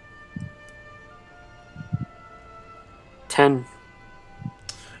 10.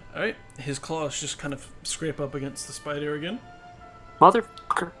 Alright, his claws just kind of scrape up against the spider again.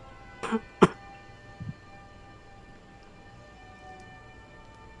 Motherfucker.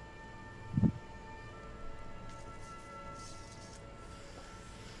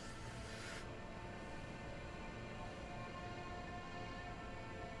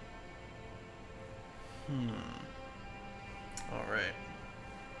 Alright.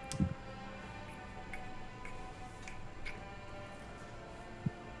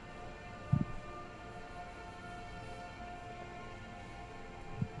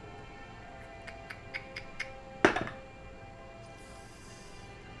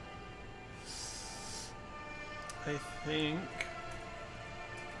 I think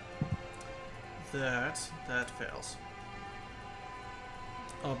that fails.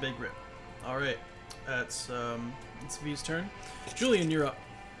 Oh, big rip. Alright. It's V's turn. Julian, you're up.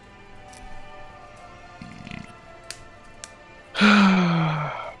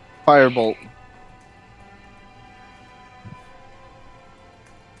 Firebolt.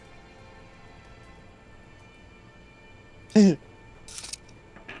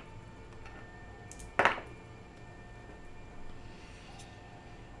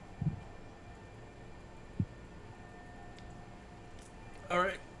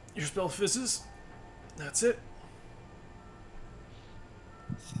 Alright, your spell fizzes. That's it.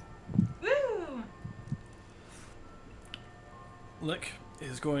 Woo! Lick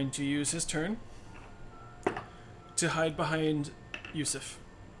is going to use his turn to hide behind Yusuf.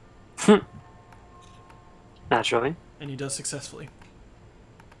 Naturally. And he does successfully.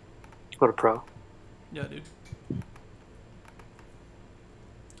 What a pro. Yeah, dude.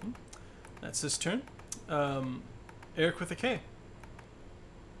 That's his turn. Eric with a K.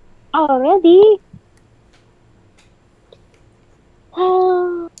 Already?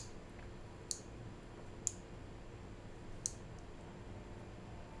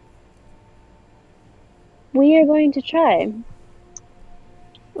 We are going to try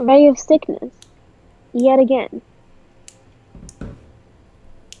Ray of Sickness yet again.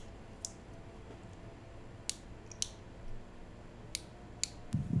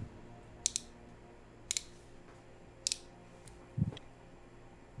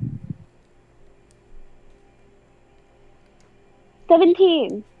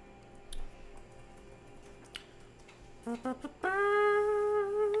 $17.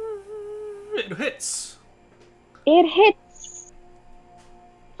 It hits. It hits.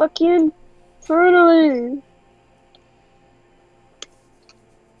 Fucking brutally.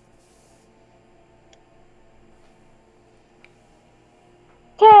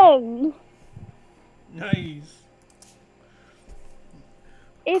 $10. Nice.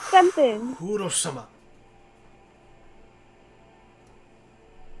 It's something. Kurosama.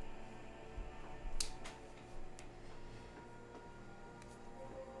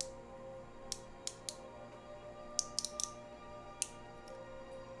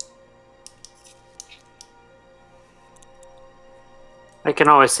 I can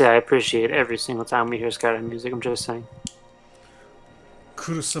always say I appreciate every single time we hear Skyrim music. I'm just saying.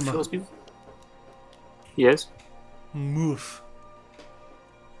 Kurosama. Feels beautiful. Yes? Move.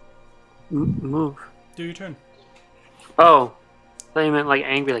 Move. Do your turn. Oh. I thought you meant like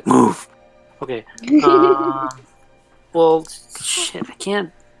angry, like move. Okay. Well, shit, I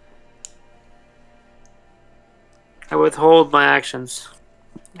can't. I withhold my actions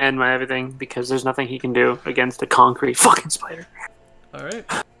and my everything because there's nothing he can do against a concrete fucking spider. Alright.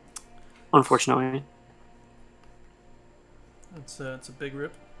 Unfortunately. It's a big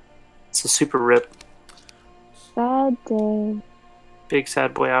rip. It's a super rip. Sad day. Big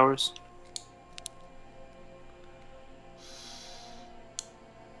sad boy hours.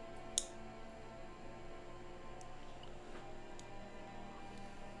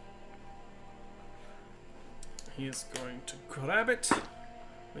 He is going to grab it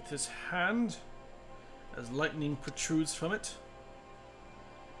with his hand as lightning protrudes from it.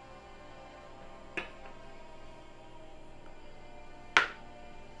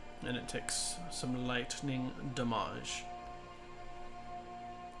 And it takes some lightning damage.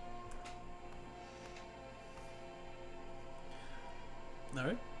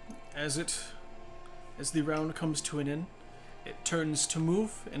 as the round comes to an end, it turns to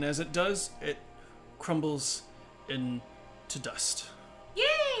move, and as it does, it crumbles into dust.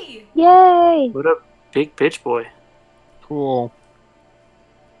 Yay! Yay! What a big bitch boy. Cool.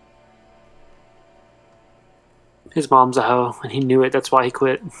 His mom's a hoe, and he knew it. That's why he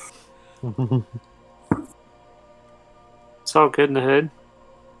quit. It's all good in the hood.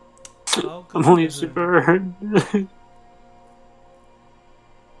 I'll go I'm to only the- super hurt.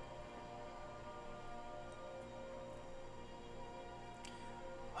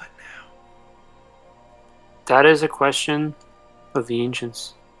 What now? That is a question of the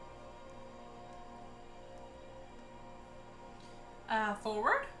ancients.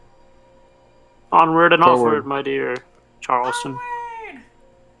 Forward? Onward and Forward. offward, my dear Charleston. Onward!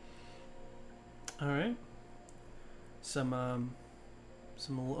 All right.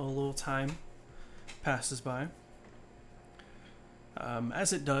 A little time passes by.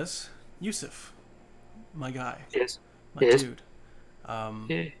 As it does, Yusuf, my guy, Yes. my Yes. dude.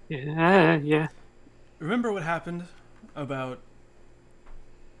 Yeah. Remember what happened about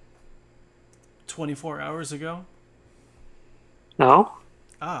 24 hours ago? No?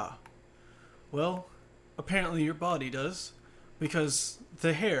 Ah. Well, apparently your body does, because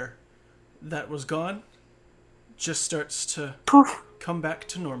the hair that was gone just starts to Poof. come back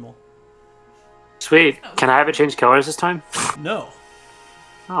to normal. Sweet. Can I have it change colors this time? No.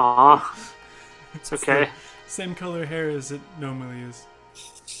 Aw. It's okay. Same color hair as it normally is.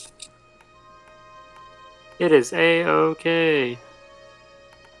 It is A-okay.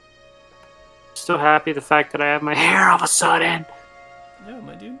 Still happy the fact that I have my hair all of a sudden. Yeah,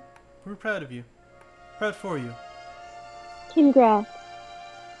 my dude. We're proud of you. Proud for you. Congrats.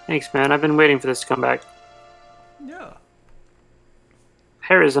 Thanks, man. I've been waiting for this to come back. Yeah,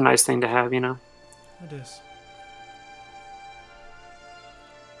 Hair is a nice thing to have, you know. it is.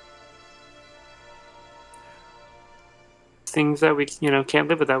 Things that we, can't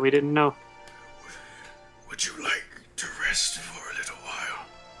live without. We didn't know. Would you like to rest for a little while?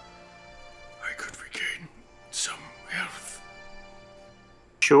 I could regain some health.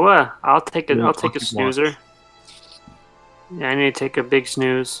 Sure. I'll take a I'll take a keep snoozer. Yeah, I need to take a big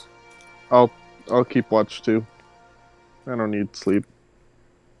snooze. I'll keep watch too. I don't need sleep.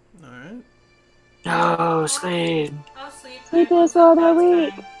 Alright. No, sleep. I'll sleep. Sleep is all they're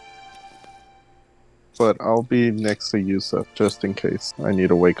weak. But I'll be next to Yusuf just in case I need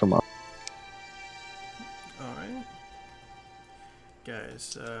to wake him up. Alright.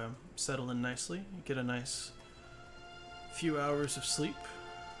 Guys, settle in nicely. You get a nice few hours of sleep.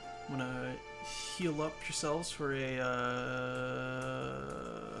 I'm gonna heal up yourselves for a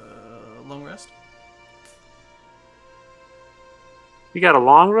long rest. You got a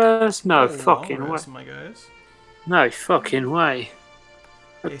long rest? No A fucking long way. rest, my guys. No fucking way.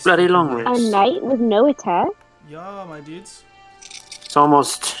 A Yes, bloody fucking long right. A rest. night with no attack? Yeah, my dudes. It's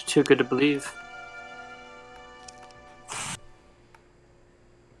almost too good to believe.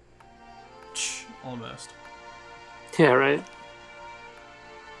 Almost. Yeah, right.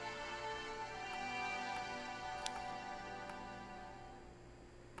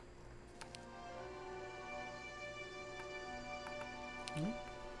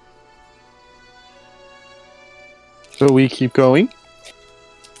 So we keep going?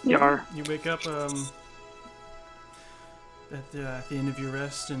 Yar. You wake up at the end of your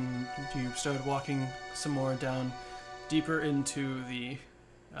rest, and you start walking some more down, deeper into the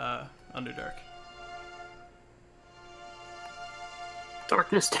Underdark.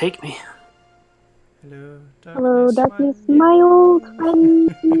 Darkness, take me. Hello, darkness. Hello, darkness, my my old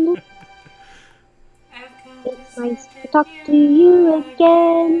friend. I've come It's to nice set to talk you to you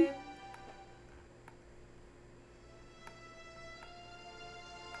again.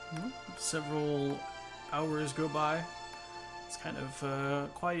 Several hours go by. It's kind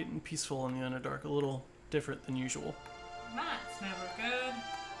of quiet and peaceful in the Underdark, a little different than usual. That's never good.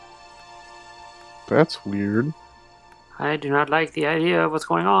 That's weird. I do not like the idea of what's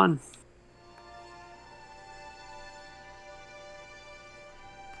going on.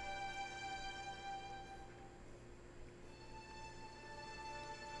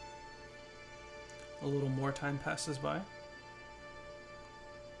 A little more time passes by.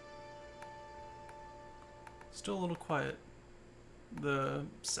 Still a little quiet. The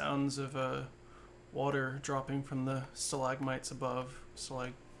sounds of water dropping from the stalagmites above.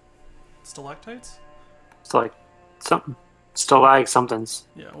 Stalactites? It's like something. Stalag somethings.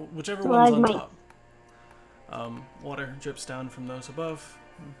 Yeah, whichever one's on Stalagmites. top. Water drips down from those above.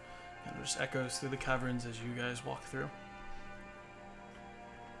 And it just echoes through the caverns as you guys walk through.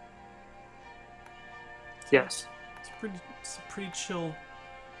 Yes. It's a pretty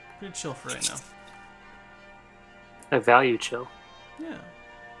Pretty chill for right now. I value chill. Yeah.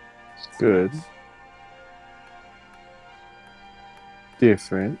 Good. Nice.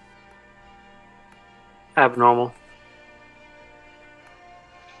 Different. Abnormal.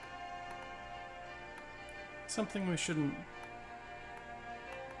 Something we shouldn't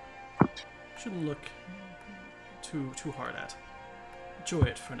look too hard at. Enjoy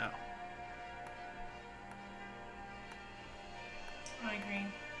it for now. I agree.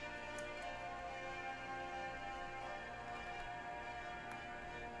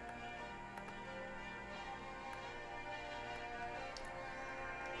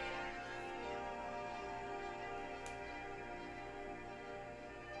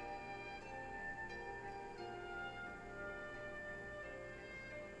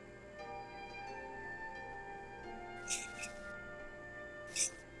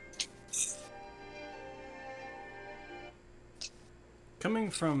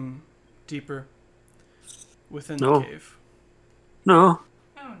 Coming from deeper within No. the cave. No.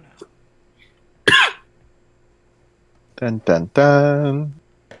 Oh no. Dun dun dun.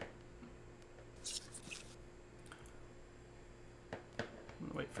 I'm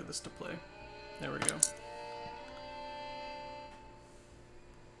gonna wait for this to play. There we go.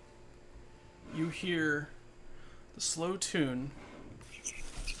 You hear the slow tune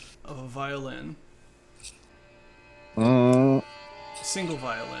of a violin. A single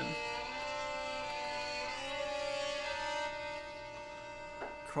violin.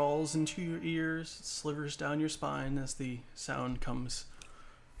 Crawls into your ears, slivers down your spine as the sound comes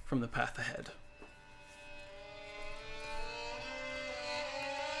from the path ahead.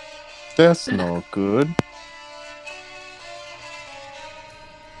 That's no good.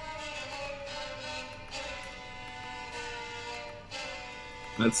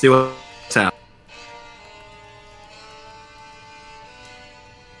 Let's see what's happening.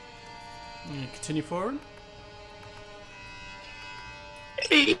 You continue forward.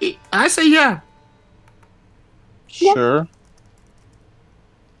 I say yeah. Sure.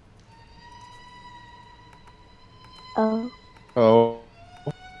 Oh. Oh.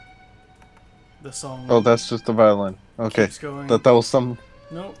 The song Oh, that's just the violin. Okay. keeps going. That was some.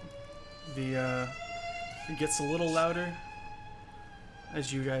 Nope. It gets a little louder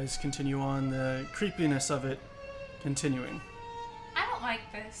as you guys continue on, the creepiness of it continuing. I don't like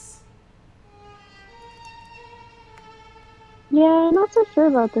this. Yeah, I'm not so sure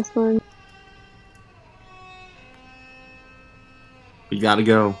about this one. We gotta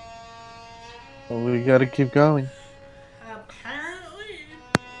go. Well, we gotta keep going. Apparently.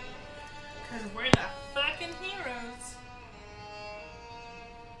 Because we're the fucking heroes.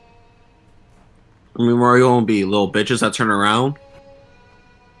 I mean, where are you gonna be? Little bitches that turn around?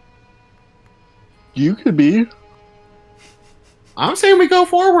 You could be. I'm saying we go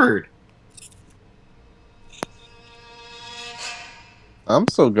forward. I'm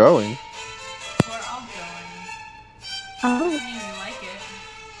still going. We're all going. I Oh, don't even like it.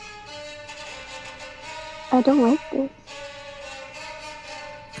 I don't like this.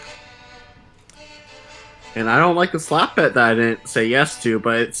 And I don't like the slap bet that I didn't say yes to,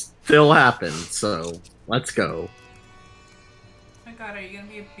 but it still happened, so let's go. Oh my god, are you gonna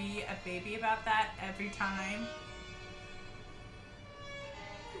be a baby about that every time?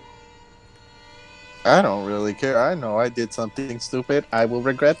 I don't really care. I know I did something stupid. I will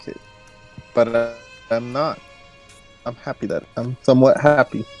regret it. But I'm not. I'm happy that I'm somewhat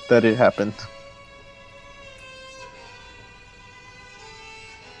happy that it happened.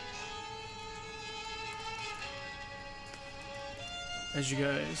 As you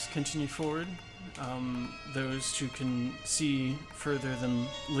guys continue forward, those who can see further than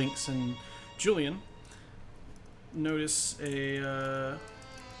Lynx and Julian notice a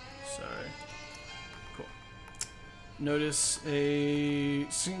notice a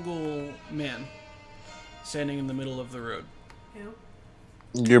single man standing in the middle of the road. Who?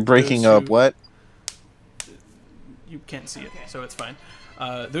 You're breaking Those up. who- What? You can't see Okay. it, so it's fine.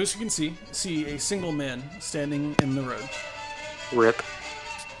 Those who can see a single man standing in the road. Rip.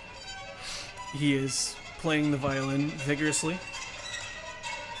 He is playing the violin vigorously.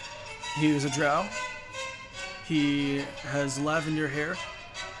 He is a drow. He has lavender hair.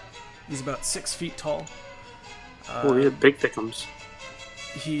 He's about 6 feet tall. Oh, we have big thickums.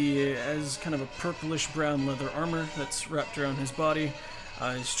 He has kind of a purplish brown leather armor that's wrapped around his body,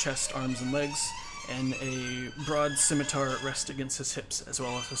 his chest, arms, and legs, and a broad scimitar at rest against his hips, as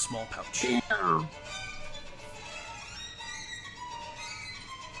well as a small pouch.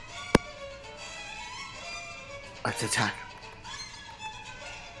 Let's attack.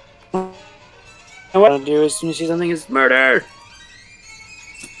 And what I do as soon as you see something is murder.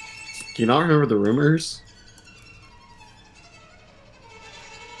 Do you not remember the rumors?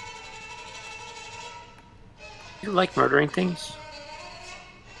 You like murdering things?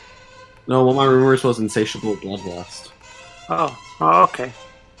 No, one of my rumors was insatiable bloodlust. Oh, okay.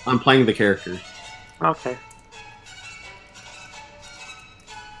 I'm playing the character. Okay.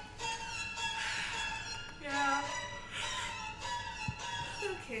 Yeah.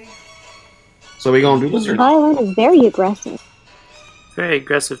 Okay. So we gonna do this or not? Violin is very aggressive. Very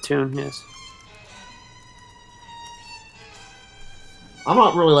aggressive tune, yes. I'm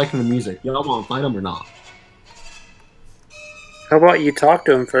not really liking the music. Y'all want to fight him or not? How about you talk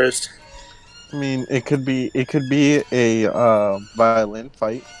to him first? I mean, it could be a violin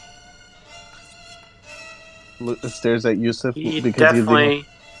fight. Stares at Yusuf You because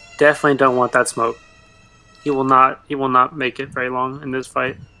definitely don't want that smoke. He will not make it very long in this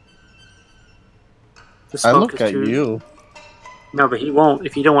fight. The I smoke look is at too... you. No, but he won't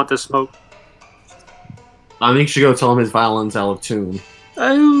if you don't want the smoke. I think you should go tell him his violin's out of tune.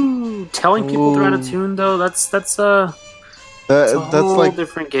 Oh, telling people they're out of tune though, that's a whole like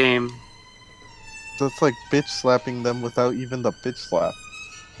different game. That's like bitch slapping them without even the bitch slap.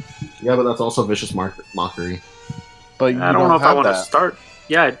 Yeah, but that's also vicious mockery. But you I don't know if I want to that. start.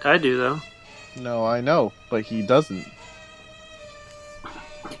 Yeah, I do though. No, I know, but he doesn't.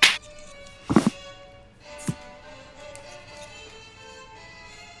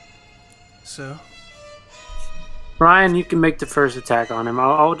 So, Ryan, you can make the first attack on him.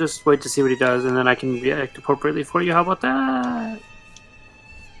 I'll just wait to see what he does, and then I can react appropriately for you. How about that?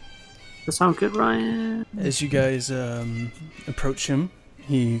 That sound good, Ryan? as you guys approach him,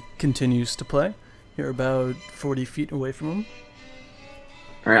 he continues to play. You're about 40 feet away from him.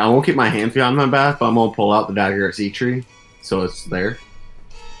 Alright, I won't keep my hands behind my back, but I'm gonna pull out the dagger at Sea-Tree, so it's there.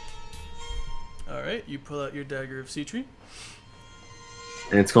 Alright, you pull out your dagger of Sea-Tree.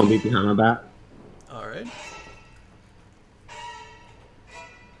 And it's gonna be behind my back. Alright.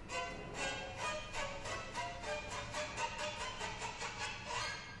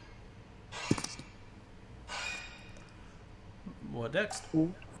 What next? Are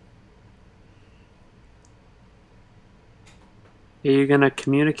you gonna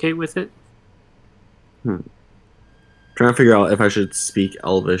communicate with it? Trying to figure out if I should speak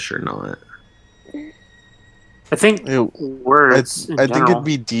Elvish or not. I think words. I think it'd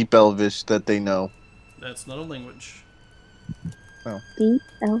be Deep Elvish that they know. That's not a language. Deep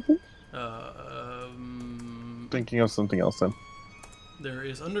Elvish? Thinking of something else then. There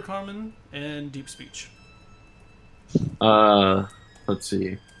is Undercommon and Deep Speech. Let's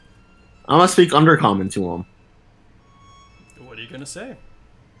see. I'm gonna speak Undercommon to him. What are you gonna say?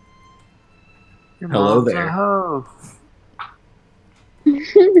 Hello there. Oh. He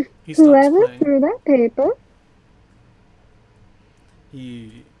stops Whoever playing. threw that paper.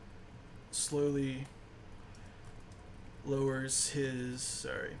 He slowly lowers his...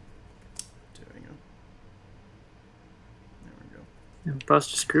 Sorry. There we go. There we go. And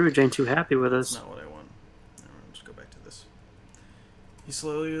Buster Scrooge ain't too happy with That's us. not what I want. I'll just go back to this. He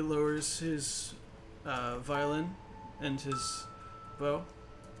slowly lowers his violin and his bow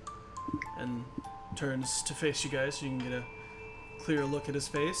and turns to face you guys so you can get a clear look at his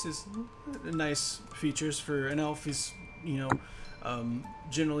face. His nice features for an elf. He's,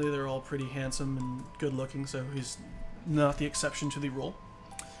 generally they're all pretty handsome and good looking, so he's not the exception to the rule.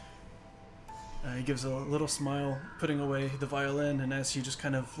 He gives a little smile, putting away the violin, and as he just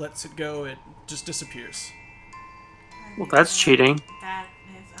kind of lets it go, it just disappears. Well, that's cheating.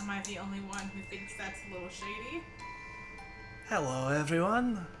 Am I the only one who thinks that's a little shady? Hello,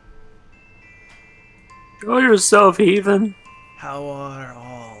 everyone. Show yourself, heathen. How are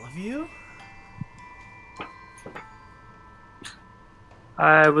all of you?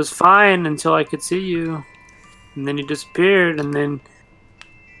 I was fine until I could see you. And then you disappeared, and then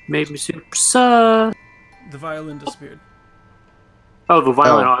made me super sus. The violin disappeared. Oh, the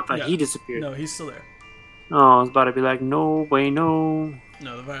violin. Oh. I thought he disappeared. No, he's still there. Oh, I was about to be like, no way, no.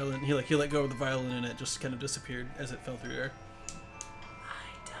 No, the violin. He let go of the violin, and it just kind of disappeared as it fell through air. I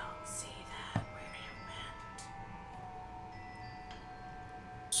don't see that where it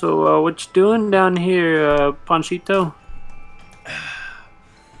went. So, what you doing down here, Panchito?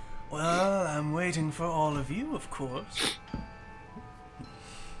 Well, I'm waiting for all of you, of course.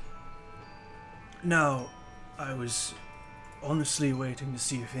 No, I was honestly waiting to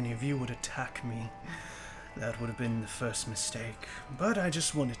see if any of you would attack me. That would have been the first mistake. But I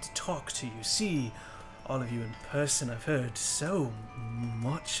just wanted to talk to you, see all of you in person. I've heard so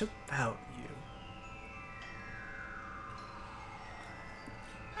much about you.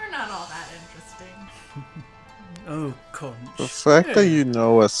 We're not all that interesting. Oh, Conch. The fact that you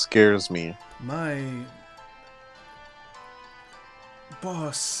know us scares me. My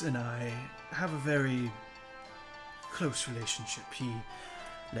boss and I have a very close relationship. He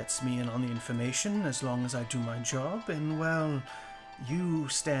lets me in on the information as long as I do my job, and, well, you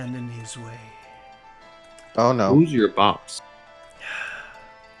stand in his way. Oh no. Who's your boss?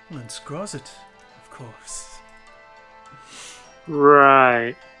 Well, it's Grozit, of course.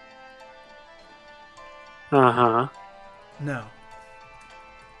 Right. Uh-huh. Now,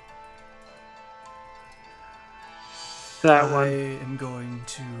 That I one. am going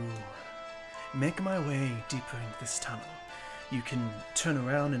to make my way deeper into this tunnel. You can turn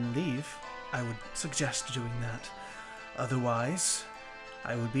around and leave. I would suggest doing that. Otherwise,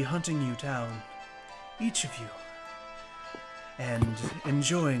 I would be hunting you down, each of you, and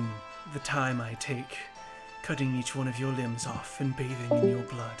enjoying the time I take cutting each one of your limbs off and bathing in your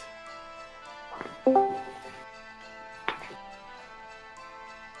blood.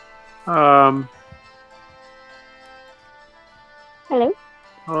 Hello? Hello?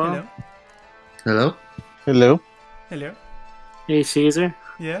 Hello? Hello? Hello? Hello? Hey, Caesar.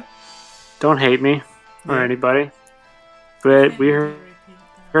 Yeah? Don't hate me or Yeah. anybody. But we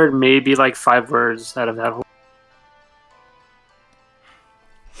heard maybe like 5 words out of that whole.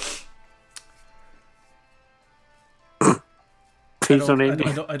 Please don't hate me.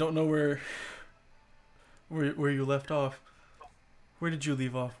 I don't know where you left off. Where did you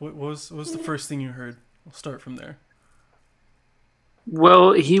leave off? What was the first thing you heard? We'll start from there.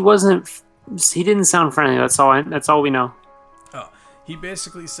 Well, he wasn't. He didn't sound friendly. That's all we know. Oh, he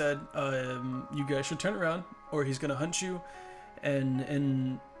basically said, you guys should turn around, or he's gonna hunt you,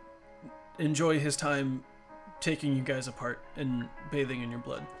 and enjoy his time taking you guys apart and bathing in your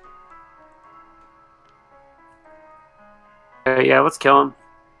blood. Yeah, let's kill him.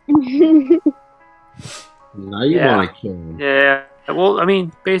 Now you Yeah. want to kill him. Yeah. Well, I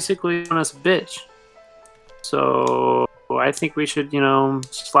mean, basically, on us a bitch. So I think we should,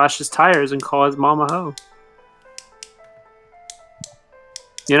 slash his tires and call his mama hoe.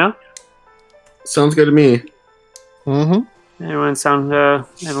 You know? Sounds good to me. Mm-hmm. Everyone sound I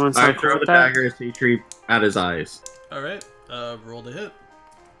cool throw with the that? dagger as tree at his eyes. Alright, roll to hit.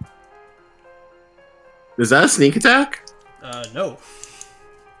 Is that a sneak attack? No.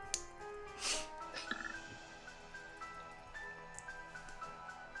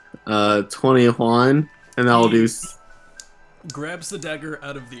 21, and I'll do. Grabs the dagger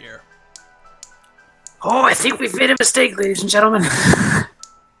out of the air. Oh, I think we've made a mistake, ladies and gentlemen.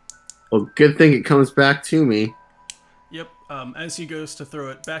 Well, good thing it comes back to me. Yep, as he goes to throw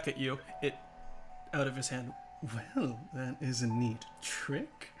it back at you, it out of his hand. Well, that is a neat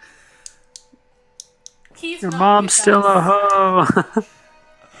trick. He's Your not mom's with still us. a hoe.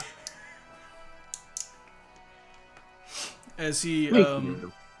 As he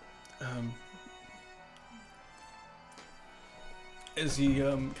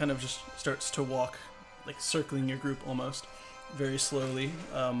kind of just starts to walk, like circling your group almost, very slowly.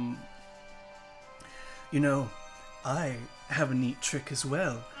 I have a neat trick as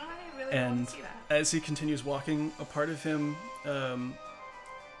well. I really And want to see that. as he continues walking, a part of him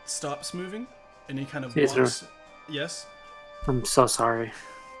stops moving, and he kind of Caesar. walks. Yes? I'm so sorry.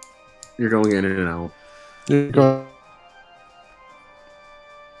 You're going in and out. Okay.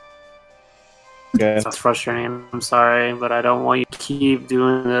 That's frustrating. I'm sorry, but I don't want you to keep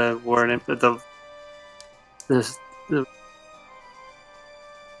doing the word. The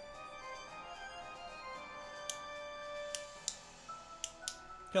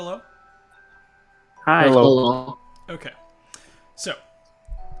Hello? Hi. Hello. Okay. So,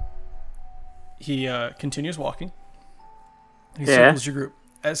 he continues walking. He Yeah. circles your group.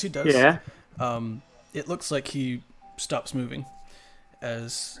 As he does, Yeah. it looks like he stops moving.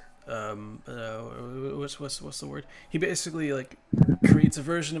 As what's the word? He basically like creates a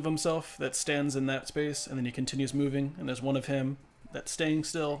version of himself that stands in that space, and then he continues moving. And there's one of him that's staying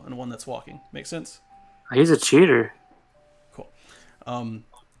still, and one that's walking. Make sense? He's a cheater. Cool.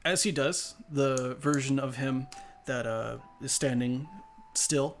 As he does, the version of him that is standing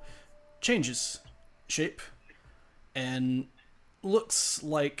still changes shape and looks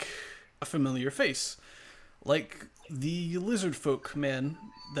like a familiar face, like the lizard folk man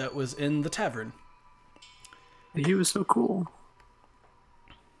that was in the tavern. He was so cool.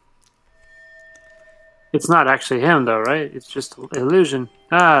 It's not actually him, though, right? It's just illusion.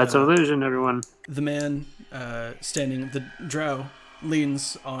 It's an illusion, everyone. The man standing, the drow,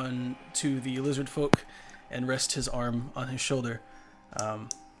 leans on to the lizard folk and rests his arm on his shoulder.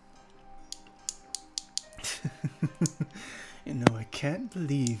 You know, I can't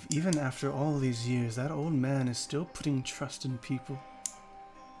believe, even after all these years, that old man is still putting trust in people.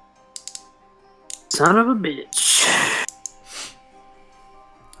 Son of a bitch.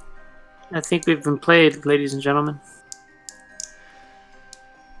 I think we've been played, ladies and gentlemen.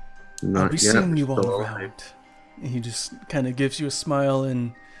 I'll be seeing you all around. And he just kind of gives you a smile,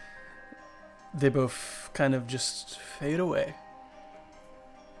 and they both kind of just fade away.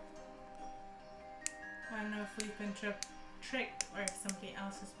 I don't know if we've been tricked or if somebody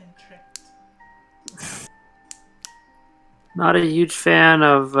else has been tricked. Not a huge fan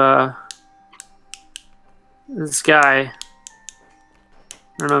of this guy.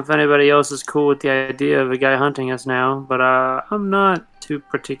 I don't know if anybody else is cool with the idea of a guy hunting us now, but I'm not too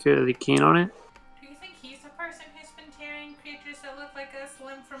particularly keen on it. Do you think he's the person who's been tearing creatures that look like us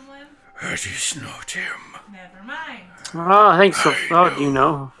limb from limb? That is not him. Never mind. Oh, I think so. Oh, do you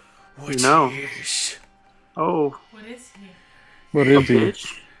know? What You know. he is Oh, What is he? What a is he?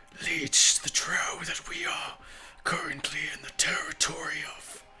 bitch. leads the Drow that we are currently in the territory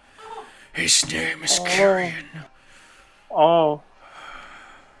of. His name is Carrion. Oh.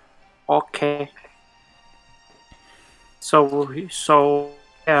 Okay. So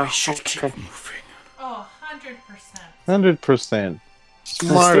yeah. We should Okay. keep moving. Oh, 100%. 100%. The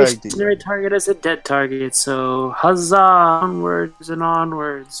Smart idea. stationary target is a dead target, so huzzah! Onwards and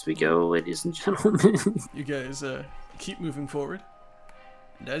onwards we go, ladies and gentlemen. You guys keep moving forward.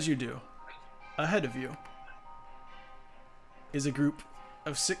 And as you do, ahead of you is a group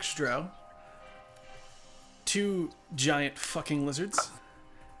of 6 Drow. 2 giant fucking lizards.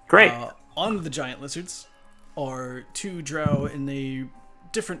 Great. On the giant lizards are 2 Drow in a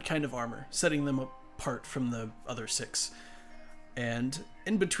different kind of armor, setting them apart from the other 6. And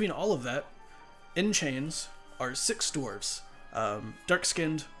in between all of that, in chains, are 6 dwarves.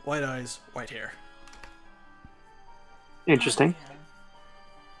 Dark-skinned, white eyes, white hair. Interesting.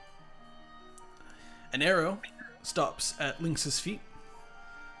 An arrow stops at Lynx's feet.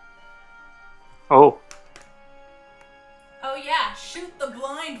 Oh. Oh yeah, shoot the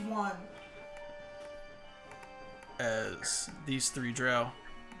blind one. As these 3 Drow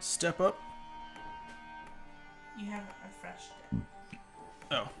step up. You haven't refreshed it.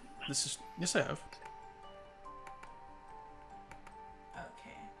 Oh, this is... Yes, I have.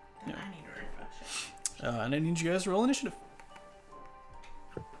 Okay, then Yeah. I need to refresh it. And I need you guys to roll initiative.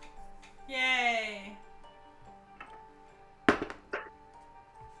 Yay!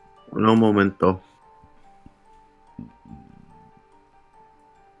 No momento.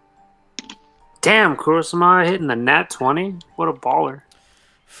 Damn, Kurosama hitting the nat 20? What a baller.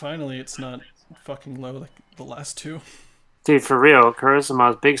 Finally, it's not fucking low like the last 2. Dude, for real,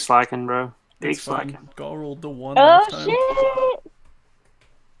 Kurosama's big slacking, bro. Big It's fine. slacking. Gaul rolled the 1 Oh last time. shit!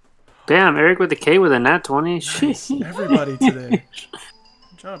 Damn, Eric with the K with a nat 20? Nice. Everybody today.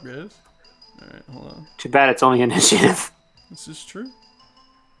 Good job, guys. Alright, hold on. Too bad it's only initiative. This is true.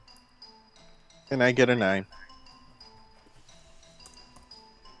 And I get a 9.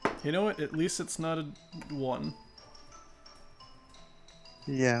 You know what? At least it's not a 1.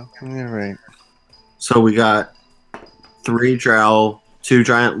 Yeah, you're right. So we got 3 Drow, 2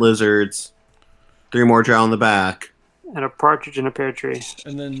 giant lizards, 3 more Drow in the back. And a partridge in a pear tree.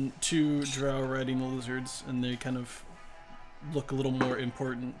 And then 2 Drow riding the lizards, and they kind of look a little more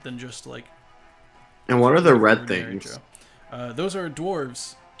important than just like. And what are the red ordinary things? Drow. Those are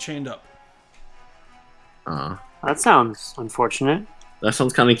dwarves chained up. That sounds unfortunate. That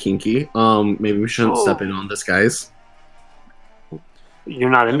sounds kind of kinky. Maybe we shouldn't step in on this, guys. You're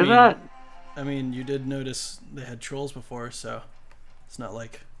not into that? I mean, you did notice they had trolls before, so it's not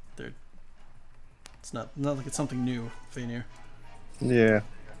like they're. It's not like it's something new, Fainir. Yeah.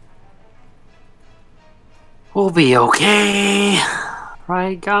 We'll be okay.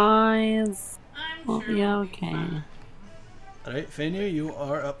 Right, guys? I'm We'll sure be we'll be okay. fine. Alright, Fainir, you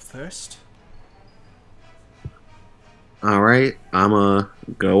are up first. Alright, I'ma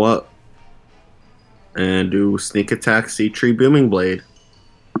go up and do sneak attack, Sea Tree Booming Blade.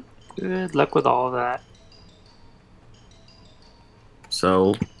 Good luck with all of that.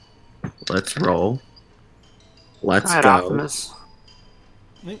 So, let's roll. Let's Alright, go. Optimus.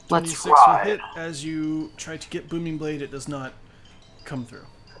 I think Let's 26 will ride. hit. As you try to get Booming Blade, it does not come through.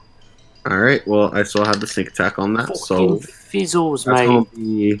 Alright, well, I still have the sneak attack on that, so Fucking fizzles, that's mate. gonna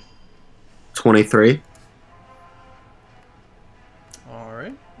be 23.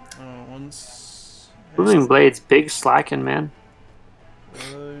 Alright. Once. Booming Blade's big slacking, man.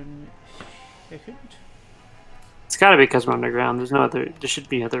 One second. It's gotta be because we're underground. There should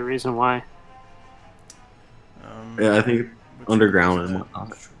be other reason why. Yeah, I think which underground one is and that?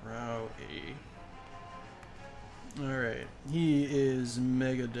 whatnot. Drow Alright. He is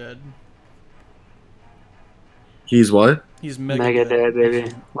mega dead. He's what? He's Mega dead,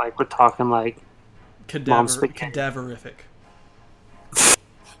 baby. Like, we're talking like Cadaverific.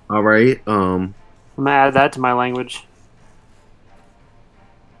 Alright, I'm gonna add that to my language.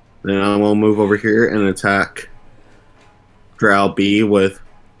 then I will move over here and attack Drow B with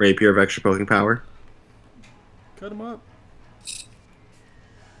Rapier of Extra Poking Power. Cut him up.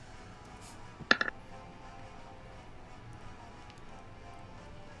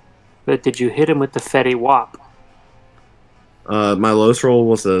 But did you hit him with the Fetty Wap? My lowest roll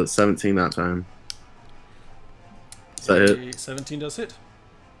was a 17 that time. Is that it? 17 does hit.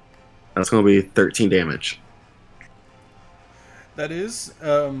 That's going to be 13 damage. That is,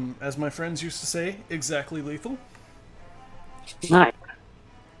 as my friends used to say, exactly lethal. Nice.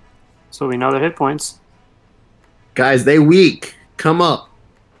 So we know their hit points. Guys, they weak. Come up.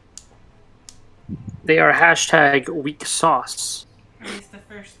 They are hashtag weak sauce. At least the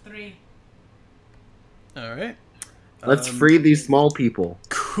first 3. Alright. Let's free these small people.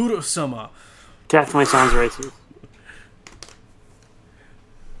 Kurosama. Definitely sounds racist.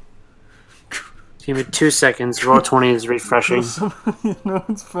 Give me 2 seconds. Roll 20 is refreshing. No,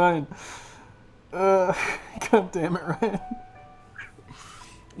 it's fine. God damn it, Ryan.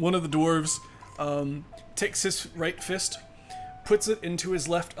 One of the dwarves takes his right fist, puts it into his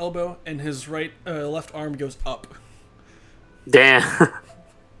left elbow, and his left arm goes up. Damn.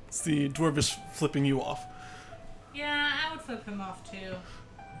 It's the dwarvish flipping you off. Yeah, I would flip him off too.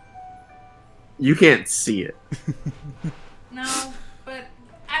 You can't see it. No, but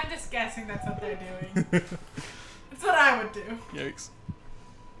I'm just guessing that's what they're doing. That's what I would do. Yikes.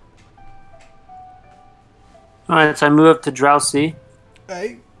 Alright, so I move up to Drow C.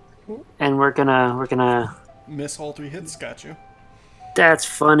 Hey. And we're gonna Miss all 3 hits, got you. That's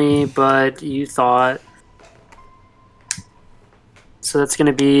funny, but you thought. So that's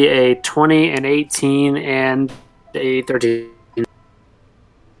gonna be a 20, an 18, and a 13.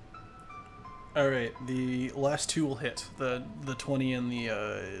 Alright, the last 2 will hit. The 20 and the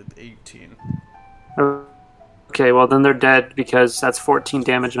 18. Okay, well then they're dead because that's 14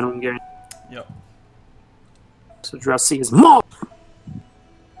 damage minimum guarantee. Yep. So Drow C is more.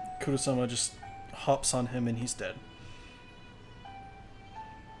 Kurosama just hops on him and he's dead.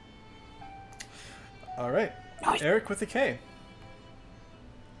 Alright. Eric with a K.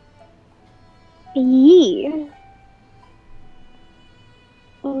 Yeah.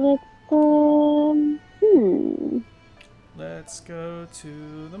 Let's go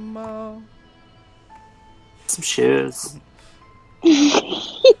to the mall. Some shoes.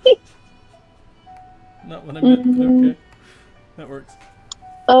 Not what I meant, but okay. That works.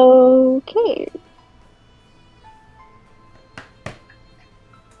 Okay.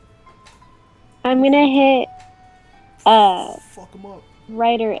 I'm gonna hit Fuck him up.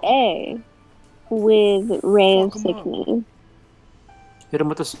 Rider A with Ray of Fuck 'em up. Sickness. Hit him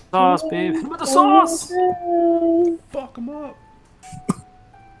with the sauce, babe. Hit him with the sauce! Fuck him up.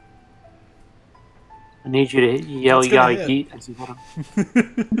 I need you to yell That's gonna yeet as you hit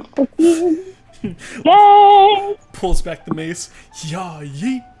him. Yay! Pulls back the mace. Yeah,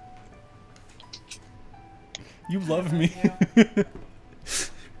 yeet. You love me.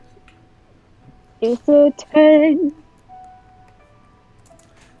 It's a 10.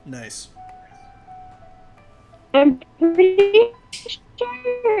 Nice. I'm pretty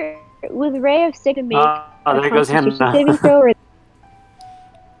sure with Ray of Sickness make there goes Constitution Hannah. saving throw. Or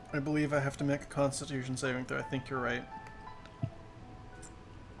I believe I have to make a Constitution saving throw. I think you're right.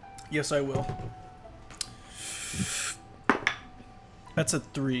 Yes, I will. That's a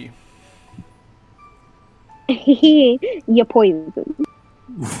 3. you poison.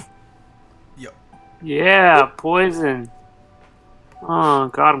 Yep. Yeah, poison. Oh,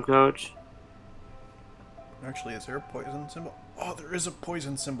 got him, coach. Actually, is there a poison symbol? Oh, there is a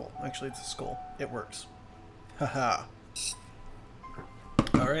poison symbol. Actually, it's a skull. It works. Haha.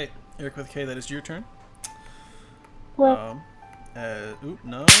 Alright, Eric with K, that is your turn. What?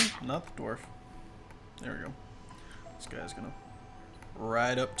 No, not the dwarf. There we go. This guy's gonna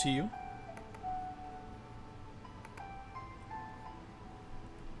ride up to you.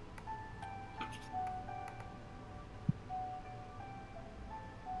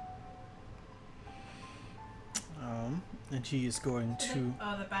 And he is going to...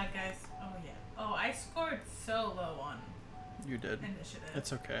 Oh, the bad guys. Oh, yeah. Oh, I scored so low on You did. initiative.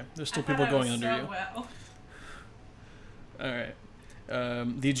 It's okay. There's still I thought people I going was under so you. well.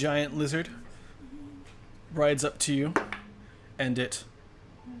 Alright. The giant lizard rides up to you, and it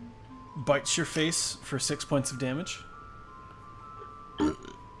bites your face for 6 points of damage. It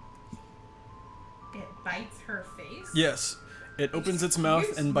bites her face? Yes. It opens its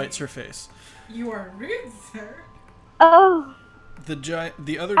mouth and bites her face. You are rude, sir. Oh,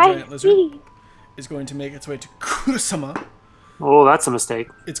 The other I giant lizard see. is going to make its way to Kurosama. Oh, that's a mistake.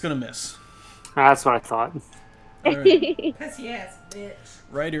 It's going to miss. That's what I thought. All right. Pussy ass bitch.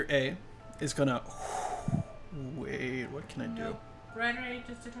 Rider A is going to... Wait, what can I do? Nope. Rider A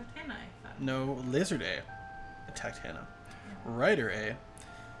just attacked Hannah, I thought. No, Lizard A attacked Hannah. Rider A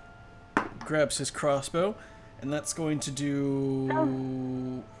grabs his crossbow, and that's going to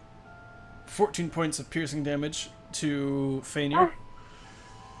do 14 points of piercing damage to Fainir.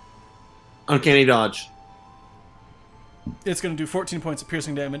 Uncanny dodge. It's going to do 14 points of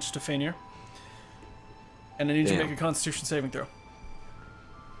piercing damage to Fainir. And I need you to make a Constitution saving throw.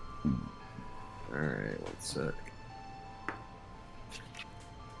 Alright, 1 sec.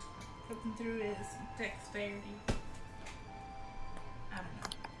 Flipping through his dexterity. I don't know.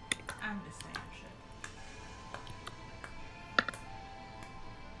 I'm just saying shit.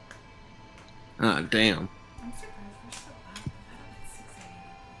 Ah, damn. I'm surprised we're still up. I don't at 6 a.m.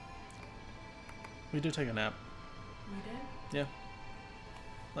 We did take a nap. We did? Yeah.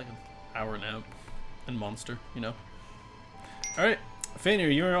 Like an hour nap. And monster, you know. Alright.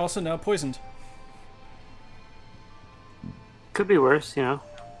 Fainir, you are also now poisoned. Could be worse, you know.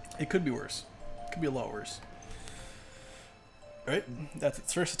 It could be worse. It could be a lot worse. Alright, that's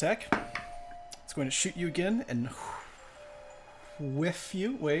its first attack. It's going to shoot you again and whiff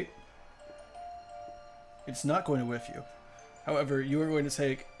you. Wait. It's not going to whiff you. However, you are going to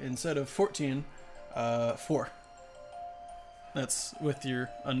take, instead of 14, 4. That's with your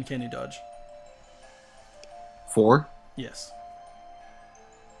uncanny dodge. 4? Yes.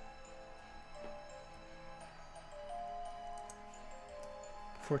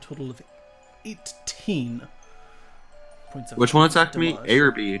 For a total of 18 points of Which one attacked me? damage. A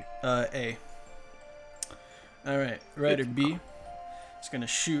or B? A. Alright, Rider B is going to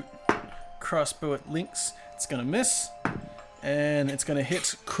shoot crossbow at Lynx. It's going to miss. And it's going to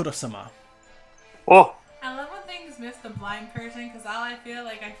hit Kurosama. Oh! I love when things miss the blind person, because all I feel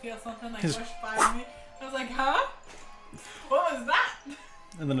something like push by me. I was like, huh? What was that?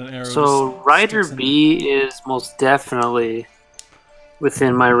 And then an arrow. So just Rider sticks in. B is most definitely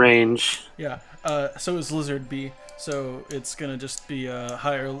within my range. Yeah. So is Lizard B. So it's gonna just be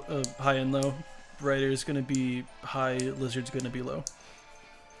high and low. Rider's gonna be high. Lizard's gonna be low.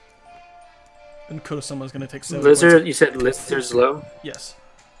 And Kurosama's gonna take 7 Lizard, points. you said Lizard's low? Yes.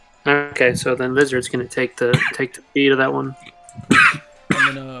 Okay, so then Lizard's gonna take the beat of that one.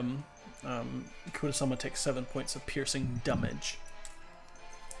 And then Kurosama takes 7 points of piercing damage.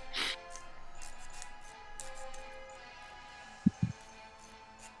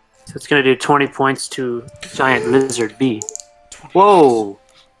 So it's gonna do 20 points to Giant Lizard B. Whoa!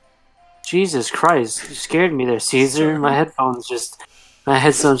 Jesus Christ, you scared me there, Caesar. My headphones just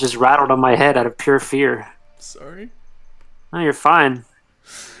rattled on my head out of pure fear. Sorry. No, you're fine.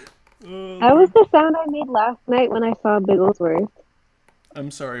 That was the sound I made last night when I saw Bigglesworth.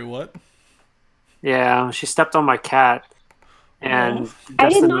 I'm sorry, what? Yeah, she stepped on my cat. And I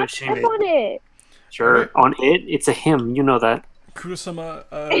that's did the not noise she step made. on it. Sure, Alright. on it, it's a him, you know that.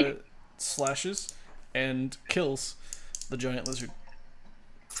 Kurosama slashes and kills the giant lizard.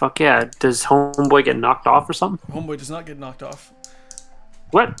 Fuck yeah, does Homeboy get knocked off or something? Homeboy does not get knocked off.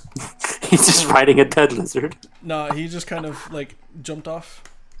 What? He's just riding a dead lizard. Nah, he just kind of like jumped off.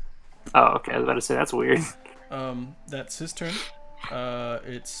 Oh, okay, I was about to say, that's weird. That's his turn.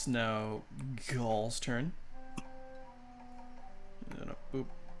 It's now Gall's turn. No, boop,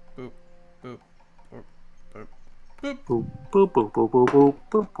 boop, boop, boop, boop, boop. Boop, boop, boop, boop, boop, boop,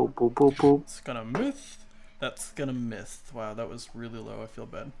 boop, boop, boop, boop, boop. It's gonna miss. That's gonna miss. Wow, that was really low. I feel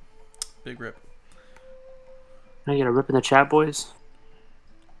bad. Big rip. Can I get a rip in the chat, boys?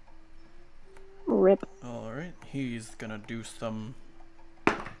 Rip. Alright, he's gonna do some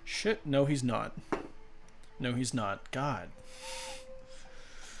shit. No, he's not. No, he's not. God.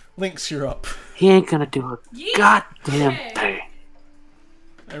 Lynx, you're up. He ain't gonna do a Yeah. goddamn Okay. thing.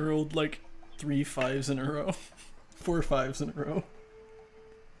 I rolled like 3 5s in a row. 4 5s in a row.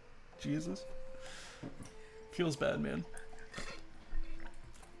 Jesus. Feels bad, man.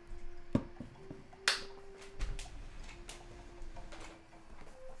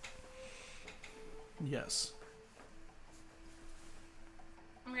 Yes.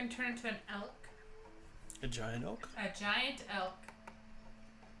 I'm gonna turn into an elk. A giant elk? A giant elk.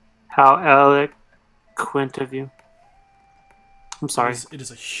 How eloquent of you. I'm sorry. It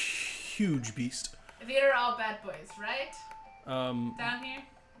is a huge beast. These are all bad boys, right? Down here?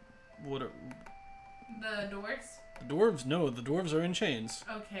 What are, The dwarves? the dwarves? No, the dwarves are in chains.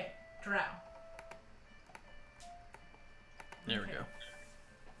 Okay. Drow. There we go.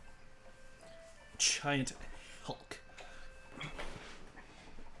 Giant Hulk.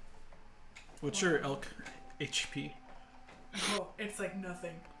 What's your elk HP? Oh, it's like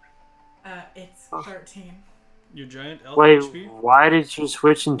nothing. It's 13. Your giant elk Wait, HP? why did you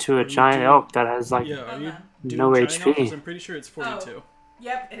switch into a you giant doing- elk that has like Yeah, are you doing no giant HP? elk? 'Cause I'm pretty sure it's 42.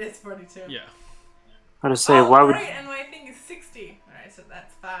 Yep, it is 42. Yeah. I was to say, why would right, and my thing is 60. Alright, so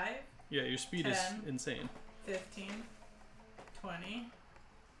that's 5, Yeah, your speed 10. is insane. 15, 20,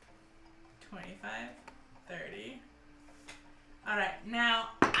 25, 30. Alright, now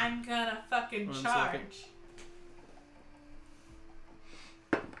I'm gonna fucking 1 charge.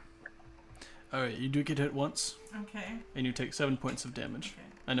 second. Alright, you do get hit once, Okay. and you take 7 points of damage. Okay.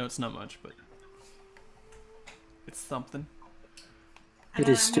 I know it's not much, but it's something. And it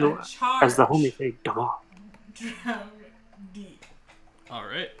then is I'm still, gonna charge as the homie say, dog. Drow deep.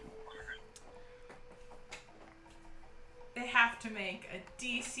 Alright. They have to make a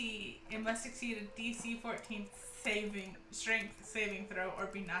DC. It must succeed a DC 14 strength saving throw or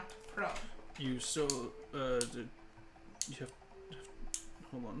be knocked prone. You you have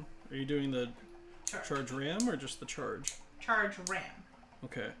hold on. Are you doing the charge ram or just the charge? Charge ram.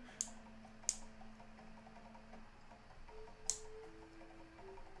 Okay.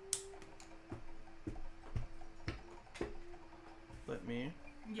 Let me.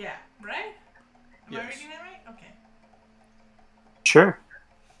 Yeah, right? Am I Yes. reading that right? Okay. Sure.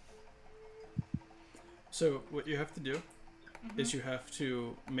 So what you have to do is you have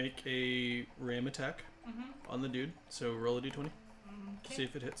to make a ram attack on the dude. So roll a d20. Okay. See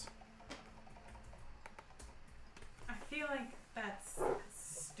if it hits. I feel like that's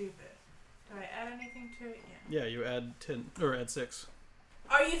stupid. Do I add anything to it? Yeah. Yeah, you add 10 or add 6.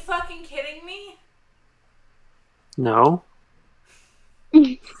 Are you fucking kidding me? No.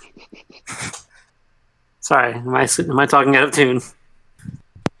 Sorry, am I talking out of tune?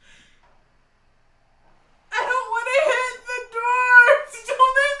 I don't want to hit the doors.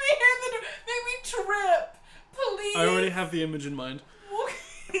 Don't make me hit the door. Make me trip, please. I already have the image in mind.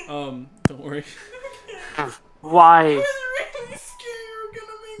 Don't worry. Why? I was really scared you were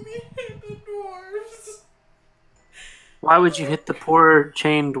gonna make me hit the doors. Why would you hit the poor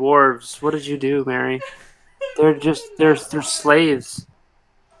chained dwarves? What did you do, Mary? They're slaves.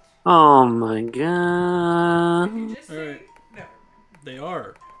 Oh my god. Just Alright. no. They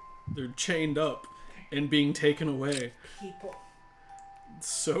are. They're chained up and being taken away. People.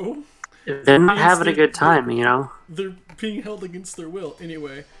 So? They're not having a good time, you know? They're being held against their will.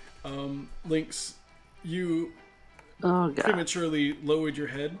 Anyway, Lynx, you Oh god. prematurely lowered your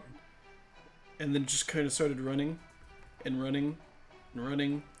head and then just kind of started running and running and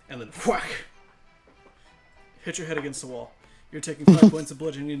running and then whack! Hit your head against the wall. You're taking 5 points of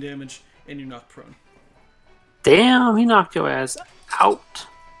bludgeoning damage and you're knocked prone. Damn, he knocked your ass out.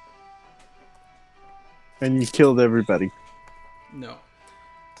 And you killed everybody. No,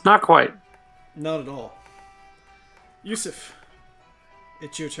 Not quite. not at all. Yusuf,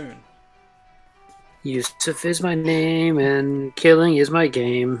 it's your turn. Yusuf is my name and killing is my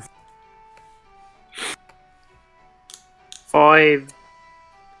game. 5,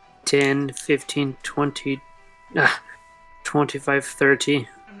 10, 15, 20, 25, 30,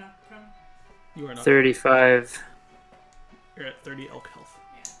 I'm not prone. You are not. 35. You're at 30 elk health.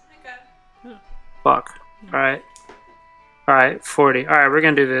 Yeah, I got it. Fuck. Alright. Alright, 40. Alright, we're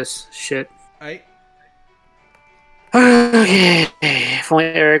gonna do this. Shit. Aight. Okay. If only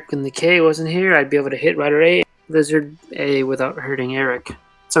Eric and the K wasn't here, I'd be able to hit Rider A, Lizard A without hurting Eric.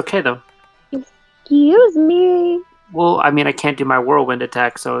 It's okay though. Excuse me. Well, I mean, I can't do my whirlwind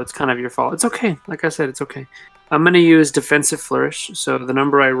attack, so it's kind of your fault. It's okay. Like I said, it's okay. I'm going to use Defensive Flourish, so the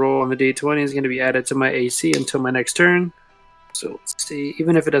number I roll on the D20 is going to be added to my AC until my next turn. So let's see,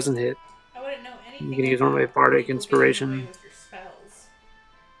 even if it doesn't hit. I wouldn't know anything. I'm going to use one of my Bardic people Inspiration. getting away with your spells.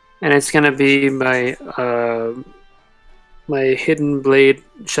 And it's going to be my my Hidden Blade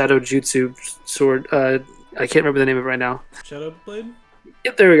Shadow Jutsu sword. I can't remember the name of it right now. Shadow Blade?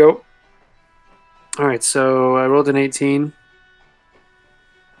 Yep, there we go. Alright, so I rolled an 18.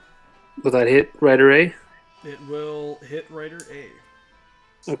 Will that hit Rider A? It will hit Rider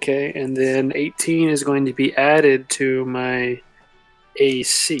A. Okay, and then 18 is going to be added to my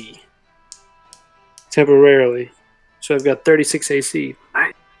AC. Temporarily. So I've got 36 AC.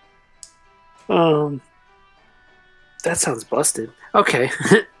 Nice. That sounds busted. Okay.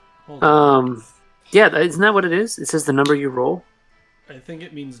 Hold on. Yeah, isn't that what it is? It says the number you roll? I think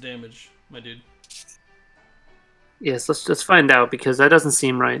it means damage, my dude. Yes, let's find out because that doesn't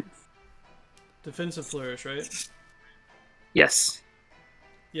seem right. Defensive Flourish, right? Yes.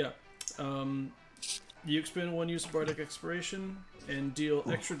 Yeah. You expend 1 use of Bardic Inspiration and deal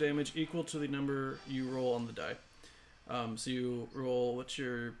extra damage equal to the number you roll on the die. So you roll, what's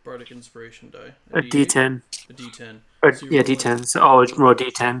your Bardic Inspiration die? A D10. A D10. Or, So yeah, D10. So, roll a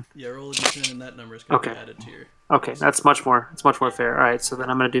D10. Yeah, roll a D10 and that number is going to be added to your... Okay, that's much more fair. Alright, so then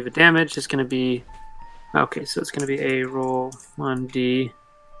I'm going to do the damage. It's going to be... Okay, so it's going to be a roll 1D...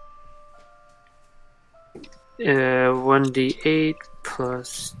 1d8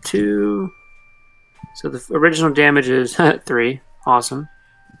 plus 2. So the original damage is 3. Awesome.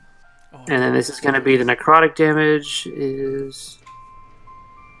 And then this is going to be the necrotic damage is...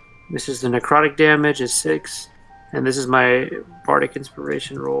 This is the necrotic damage is 6. And this is my Bardic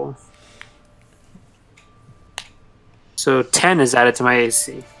Inspiration roll. So 10 is added to my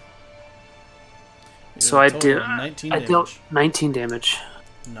AC. So I dealt 19 damage.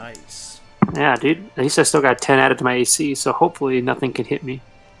 Nice. Yeah, dude. At least I still got 10 added to my AC, so hopefully nothing can hit me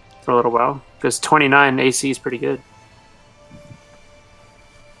for a little while. Because 29 AC is pretty good.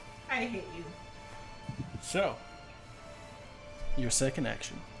 I hate you. So, your second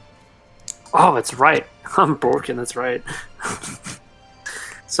action. Oh, that's right. I'm broken, that's right.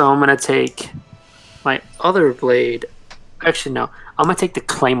 So I'm going to take my other blade. Actually, no. I'm going to take the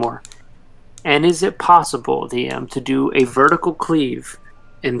claymore. And is it possible, DM, to do a vertical cleave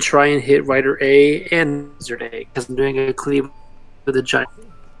and try and hit Rider A and Wizard A? Because I'm doing a cleave with a giant.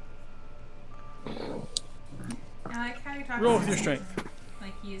 I like how you're talking. Roll with your strength.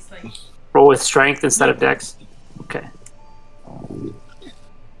 Like he's like. Roll with strength instead of dex? Okay.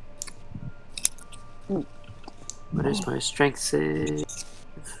 What is my strength save?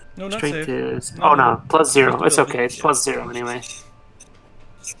 No, not Strength save. is... No, Oh, no. Plus 0. It's ability. okay. It's plus 0 anyway.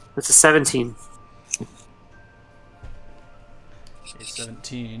 It's a 17. A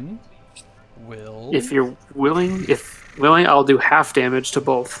 17 will... If you're willing, I'll do half damage to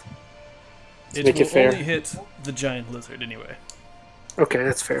both. It make will it fair. only hit the giant lizard anyway. Okay,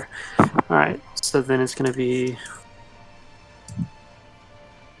 that's fair. Alright, so then it's gonna be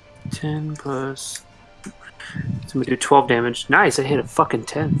 10 plus... So I'm gonna do 12 damage. Nice, I hit a fucking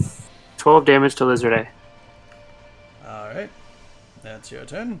 10. 12 damage to Lizard A. Alright. That's your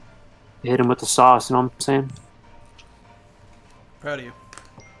turn. You hit him with the sauce, you know what I'm saying? Proud of you.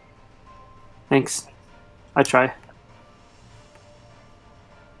 Thanks. I try.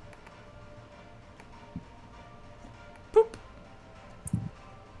 Boop.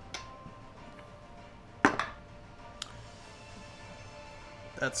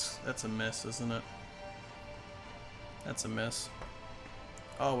 That's a miss, isn't it? That's a miss.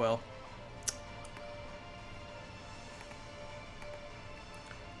 Oh well.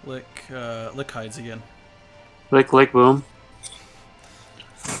 Lick hides again. Lick, boom.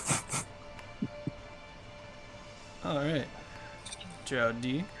 Alright. Drow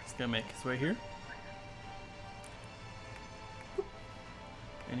D is gonna make his way here.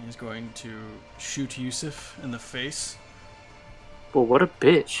 And he's going to shoot Yusuf in the face. Well, what a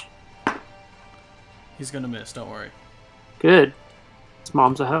bitch. He's gonna miss, don't worry. Good. His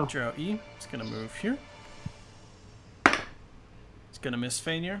mom's a hoe. Drow E is gonna move here. He's gonna miss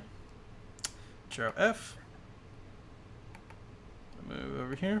Fainir. Drow F. Move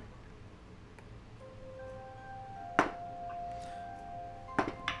over here.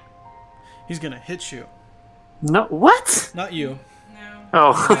 He's gonna hit you. No, what? Not you. No.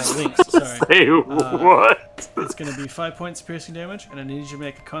 Oh. Lynx, sorry. Say what? It's gonna be 5 points of piercing damage, and I need you to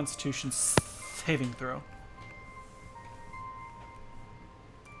make a Constitution saving throw.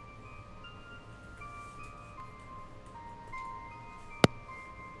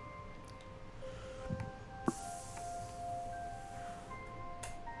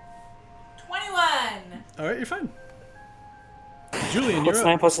 Alright, you're fine. Julian, you're What's up.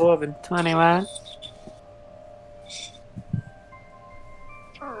 9 plus 11? 21.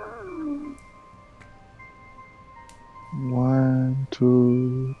 One,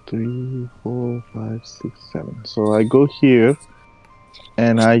 two, three, 4, 5, 6, 7. So I go here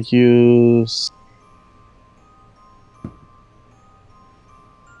and I use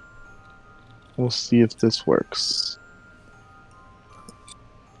we'll see if this works.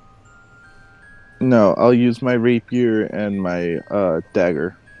 No, I'll use my rapier and my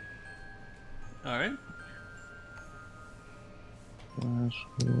dagger. Alright.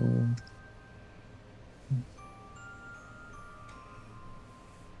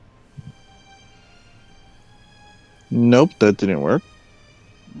 Nope, that didn't work.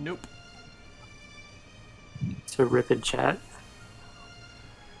 Nope. It's a rip in chat.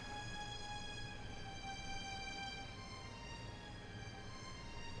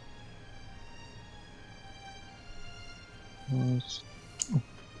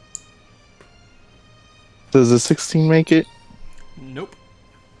 Does a 16 make it? Nope.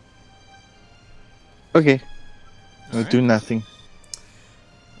 Okay. I'll Alright. do nothing.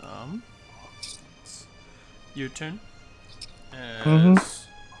 Your turn. Mhm.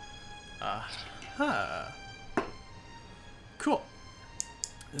 Aha. Cool.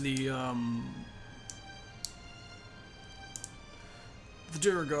 The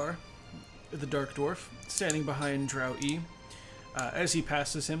Duragar, the Dark Dwarf, standing behind Drow E. As he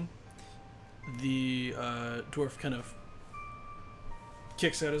passes him, the dwarf kind of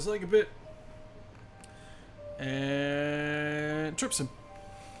kicks out his leg a bit and trips him.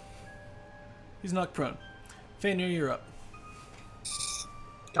 He's knocked prone. Fainir, you're up.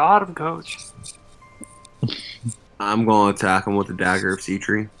 Got him, coach. I'm going to attack him with the Dagger of Sea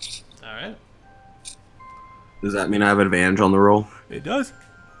Tree. Alright. Does that mean I have advantage on the roll? It does.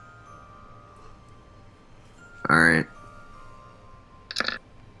 Alright.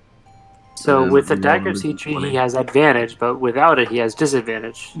 So And with the then dagger of roll sea tree, 20. he has advantage, but without it, he has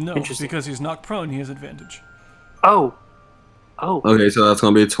disadvantage. No, Interesting. because he's knocked prone, he has advantage. Oh. Okay, so that's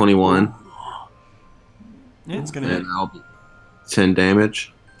going to be a 21. Yeah, it's gonna hit. And I'll 10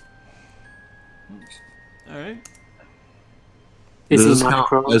 damage. Alright. Is Does he this not count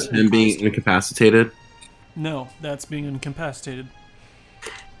prone? as him being incapacitated? No, that's being incapacitated.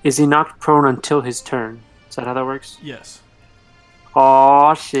 Is he knocked prone until his turn? Is that how that works? Yes.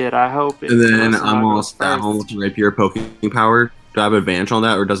 Oh shit! I hope. And then does I'm not going go to stab him first. with rapier poking power. Do I have advantage on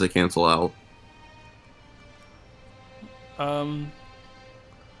that, or does it cancel out?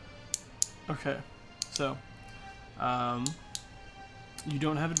 Okay. So, you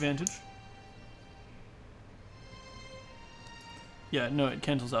don't have advantage. Yeah, no, it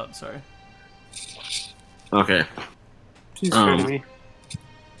cancels out, sorry. Okay. Seems fair to me.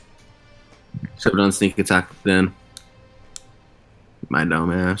 Should have done sneak attack then. My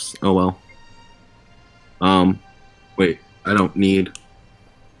dumb ass. Oh well. Wait, I don't need.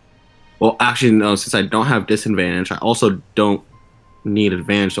 Well, actually, no. Since I don't have disadvantage, I also don't need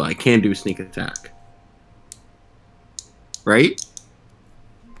advantage, so I can do sneak attack. Right?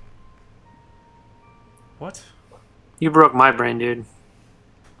 What? You broke my brain, dude.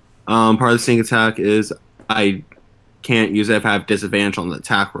 Part of the sneak attack is I can't use it if I have disadvantage on the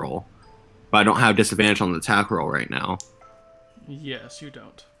attack roll. But I don't have disadvantage on the attack roll right now. Yes, you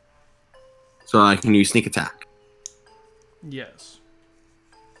don't. So I can use sneak attack. Yes.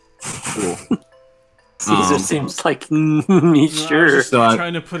 Cool. Caesar seems like sure. No, I was just So I-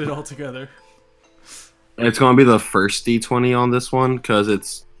 trying to put it all together. It's going to be the first D20 on this one because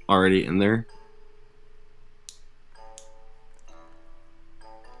it's already in there.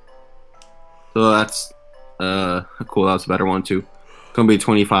 So that's cool. That's a better one too. It's going to be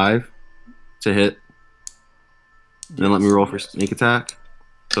 25 to hit. Then let me roll for sneak attack.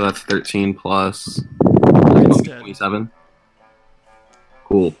 So that's 13 plus It's dead. 27.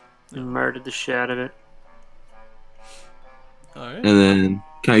 Cool. Murdered the shit out of it. Alright. And then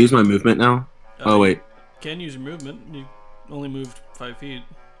can I use my movement now? Oh wait. Can use your movement. You only moved 5 feet.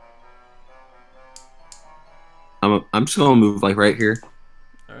 I'm just going to move like right here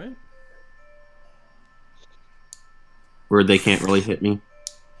Alright. where they can't really hit me.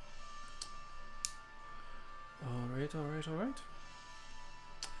 Alright.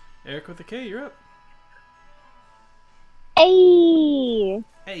 Eric with a K, you're up. Hey,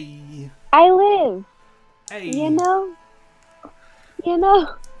 Hey. I live. Hey. You know,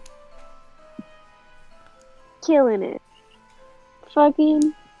 killing it,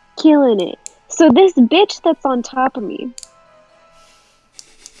 fucking killing it. So this bitch that's on top of me,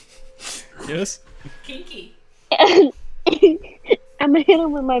 Yes? Kinky. I'm gonna hit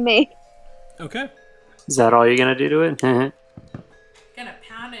him with my mace. Okay. Is that all you're gonna do to it? Gonna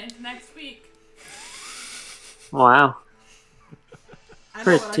pound it into next week. Wow. I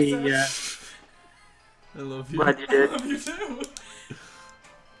know what I Pretty. said. I love you. Glad you I did. love you too.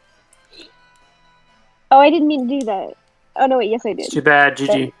 Oh, I didn't mean to do that. Oh no, wait, yes I did. Too bad,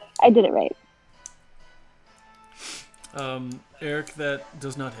 GG. I did it right. Eric, that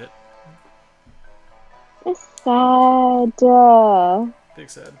does not hit. It's sad. Big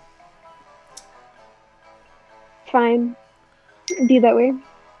sad. Fine. Be that way.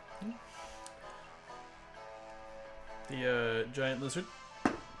 The giant lizard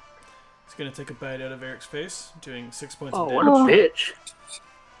is gonna take a bite out of Eric's face, doing 6 points Oh, of what damage. a bitch.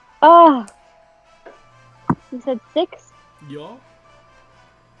 Oh. You said 6? Y'all?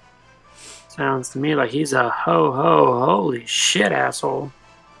 Sounds to me like he's a holy shit asshole.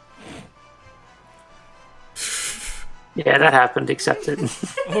 Yeah, that happened. Accept it.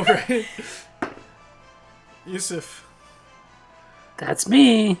 Alright. Yusuf, That's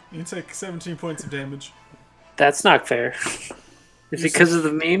me. you take 17 points of damage. That's not fair. Is it because of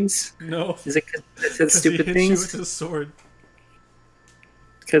the memes? No. Is it because I said 'Cause stupid he hit you with things? his sword.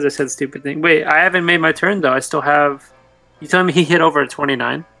 Because I said stupid things. Wait, I haven't made my turn though. I still have. You telling me he hit over a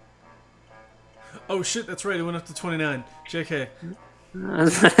 29? Oh shit, that's right. It went up to 29. JK. I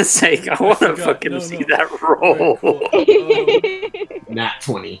was gonna say, I want to forgot. fucking No, see no. that roll. Alright, cool. Nat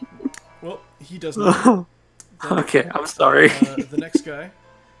 20. Well, he does not. Then, Okay, I'm sorry. the next guy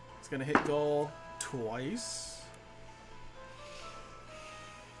is gonna hit Gaul twice.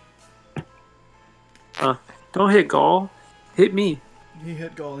 Don't hit Gaul. Hit me. He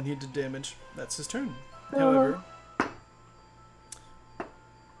hit Gaul and he did damage. That's his turn. However,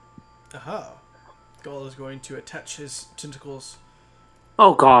 aha, Gaul is going to attach his tentacles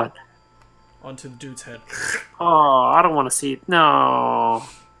Oh god. onto the dude's head. Oh, I don't want to see it. No. All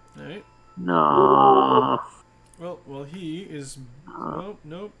right. No. Well, he is.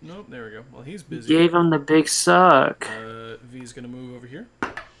 Nope. There we go. Well, he's busy. Gave him the big suck. V's gonna move over here,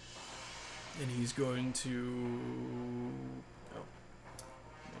 and he's going to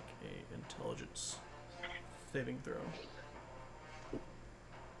make a intelligence saving throw.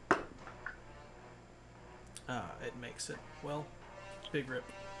 It makes it. Well, big rip.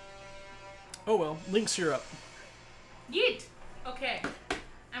 Oh well, Lynx, you're up. Yeet! Okay.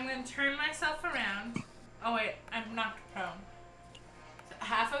 I'm gonna turn myself around. Oh wait, I'm knocked prone.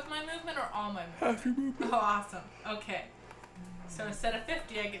 Half of my movement or all my movement? Half your movement. Oh, awesome. Okay. So instead of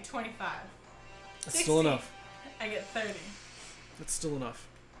 50, I get 25. That's still 60, enough. I get 30. That's still enough.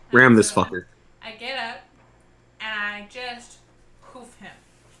 Ram this fucker. I get up, and I just hoof him.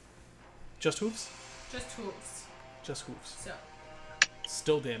 Just hooves? Just hoofs. Just hooves. So.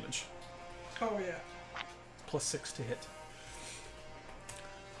 Still damage. Oh yeah. +6 to hit.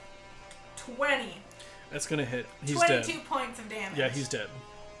 20. That's gonna hit. He's 22 dead. points of damage. Yeah, he's dead.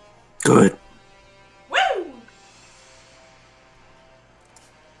 Good. Woo!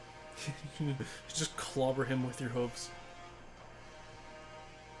 You just clobber him with your hooves.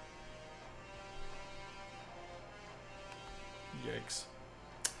 Yikes.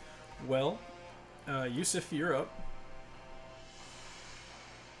 Well, Yusuf, you're up.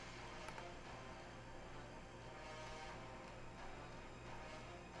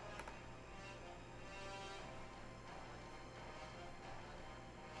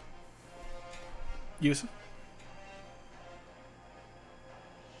 Yusuf?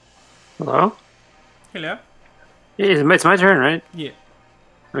 Hello? Hello? Yeah, it's my turn, right? Yeah.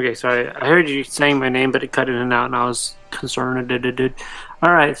 Okay, sorry. I heard you saying my name, but it cut in and out, and I was concerned.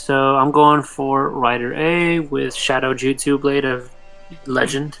 Alright, so I'm going for Rider A with Shadow Jutsu Blade of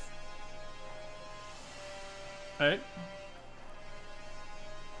Legend. Alright.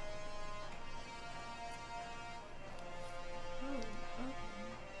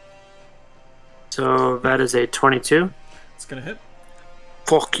 So that is a 22. It's gonna hit.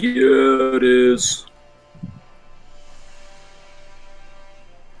 Fuck yeah, it is.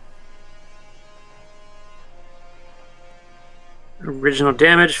 Original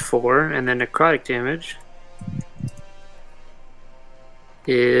damage 4, and then necrotic damage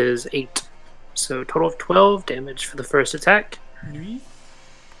is 8. So total of 12 damage for the first attack.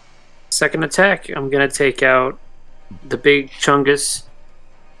 Second attack, I'm gonna take out the big Chungus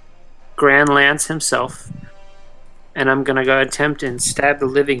Grand Lance himself, and I'm gonna go attempt and stab the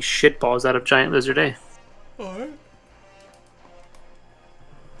living shitballs out of Giant Lizard A. Alright.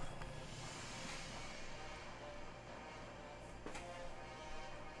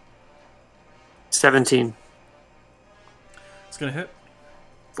 $17. It's gonna hit.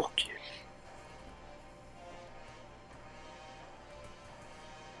 Fuck you.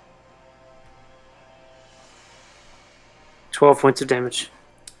 $12 points of damage.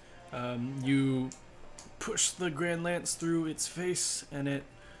 You push the Grand Lance through its face, and it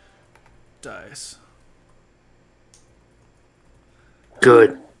dies.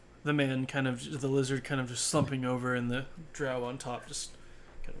 Good. The lizard kind of just slumping over, and the drow on top just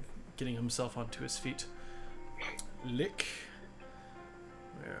kind of getting himself onto his feet. Lick.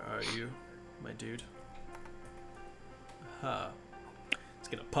 Where are you, my dude? Aha. He's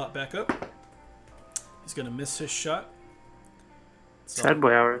gonna pop back up. He's gonna miss his shot. Sad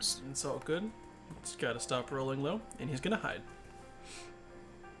boy hours. It's all good. He's gotta stop rolling low, and he's gonna hide.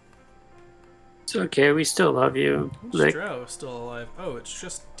 It's okay, we still love you. Which Lick. drow is still alive? Oh, it's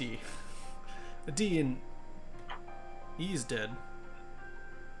just D. A D and E's dead.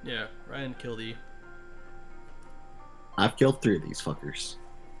 Yeah, Ryan killed E. I've killed 3 of these fuckers.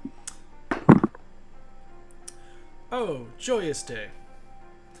 Oh, joyous day.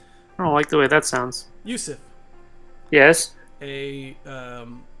 I don't like the way that sounds. Yusuf, Yes? a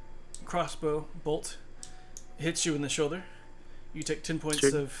crossbow bolt hits you in the shoulder. You take 10 points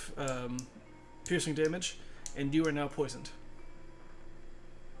Sure. of piercing damage, and you are now poisoned.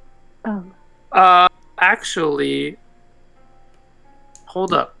 Oh. Actually,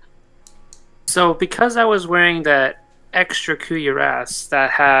 hold up. So because I was wearing that extra cuirass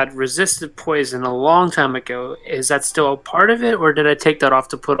that had resisted poison a long time ago, is that still a part of it, or did I take that off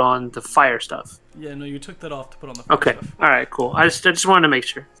to put on the fire stuff? Yeah, no, you took that off to put on the fire Okay, stuff. all right, cool. I just wanted to make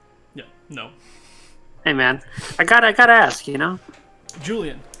sure. Yeah, no. Hey man, I gotta ask, you know,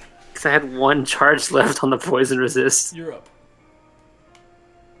 Julian, because I had one charge left on the poison resist. you're up.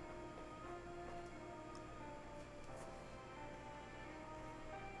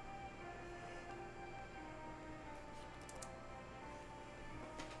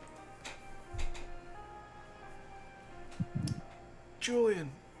 Julian.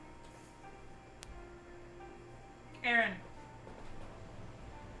 Aaron.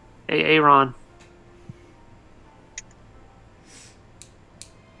 Hey, Aaron.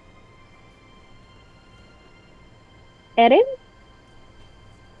 Erin?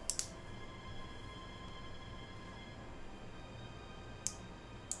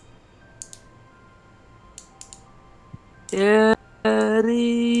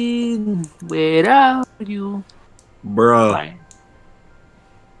 Erin, where are you? Bruh. Right.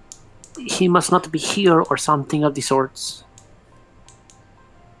 He must not be here or something of the sorts.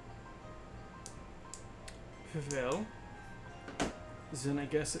 Well, then I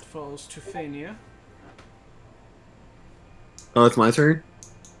guess it falls to Fania. Oh, it's my turn?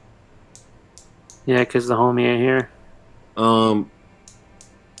 Yeah, because the homie ain't here.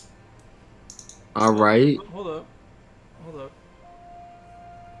 Alright. Hold up. Hold up.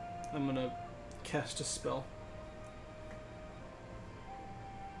 I'm gonna cast a spell.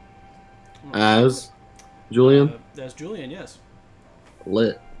 As Julian? As Julian, yes.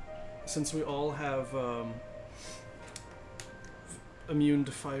 Lit. Since we all have immune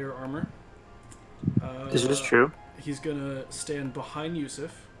to fire armor, This is true. he's gonna stand behind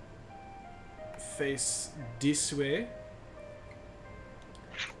Yusuf, face this way,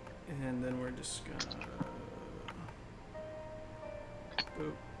 and then we're just gonna.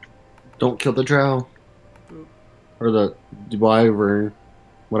 Boop, Don't kill the Drow. boop. Or the Wyvern.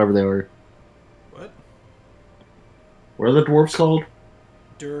 Whatever they were. What? What are the dwarves called?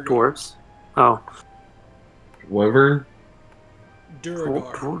 Durgar. Dwarves. Oh. Wyvern?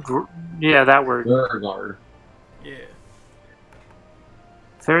 Durgar. Yeah, that word. Durgar. Yeah.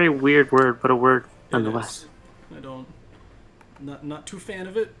 Very weird word, but a word It nonetheless. is. I don't. Not too fan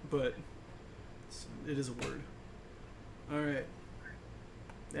of it, but it is a word. All right.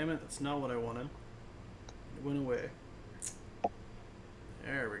 Damn it! That's not what I wanted. It went away.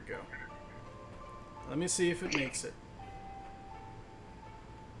 There we go. Let me see if it makes it.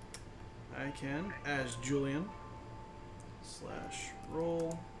 I can, as Julian, /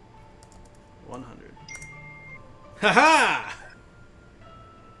 roll 100. Haha!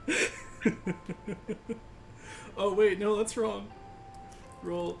 Oh wait, no, that's wrong.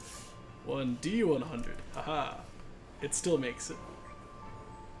 Roll 1d100. Haha! It still makes it.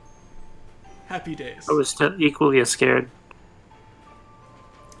 Happy days. I was still equally as scared.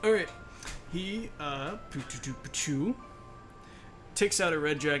 Alright. He, takes out a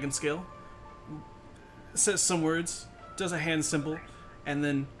red dragon scale, says some words, does a hand symbol, and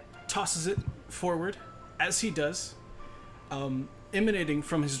then tosses it forward. As he does, emanating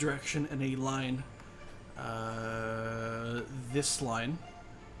from his direction in a line, this line.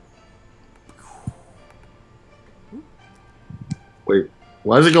 Wait,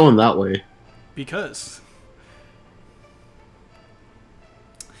 why is it going that way? Because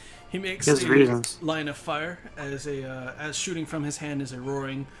he makes His a reasons. line of fire as shooting from his hand is a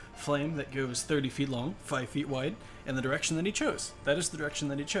roaring flame that goes 30 feet long, 5 feet wide, in the direction that he chose. That is the direction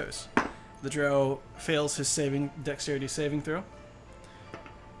that he chose. The Drow fails his dexterity saving throw,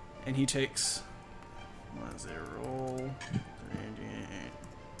 and he takes. What is it? Roll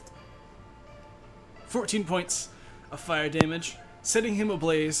 14 points of fire damage, setting him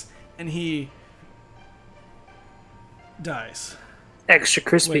ablaze, and he dies. Extra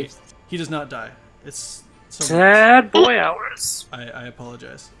crispy. Wait, he does not die. It's so Sad boy hours. I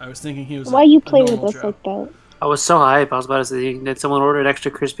apologize. I was thinking he was. Why you a play with normal us drow. like that? I was so hype. I was about to say, did someone order an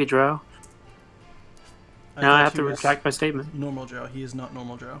extra crispy drow? Now I thought have he to was retract my statement. Normal drow. He is not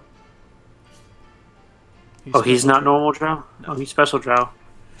normal drow. He's special not normal drow? No. Oh, he's special drow.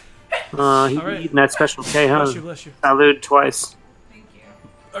 He's Alright. eating that special K, huh? Bless you, bless you. Salute twice. Thank you.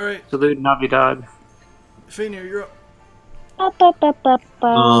 All right, Salute Navidad. Fenir, you're up.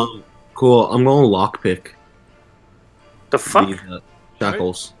 Cool. I'm going lockpick. The fuck? These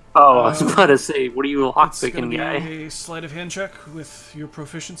shackles. Oh, I was about to say, what are you It's going to lockpicking, be guy? a sleight of hand check with your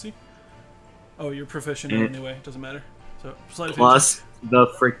proficiency. Oh, you're proficient in it anyway. It doesn't matter. So sleight of hand check. Plus the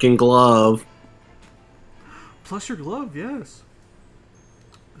freaking glove. Plus your glove, yes.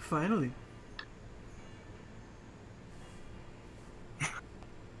 Finally.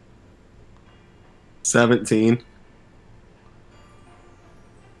 $17.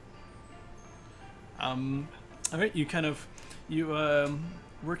 All right, you kind of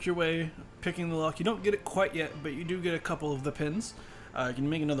work your way picking the lock. You don't get it quite yet, but you do get a couple of the pins. You can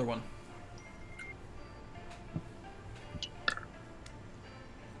make another one.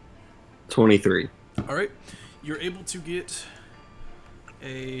 $23. All right, you're able to get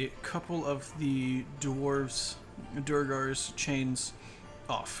a couple of the Durgar's chains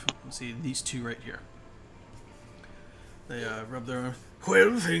off. Let's see these two right here. They rub their arm.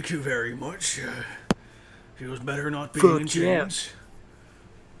 Well, thank you very much. Feels better not being in Fuck yeah. chains.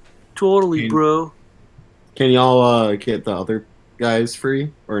 Totally, bro. Can y'all get the other guys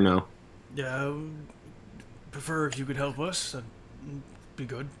free or no? Yeah, I would prefer if you could help us. That'd be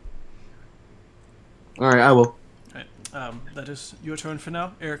good. All right, I will. All right, that is your turn for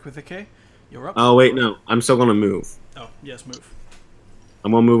now. Eric with a K, you're up. Oh wait, no, I'm still gonna move. Oh, yes, move.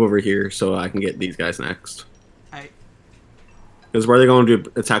 I'm gonna move over here so I can get these guys next. Alright. Because where are they going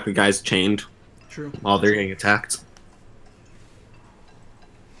to attack the guys chained True. while they're getting attacked?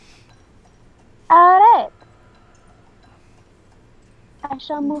 Alright. I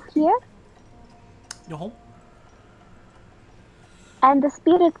shall move here, Go home. and the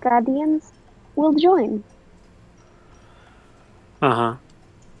spirit guardians will join. Uh-huh.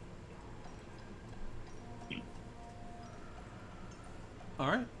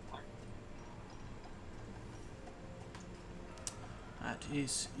 Alright. That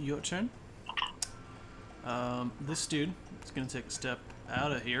is your turn. This dude is going to take a step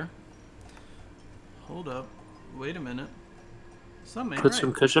out of here. Hold up. Wait a minute. Something ain't Put right.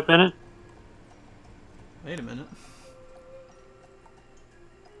 some ketchup in it. Wait a minute.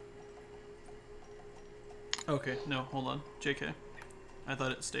 Okay, no, hold on. JK. I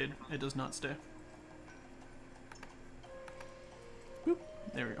thought it stayed. It does not stay. Boop.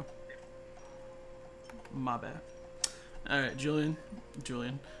 There we go. My bad. Alright, Julian.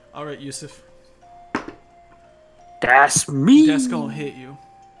 Alright, Yusuf. That's me. That's gonna hit you.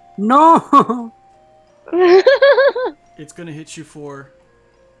 No. It's gonna hit you for...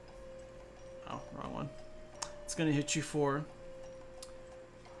 Oh, wrong one. It's gonna hit you for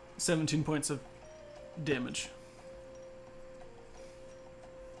 17 points of damage.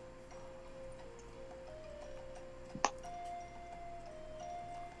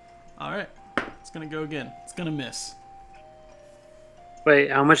 Alright. It's gonna go again. It's gonna miss.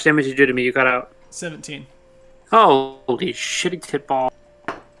 Wait, how much damage did you do to me? You got out. 17. Holy shitty tit ball.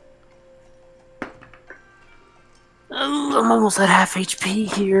 I'm almost at half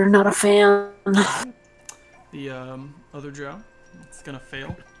HP here. Not a fan. The other Drow, it's gonna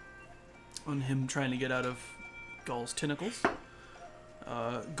fail on him trying to get out of Gaul's tentacles.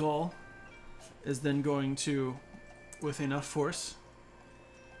 Gaul is then going to, with enough force,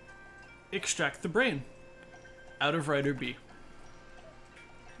 extract the brain out of Rider B.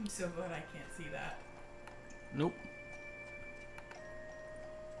 I'm so glad I can't see that. Nope.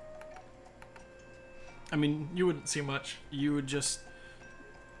 I mean, you wouldn't see much. You would just...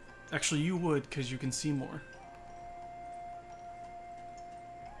 Actually, you would, because you can see more.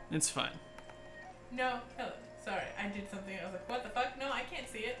 It's fine. No, hello. Sorry, I did something. I was like, what the fuck? No, I can't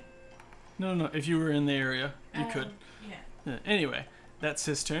see it. No, if you were in the area, you could. Yeah. Anyway, that's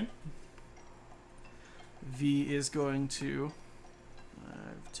his turn. V is going to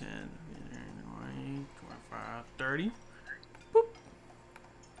 5, 10, 20, 25, 30. Boop.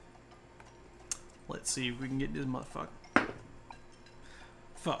 Let's see if we can get this motherfucker.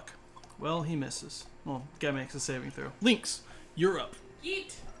 Fuck. Well, he misses. Well, guy makes a saving throw. Lynx, you're up.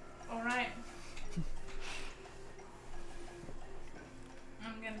 Yeet. Alright.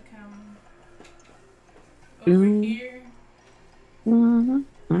 I'm gonna come over here. Mm-hmm.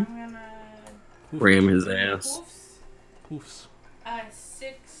 I'm gonna Ram his ass. Hoofs.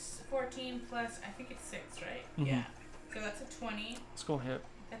 6, 14 plus, I think it's 6, right? Mhm. Yeah. So that's a 20. Let's go hit.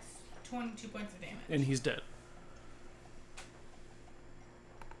 That's 22 points of damage. And he's dead.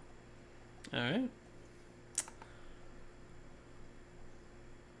 Alright.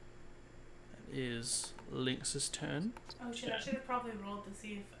 That is Lynx's turn. Oh shit, I should have probably rolled to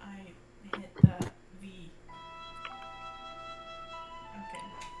see if I hit the V. Okay.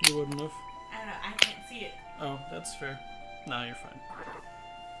 You wouldn't have. I don't know, I can't see it. Oh, that's fair. Nah, you're fine.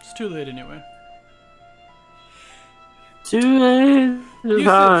 It's too late anyway. Too late.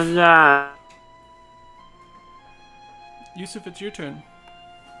 Yeah. Yusuf, it's your turn.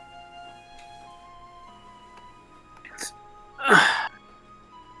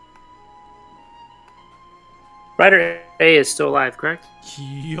 Rider A is still alive, correct?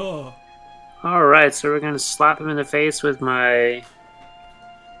 Yeah. Alright, so we're gonna slap him in the face with my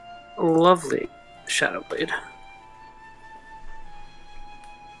lovely Shadow Blade.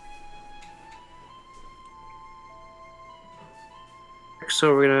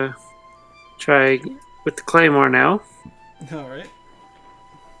 So we're gonna try with the Claymore now. Alright.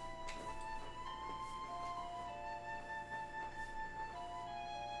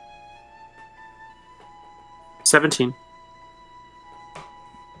 $17.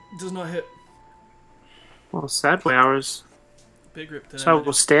 Does not hit. Well, sad boy hours. Big rip. So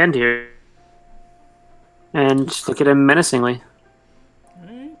we'll stand here and just look at him menacingly.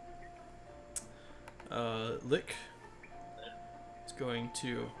 Alright. Lick is going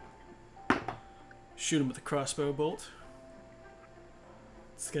to shoot him with a crossbow bolt.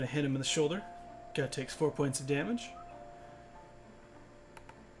 It's going to hit him in the shoulder. Guy takes 4 points of damage.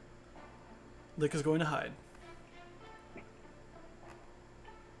 Lick is going to hide.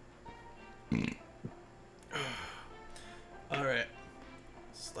 Alright.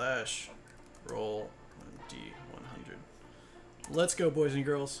 Slash. Roll D100. Let's go, boys and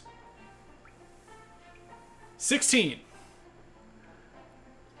girls. 16.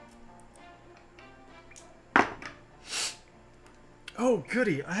 Oh,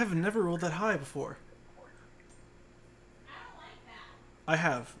 goody. I have never rolled that high before. I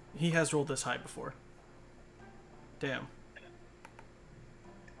have. He has rolled this high before. Damn.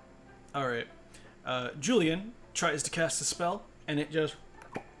 Alright. Julian tries to cast a spell, and it just...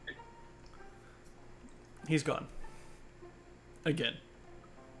 He's gone. Again.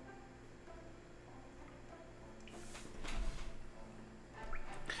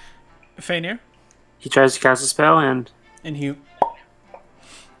 Fainir. He tries to cast a spell and... And Hugh.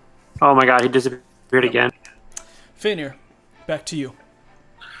 Oh my god, he disappeared again. Fainir, back to you.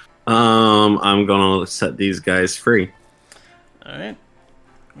 I'm gonna set these guys free. Alright.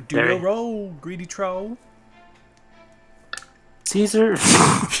 Do your roll, greedy troll. Caesar.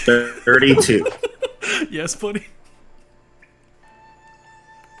 32. Yes, buddy.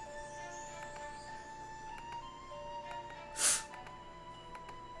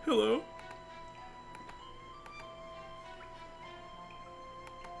 Hello.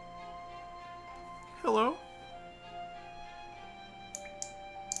 Hello.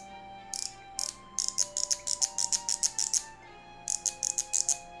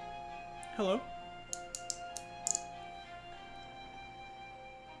 Hello.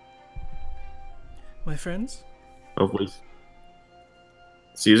 My friends? Hopefully.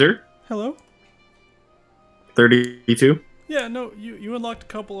 Caesar? Hello? 32? Yeah, no, you unlocked a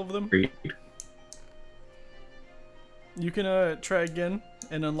couple of them. Agreed. You can try again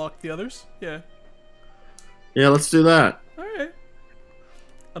and unlock the others. Yeah. Yeah, let's do that. Alright.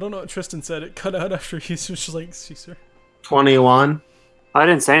 I don't know what Tristan said. It cut out after he was just like, Caesar. 21. I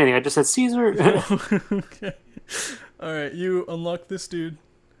didn't say anything. I just said Caesar. Okay. Alright, you unlock this dude.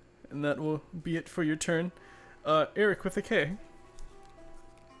 And that will be it for your turn. Eric with a K.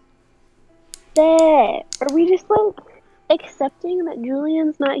 There. Are we just like accepting that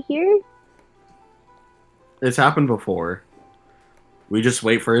Julian's not here? It's happened before. We just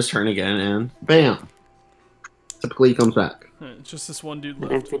wait for his turn again and bam. Typically he comes back. Alright, it's just this one dude And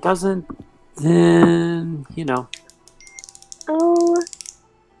left. if it doesn't, then, you know.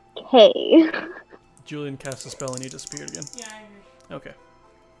 Okay. Julian cast a spell and he disappeared again. Yeah, I agree. Okay.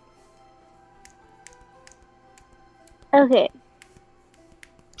 Okay.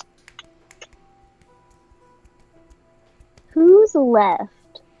 Who's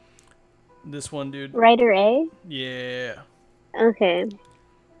left? This one dude. Rider A? Yeah. Okay.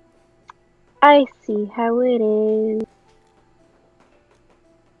 I see how it is.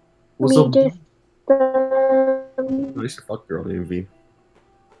 What's We up? just Nice to fuck girl named V.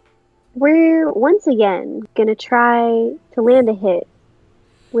 we're once again gonna try to land a hit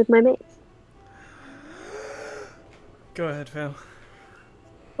with my mace. Go ahead, fam.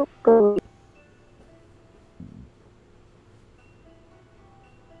 Go.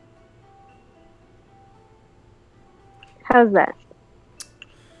 How's that?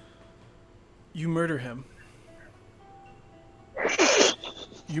 You murder him.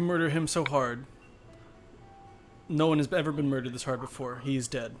 You murder him so hard. No one has ever been murdered this hard before. He is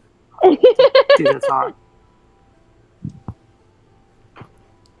dead. Dude, that's hot.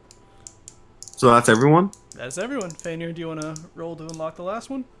 So that's everyone? That is everyone. Fainir, do you want to roll to unlock the last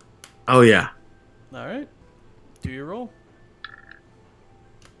one? Oh yeah. Alright. Do your roll.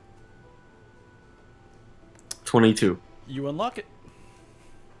 22. You unlock it.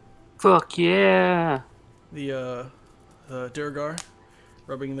 Fuck yeah. The Durgar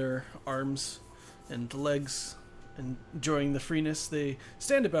rubbing their arms and legs and enjoying the freeness. They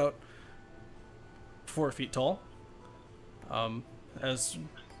stand about 4 feet tall, as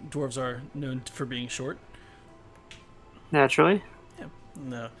dwarves are known for being short. Naturally. Yeah,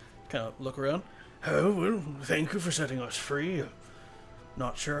 and kind of look around. Oh, well, thank you for setting us free.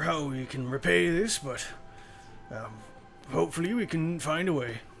 Not sure how we can repay this, but hopefully we can find a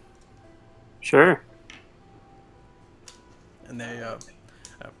way. Sure. And they,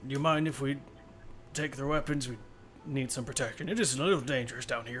 do you mind if we take their weapons? We need some protection. It is a little dangerous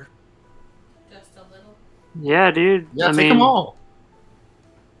down here. Just a little. Yeah, dude. Yeah, I take mean, them all.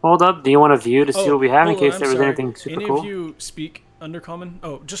 Hold up. Do you want a view to see what we have in case there was anything super Any cool? of you speak Undercommon?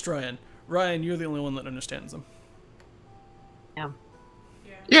 Oh, just Ryan. Ryan, you're the only one that understands them.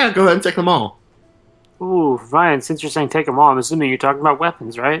 Yeah, go ahead and take them all. Ooh, Ryan, since you're saying take them all, I'm assuming you're talking about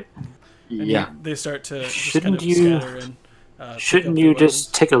weapons, right? And Yeah. they start to just Shouldn't kind of you- scatter and Shouldn't you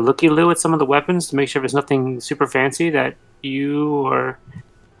just take a looky-loo at some of the weapons to make sure there's nothing super fancy that you or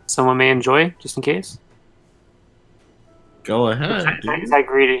someone may enjoy, just in case? Go ahead, Is dude. that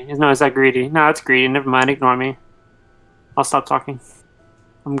greedy? No, is that greedy? No, it's greedy. Never mind. Ignore me. I'll stop talking.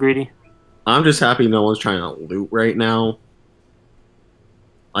 I'm greedy. I'm just happy no one's trying to loot right now.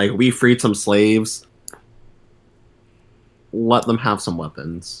 Like, we freed some slaves. Let them have some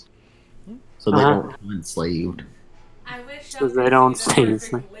weapons. So they don't become enslaved. I wish So I they could don't see stay the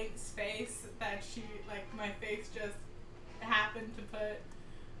enslaved. perfect Link's face that she, like, my face just happened to put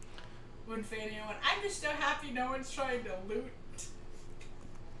when Fanny went, I'm just so happy no one's trying to loot.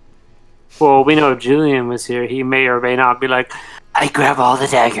 Well, we know if Julian was here, he may or may not be like, I grab all the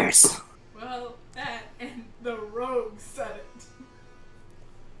daggers. Well, that and the rogue said it.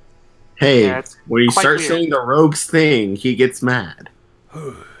 Hey, Yeah, it's when you quite start weird. saying the rogues thing, he gets mad.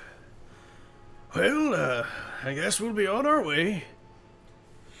 Well, I guess we'll be on our way.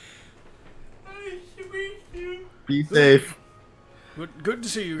 Be safe. Good to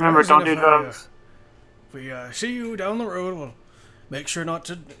see you guys. Remember, don't and do if I, drugs. if we see you down the road, we'll make sure not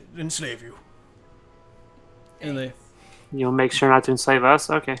to enslave you. And You'll make sure not to enslave us?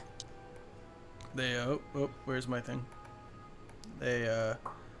 Okay. where's my thing? There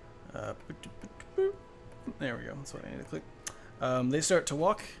we go. That's what I need to click. They start to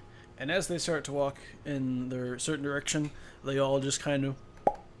walk, and as they start to walk in their certain direction, they all just kind of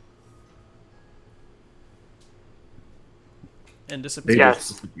and They disappear. Yes. just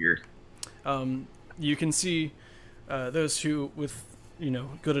disappear. You can see those who, with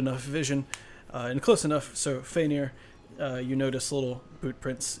good enough vision and close enough. So Fainir, you notice little boot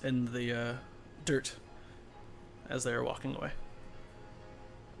prints in the dirt as they are walking away.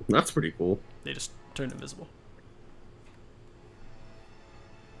 That's pretty cool. They just turn invisible.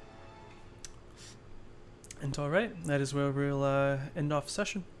 And all right, that is where we'll end off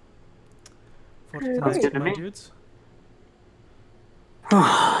session. For Sounds tonight, good to my me. dudes.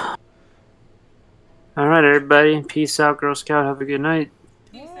 All right, everybody. Peace out, Girl Scout. Have a good night.